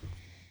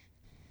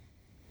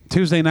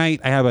Tuesday night,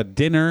 I have a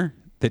dinner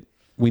that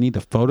we need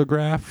to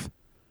photograph.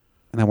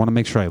 And I want to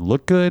make sure I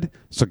look good.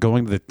 So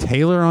going to the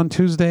tailor on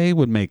Tuesday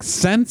would make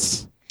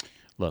sense.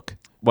 Look,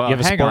 Well, you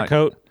have a hang sport on.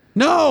 coat?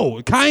 No,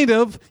 kind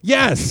of.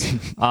 Yes.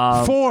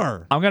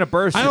 4. I'm going to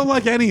burst. I don't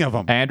like any of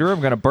them. Andrew,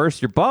 I'm going to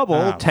burst your bubble.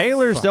 Ah,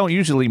 Tailors don't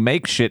usually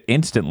make shit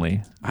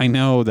instantly. I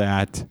know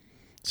that.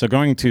 So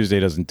going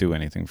Tuesday doesn't do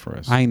anything for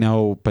us. I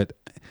know, but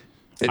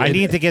I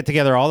need to get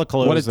together all the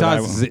clothes. what it that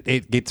does is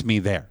it gets me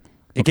there.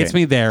 It Okay. gets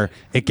me there.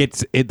 It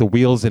gets the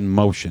wheels in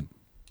motion.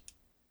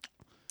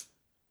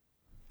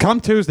 Come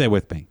Tuesday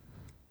with me.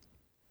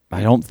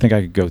 I don't think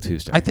I could go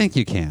Tuesday. I think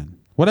you can.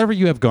 Whatever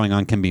you have going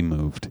on can be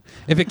moved.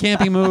 If it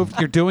can't be moved,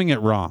 you're doing it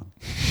wrong.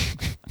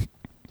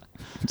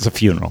 It's a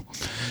funeral.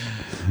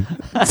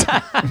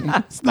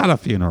 It's not a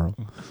funeral.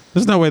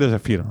 There's no way there's a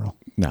funeral.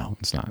 No,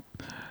 it's not.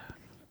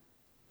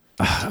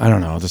 I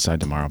don't know. I'll decide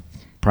tomorrow.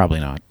 Probably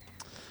not.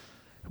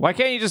 Why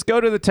can't you just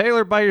go to the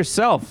tailor by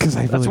yourself? Because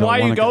that's why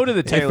you go to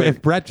the tailor.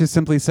 If Brett just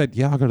simply said,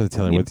 "Yeah, I'll go to the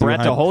tailor with you,"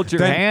 Brett to hold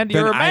your hand,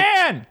 you're a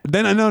man.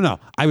 Then no,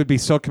 I would be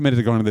so committed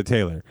to going to the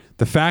tailor.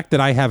 The fact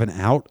that I have an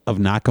out of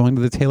not going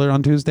to the tailor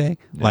on Tuesday,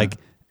 like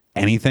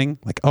anything,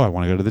 like I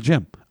want to go to the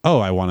gym.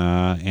 I want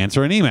to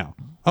answer an email.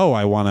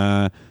 I want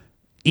to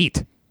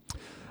eat.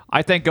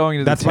 I think going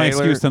to the That's tailor my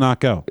excuse to not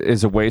go.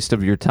 Is a waste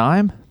of your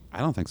time. I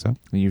don't think so.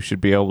 You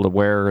should be able to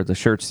wear the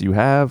shirts you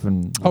have,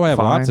 and I have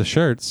lots of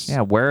shirts.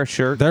 Yeah, wear a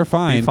shirt. They're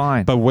fine. Be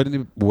fine. But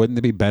wouldn't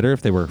it be better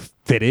if they were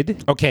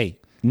fitted? Okay.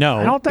 No,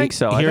 I don't think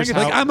so. I think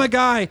Like I'm a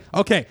guy.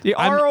 Okay, The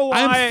I'm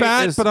ROI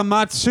fat, is- but I'm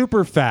not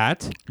super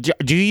fat.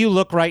 Do you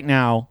look right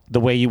now the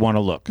way you want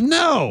to look?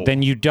 No.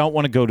 Then you don't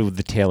want to go to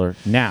the tailor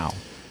now.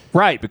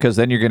 Right, because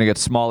then you're going to get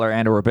smaller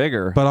and or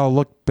bigger. But I'll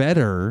look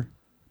better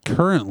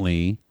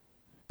currently.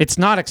 It's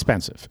not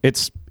expensive.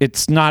 It's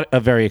not a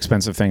very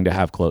expensive thing to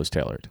have clothes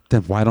tailored.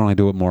 Then why don't I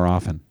do it more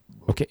often?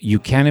 Okay, you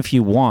can if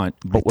you want,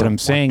 but what I'm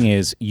saying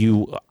is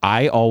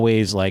I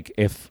always like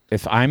if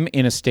I'm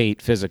in a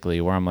state physically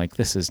where I'm like,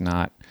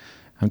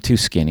 I'm too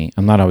skinny.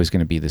 I'm not always going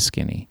to be this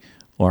skinny.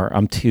 Or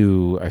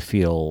I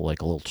feel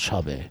like a little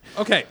chubby.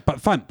 Okay, but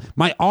fun.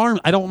 I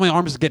don't want my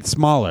arms to get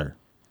smaller.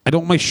 I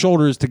don't want my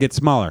shoulders to get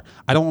smaller.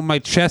 I don't want my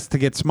chest to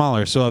get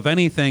smaller. So if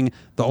anything,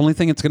 the only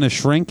thing that's going to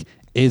shrink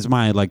is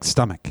my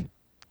stomach.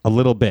 A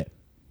little bit.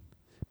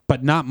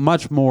 But not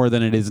much more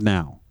than it is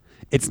now.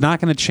 It's not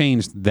going to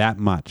change that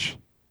much.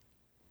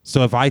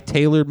 So if I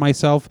tailored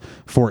myself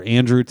for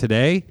Andrew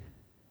today,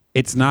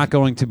 it's not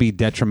going to be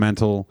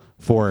detrimental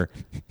for...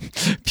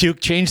 Puke,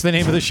 change the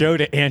name of the show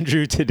to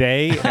Andrew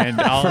Today, and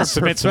I'll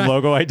submit some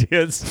logo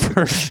ideas.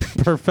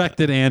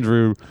 Perfected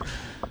Andrew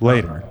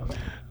later.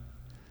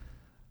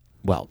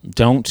 Well, you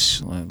don't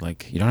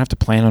have to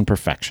plan on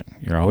perfection.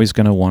 You're always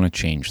going to want to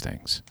change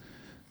things.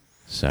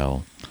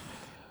 So...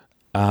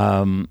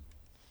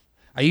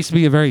 I used to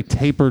be a very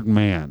tapered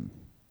man.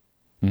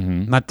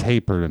 Mm-hmm. Not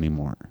tapered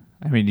anymore.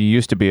 I mean, you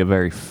used to be a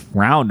very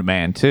round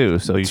man too,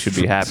 so you should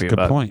be happy Good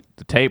about point.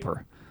 the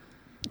taper.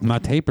 I'm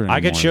not tapered anymore.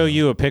 I could show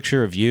you a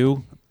picture of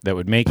you that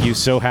would make you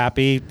so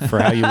happy for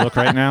how you look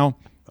right now.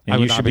 And I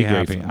would you not should be be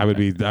happy.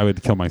 grateful. I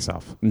would kill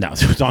myself. No,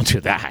 don't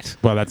do that.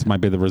 Well, that might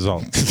be the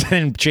result.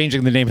 Then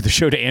changing the name of the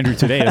show to Andrew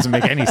Today doesn't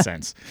make any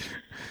sense.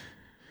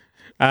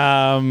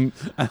 I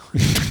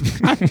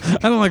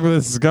don't like where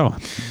this is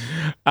going.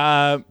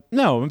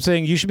 No, I'm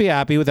saying you should be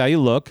happy with how you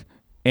look,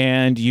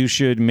 and you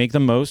should make the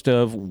most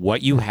of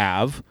what you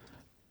have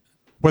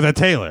with a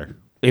tailor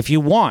if you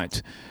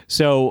want.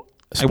 So,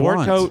 sport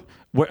want. coat.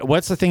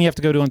 What's the thing you have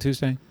to go to on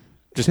Tuesday?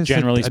 Just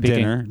generally a speaking,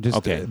 dinner, just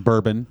okay,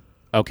 bourbon.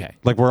 Okay,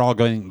 like we're all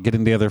getting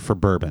together for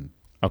bourbon.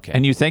 Okay,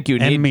 And you think you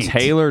And need meat.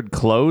 tailored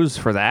clothes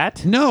for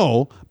that?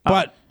 No,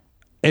 but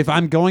if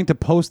I'm going to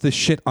post this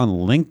shit on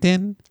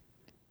LinkedIn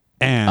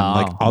and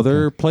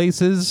other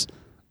places,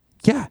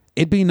 yeah,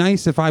 it'd be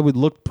nice if I would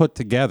look put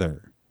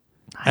together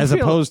as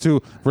opposed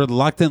to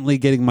reluctantly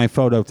getting my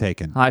photo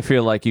taken. I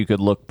feel like you could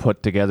look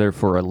put together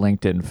for a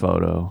LinkedIn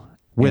photo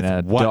With in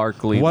a what?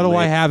 darkly What do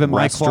I lit have in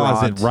restaurant. my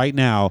closet right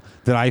now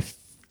that I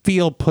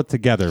feel put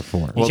together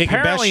for? Well, take your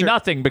best apparently shirt-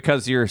 nothing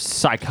because you're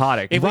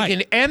psychotic. If we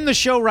can end the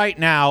show right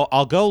now,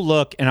 I'll go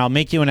look and I'll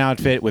make you an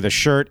outfit with a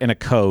shirt and a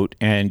coat,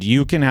 and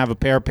you can have a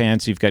pair of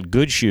pants. You've got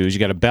good shoes. You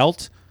got a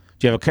belt.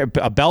 Do you have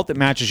a belt that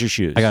matches your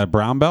shoes? I got a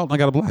brown belt and I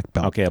got a black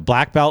belt. Okay, a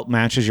black belt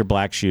matches your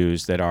black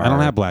shoes that are... I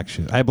don't have black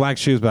shoes. I have black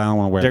shoes, but I don't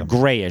want to wear They're them.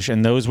 grayish,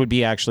 and those would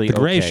be actually The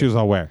gray okay. shoes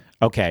I'll wear.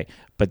 Okay,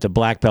 but the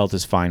black belt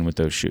is fine with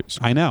those shoes.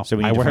 I know. So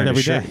we I need to wear find it a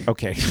every shirt. day.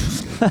 Okay.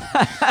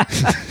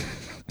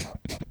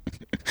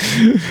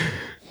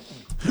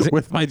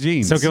 With my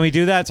jeans. So can we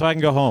do that so I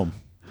can go home?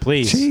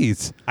 Please.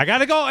 Jeez. I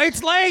gotta go.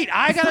 It's late.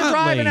 I gotta not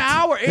drive an late.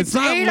 hour. It's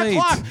not 8 late.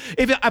 o'clock.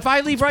 If I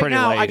leave right pretty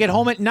now, late. I get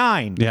home at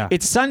 9. Yeah.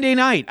 It's Sunday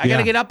night. I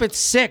gotta Yeah. get up at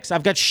 6.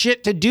 I've got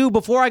shit to do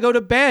before I go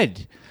to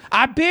bed.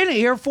 I've been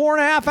here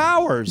 4.5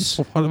 hours.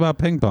 What about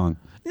ping pong?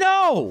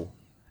 No.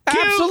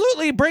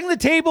 Absolutely. Bring the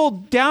table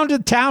down to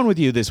town with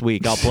you this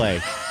week. I'll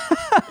play.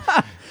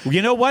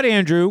 You know what,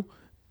 Andrew?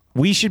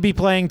 We should be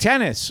playing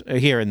tennis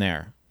here and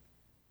there.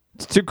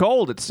 It's too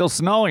cold. It's still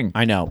snowing.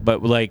 I know,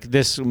 but like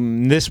this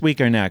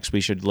week or next,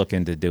 we should look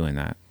into doing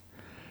that.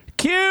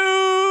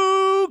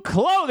 Cue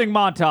clothing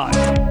montage.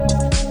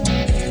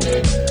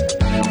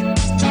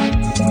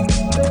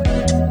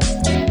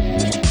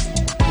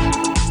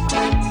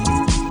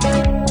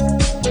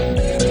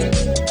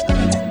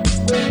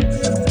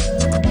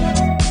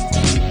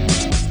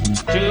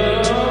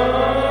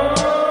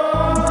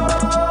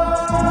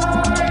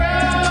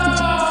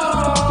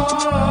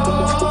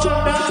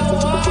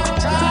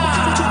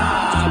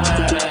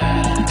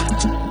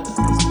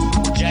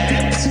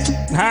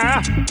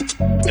 Huh?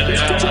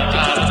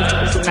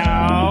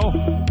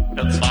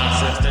 No.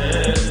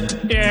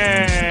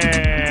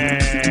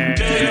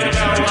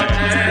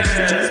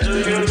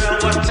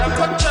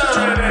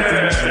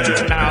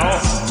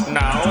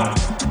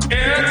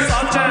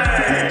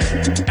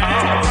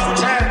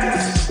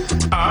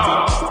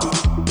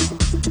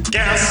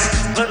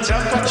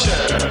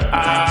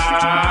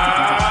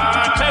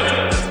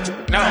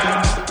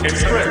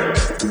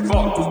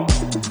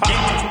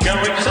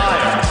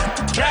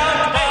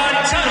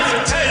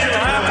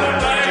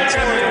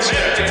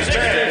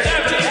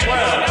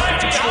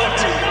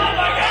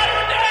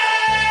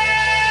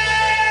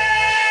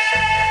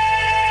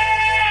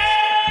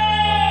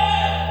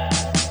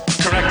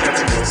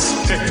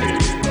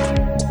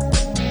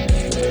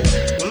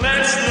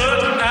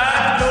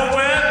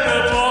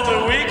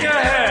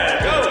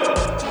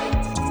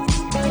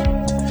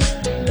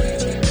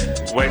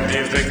 do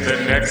you think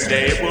the next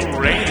day it will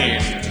rain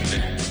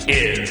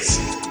is?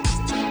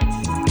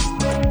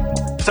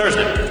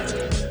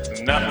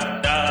 Thursday. No,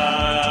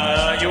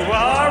 you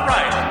are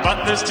right,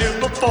 but there's two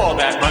before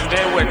that.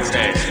 Monday,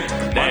 Wednesday.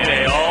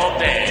 Monday all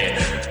day.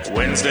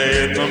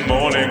 Wednesday in the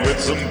morning with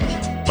some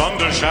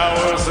thunder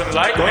showers and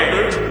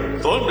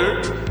lightning.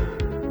 Thunder.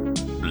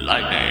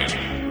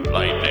 Lightning.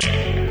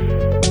 Lightning.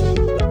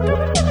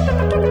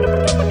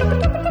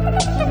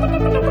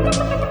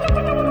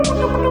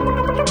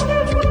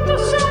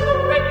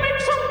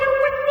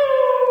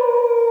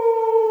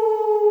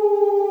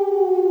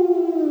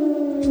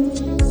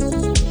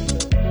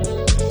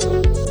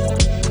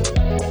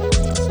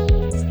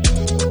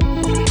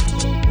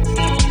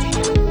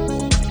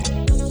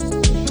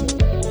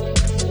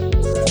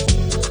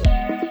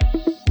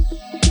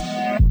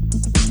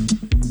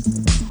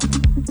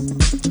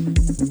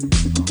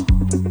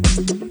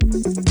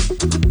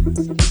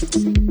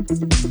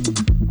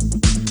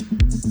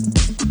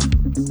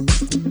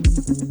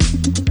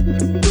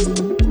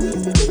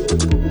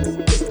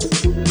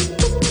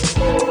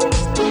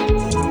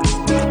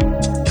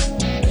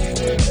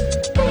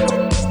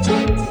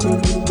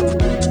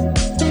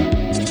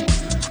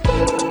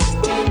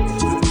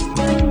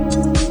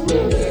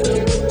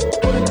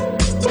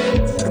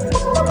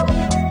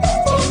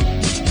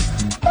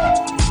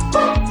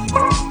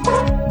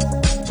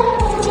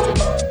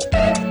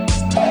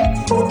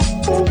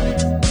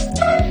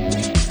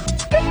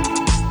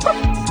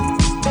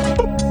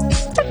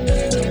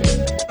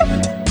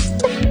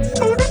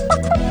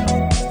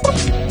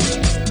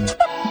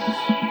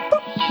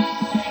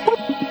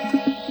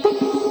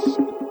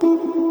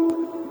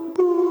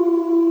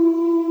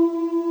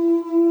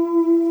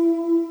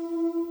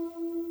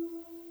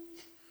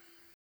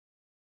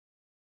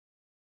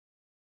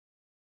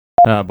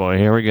 Oh boy,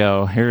 here we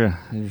go.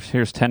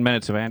 Here's 10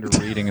 minutes of Andrew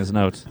reading his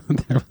notes.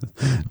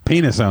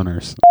 Penis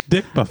owners.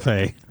 Dick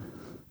buffet.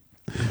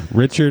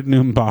 Richard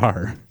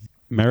Numbar.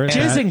 Merit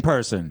Jizzing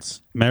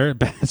persons. Merit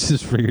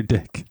badges for your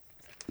dick.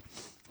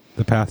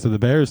 The path to the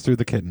bear is through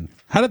the kitten.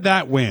 How did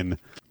that win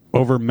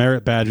over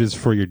merit badges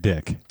for your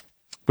dick?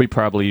 We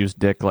probably used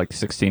dick like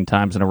 16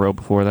 times in a row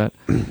before that.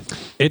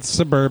 It's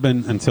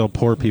suburban until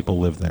poor people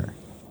live there.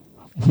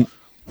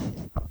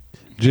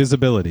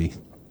 Jizzability.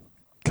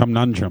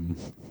 Conundrum.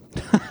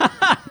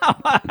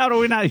 How do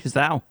we not use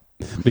that one?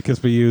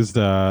 Because we used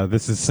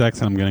this is sex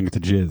and I'm going to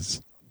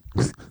jizz.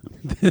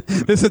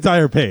 This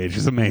entire page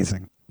is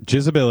amazing.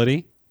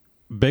 Jizzability,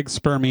 big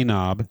spermy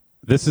knob,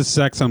 this is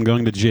sex I'm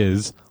going to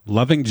jizz,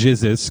 loving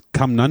jizzes,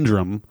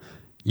 conundrum,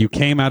 you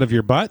came out of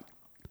your butt,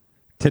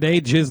 today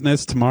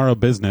jizzness, tomorrow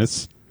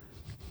business,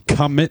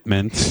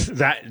 commitment.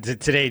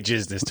 Today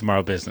jizzness,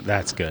 tomorrow business.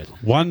 That's good.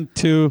 1,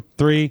 2,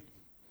 3,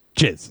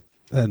 jizz.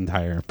 That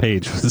entire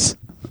page was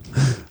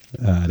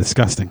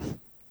disgusting.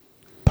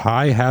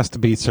 Pie has to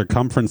be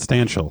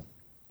circumferential.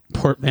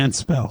 Portman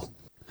spell.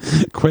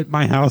 Quit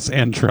my house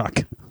and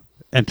truck.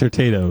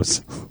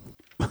 Entertatos.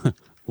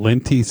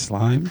 Linty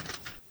slime.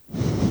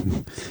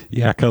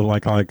 Yaka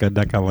like a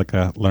deca like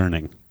a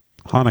learning.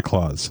 Hana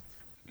Claus.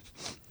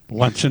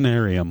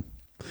 Luncheonarium.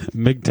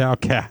 MGTOW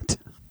cat.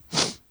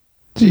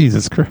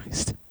 Jesus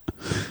Christ.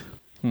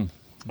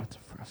 That's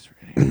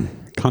frustrating.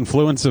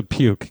 Confluence of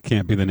Puke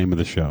can't be the name of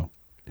the show.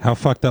 How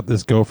fucked up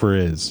this gopher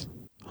is.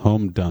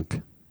 Home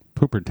dunk.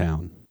 Pooper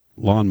Town.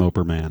 Lawn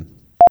moper man.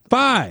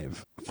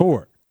 5,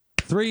 4,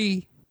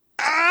 3.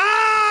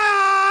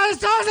 This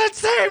doesn't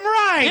seem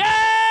right. Yeah!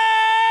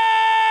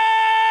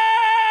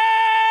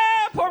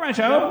 Poor man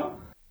show.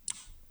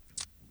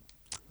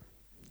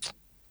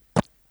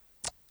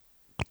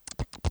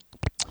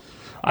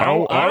 I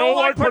don't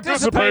like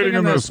participating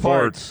in this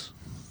part.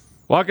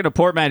 Welcome to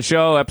Portman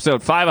Show,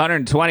 episode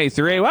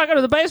 523. Welcome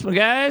to the basement,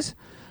 guys.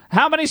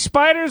 How many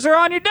spiders are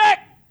on your dick?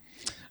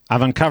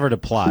 I've uncovered a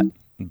plot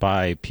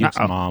by Puke's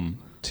mom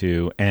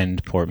to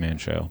end Portman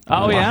Show.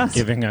 Oh, yeah?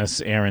 Giving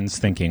us Aaron's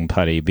thinking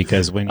putty,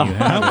 because when you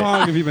have How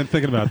long have you been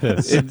thinking about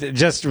this?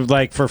 just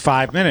like for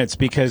 5 minutes,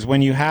 because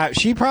when you have,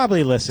 she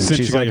probably listens. Since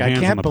She's you got like, your I hands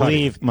on can't the putty.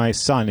 believe my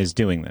son is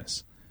doing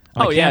this.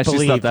 Oh, I yeah, can't she's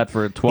believe thought that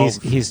for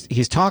 12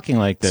 he's talking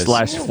like this.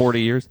 /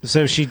 40 years.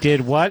 So she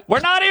did what?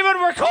 We're not even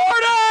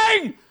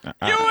recording!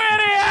 You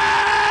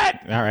idiot!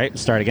 All right,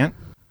 start again.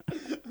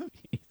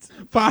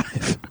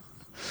 5,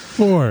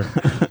 4.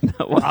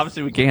 Well,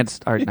 obviously we can't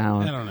start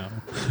now. I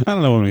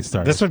don't know when we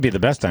start. This would be the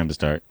best time to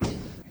start.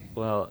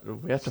 Well,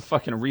 we have to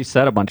fucking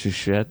reset a bunch of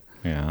shit.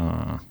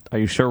 Yeah. Are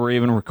you sure we're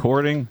even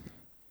recording?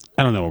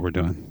 I don't know what we're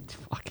doing.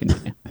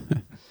 Fucking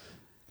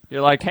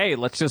You're like, hey,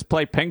 let's just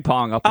play ping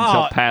pong up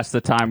until past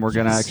the time we're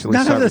going to actually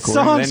None start of the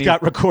recording. songs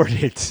got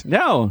recorded.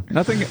 No,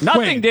 nothing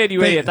Wait, did,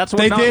 you idiot. That's what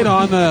they did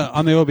on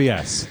the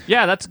OBS.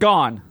 Yeah, that's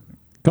gone.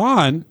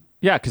 Gone?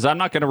 Yeah, because I'm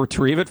not going to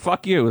retrieve it.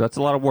 Fuck you. That's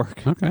a lot of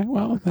work. Okay,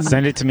 well, then,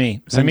 Send it to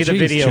me. Send me the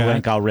video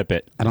link. I'll rip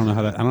it. I don't know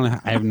how that.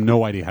 I have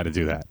no idea how to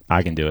do that.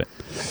 I can do it.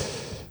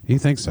 He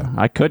thinks so.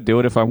 I could do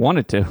it if I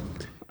wanted to.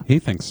 He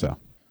thinks so.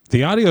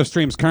 The audio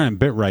stream's current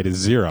bit rate is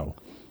 0.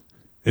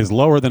 Is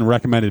lower than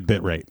recommended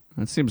bit rate.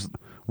 That seems.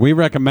 We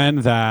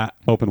recommend that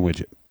open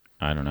widget.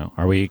 I don't know.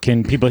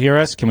 Can people hear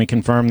us? Can we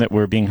confirm that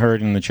we're being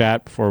heard in the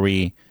chat before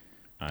we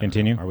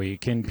continue?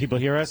 Can people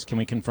hear us? Can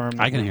we confirm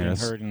that I can we're hear being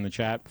us. heard in the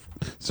chat?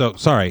 So,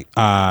 sorry.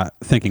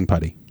 Thinking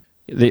Putty.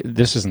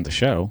 This isn't the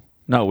show.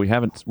 No, we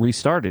haven't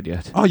restarted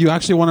yet. Oh, you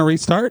actually want to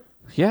restart?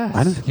 Yes.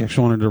 I didn't think you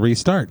actually wanted to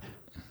restart.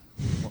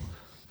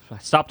 I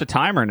stopped the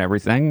timer and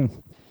everything.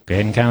 Go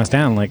ahead and count us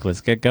down.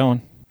 Let's get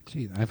going.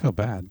 Gee, I feel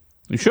bad.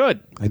 You should.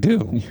 I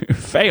do. You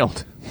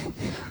failed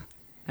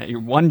at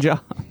your one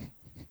job.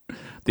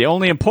 The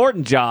only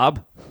important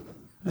job.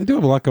 I do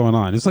have a lot going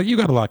on. It's like you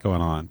got a lot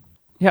going on.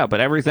 Yeah,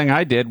 but everything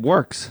I did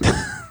works.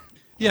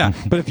 Yeah,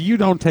 but if you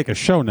don't take a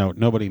show note,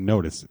 nobody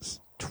notices.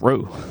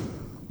 True.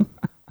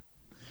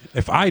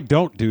 If I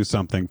don't do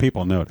something,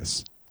 people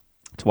notice.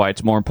 That's why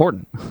it's more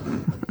important.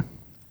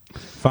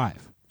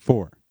 5,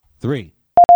 4, 3,